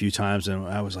listened to them a few times and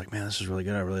I was like, man, this is really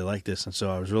good. I really like this. And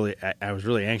so I was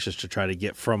really anxious to try to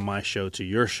get from my show to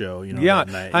your show. That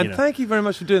night, and thank you very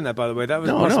much for doing that, by the way. That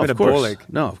must have been a ball ache.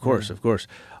 No, of course.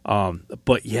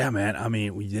 But yeah, man, I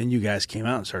mean, then you guys came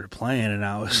out and started playing, and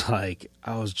I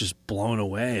was just blown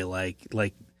away.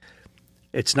 Like,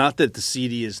 it's not that the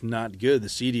CD is not good. The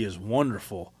CD is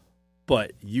wonderful.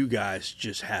 But you guys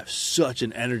just have such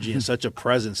an energy and such a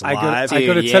presence live. I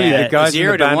got to tell you, the guys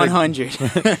 0 in the to band 100.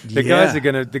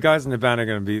 The guys in the band are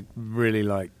going to be really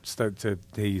like stoked to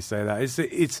hear you say that.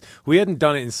 It's we hadn't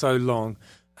done it in so long,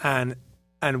 and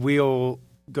we all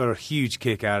got a huge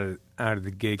kick out of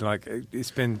the gig. Like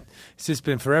it's just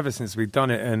been forever since we've done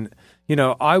it, and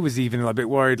I was even a bit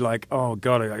worried, like, oh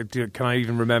god, can I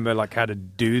even remember like how to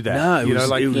do that? No,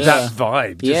 it was that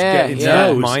vibe. Just get into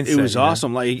that mindset. It was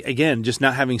awesome. Like again, just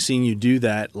not having seen you do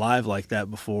that live like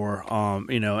that before.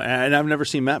 And I've never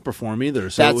seen Matt perform either.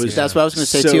 So that's what I was going to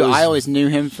say too. I always knew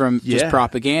him from just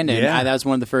Propaganda, and that was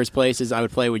one of the first places I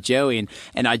would play with Joey,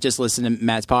 and I just listened to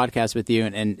Matt's podcast with you,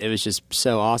 and it was just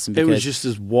so awesome. Because it was just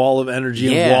this wall of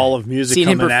energy and wall of music seeing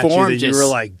coming at you that you were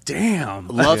like, damn.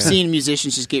 Love seeing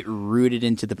musicians just get rooted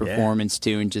into the performance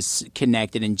too, and just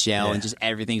connected and gel, and just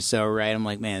everything's so right. I'm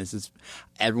like, man,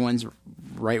 everyone's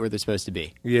right where they're supposed to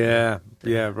be. Yeah,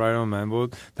 right on, man. Well,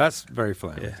 that's very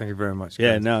flattering. Thank you very much.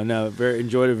 Yeah, guys. very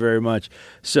enjoyed it very much.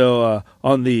 So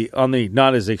on the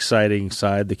not as exciting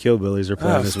side, the Killbillies are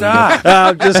playing this weekend.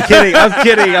 I'm just kidding.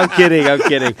 I'm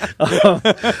kidding.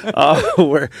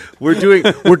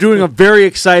 We're doing a very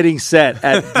exciting set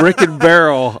at Brick and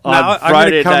Barrel on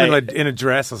Friday night. I'm going to come in a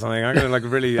dress or something. I'm going to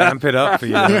really amp it up for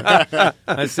you.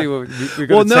 I see what we're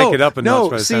going to take it up a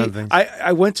notch by the sound of things.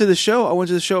 I went to the show. I went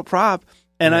to the show at Prop.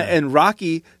 And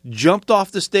Rocky jumped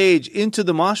off the stage into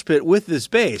the mosh pit with this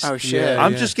bass. Oh, shit.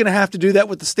 I'm just going to have to do that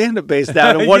with the stand-up bass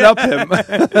now to one-up him.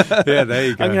 Yeah, there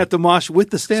you go. I'm going to have to mosh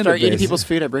with the stand-up bass. Start eating people's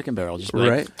food at Brick and Barrel. Just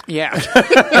right? Yeah.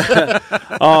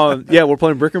 We're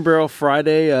playing Brick and Barrel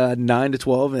Friday, 9 to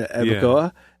 12 at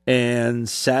Ebacoa. And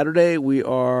Saturday we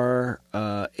are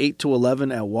 8 to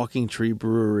 11 at Walking Tree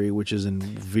Brewery, which is in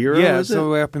Vero. Yeah, so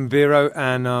we're up in Vero,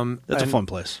 and that's a fun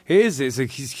place. It is. It's a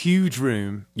huge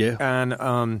room. Yeah,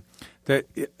 and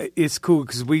it's cool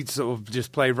because we sort of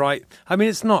just play right. I mean,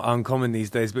 it's not uncommon these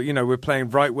days, but we're playing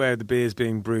right where the beer's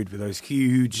being brewed with those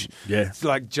huge,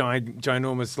 like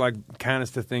ginormous like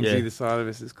canister things either side of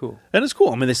us. It's cool. And it's cool.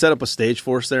 I mean, they set up a stage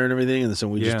for us there and everything, and so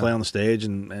we just play on the stage.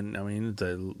 And I mean,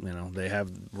 they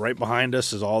have right behind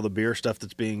us is all the beer stuff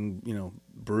that's being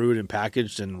brewed and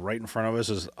packaged, and right in front of us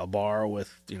is a bar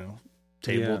with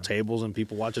tables and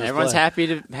people watching. Everyone's happy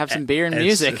to have some beer and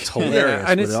music. It's hilarious,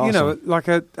 and it's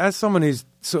awesome. As someone who's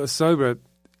sort of sober,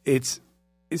 it's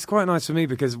quite nice for me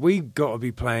because we got to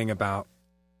be playing about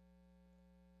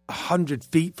 100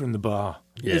 feet from the bar.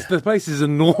 Yeah. The place is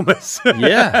enormous.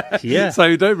 Yeah. So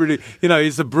you don't really,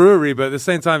 it's a brewery, but at the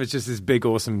same time, it's just this big,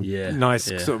 awesome, nice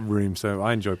Yeah. sort of room. So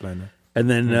I enjoy playing there. And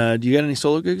then, do you got any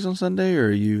solo gigs on Sunday, or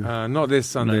are you? Not this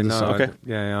Sunday, Not this-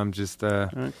 no. okay. I'm just, All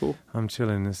right, cool. I'm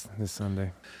chilling this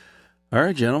Sunday. All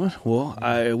right, gentlemen. Well,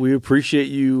 we appreciate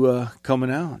you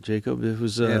coming out, Jacob. It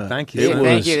was thank you. It Yeah, was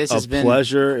thank you. This a has been-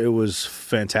 pleasure. It was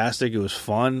fantastic. It was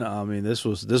fun. I mean, this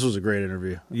was a great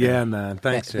interview. Yeah, man.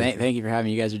 Thanks. Thank you for having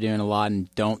me. You guys are doing a lot,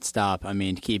 and don't stop. I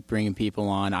mean, keep bringing people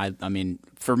on. I mean,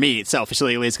 for me,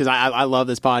 selfishly at least, because I love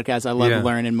this podcast. I love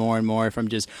learning more and more from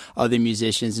just other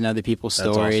musicians and other people's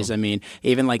stories. Awesome. I mean,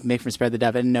 even like Mick from Spread the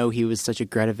Dove, I didn't know he was such a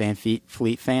Greta Van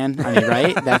Fleet fan. I mean,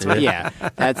 right?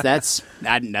 That's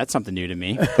that's something new to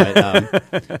me. But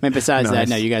I mean, besides that,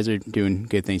 no, you guys are doing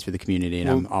good things for the community, and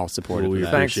I'm all supportive we of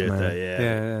that. Thanks, appreciate man. that,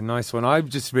 yeah. Nice one. I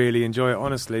just really enjoy it,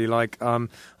 honestly. Like,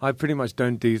 I pretty much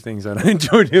don't do things I don't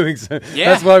enjoy doing, so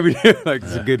that's why we do it. Like,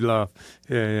 it's a good laugh.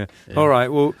 Yeah. All right,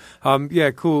 well,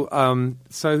 cool.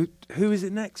 So who is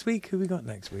it next week? Who we got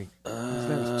next week?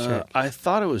 Let's check. I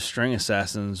thought it was String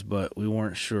Assassins, but we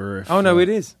weren't sure if... Oh, no, it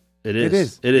is. It is. It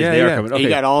is. It is. Yeah, They are yeah. coming. Okay, You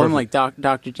got all of them, perfect. like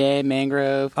Dr. J,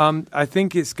 Mangrove. I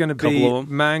think it's going to Couple be of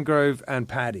 'em. Mangrove and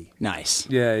Paddy. Nice.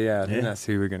 Yeah. I think Yeah. that's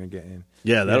who we're going to get in.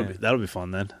 Yeah, Yeah. that'll be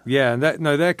fun then. Yeah, and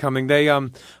they're coming. They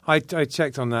I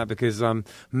checked on that because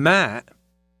Matt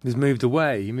has moved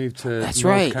away. He moved to That's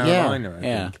North right, Carolina, I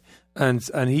yeah. think.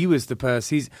 And he was the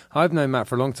person. I've known Matt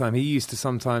for a long time. He used to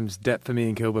sometimes dep for me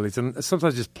in Killbillies and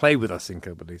sometimes just play with us in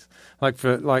Killbillies,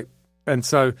 and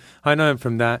so I know him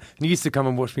from that. And he used to come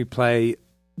and watch me play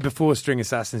before String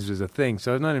Assassins was a thing.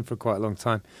 So I've known him for quite a long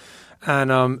time.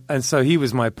 And so he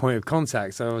was my point of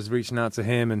contact. So I was reaching out to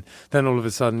him, and then all of a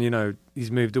sudden,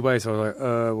 he's moved away. So I was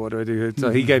like, what do I do?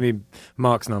 So he gave me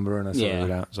Mark's number, and I sorted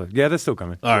it out. So they're still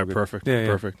coming. All right, Good. perfect. Yeah.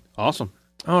 Perfect. Awesome.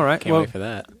 All right. Can't well, wait for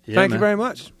that. Yeah, thank man. you very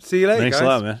much. See you later, Thanks guys. a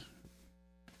lot, man.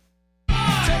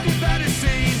 Take it back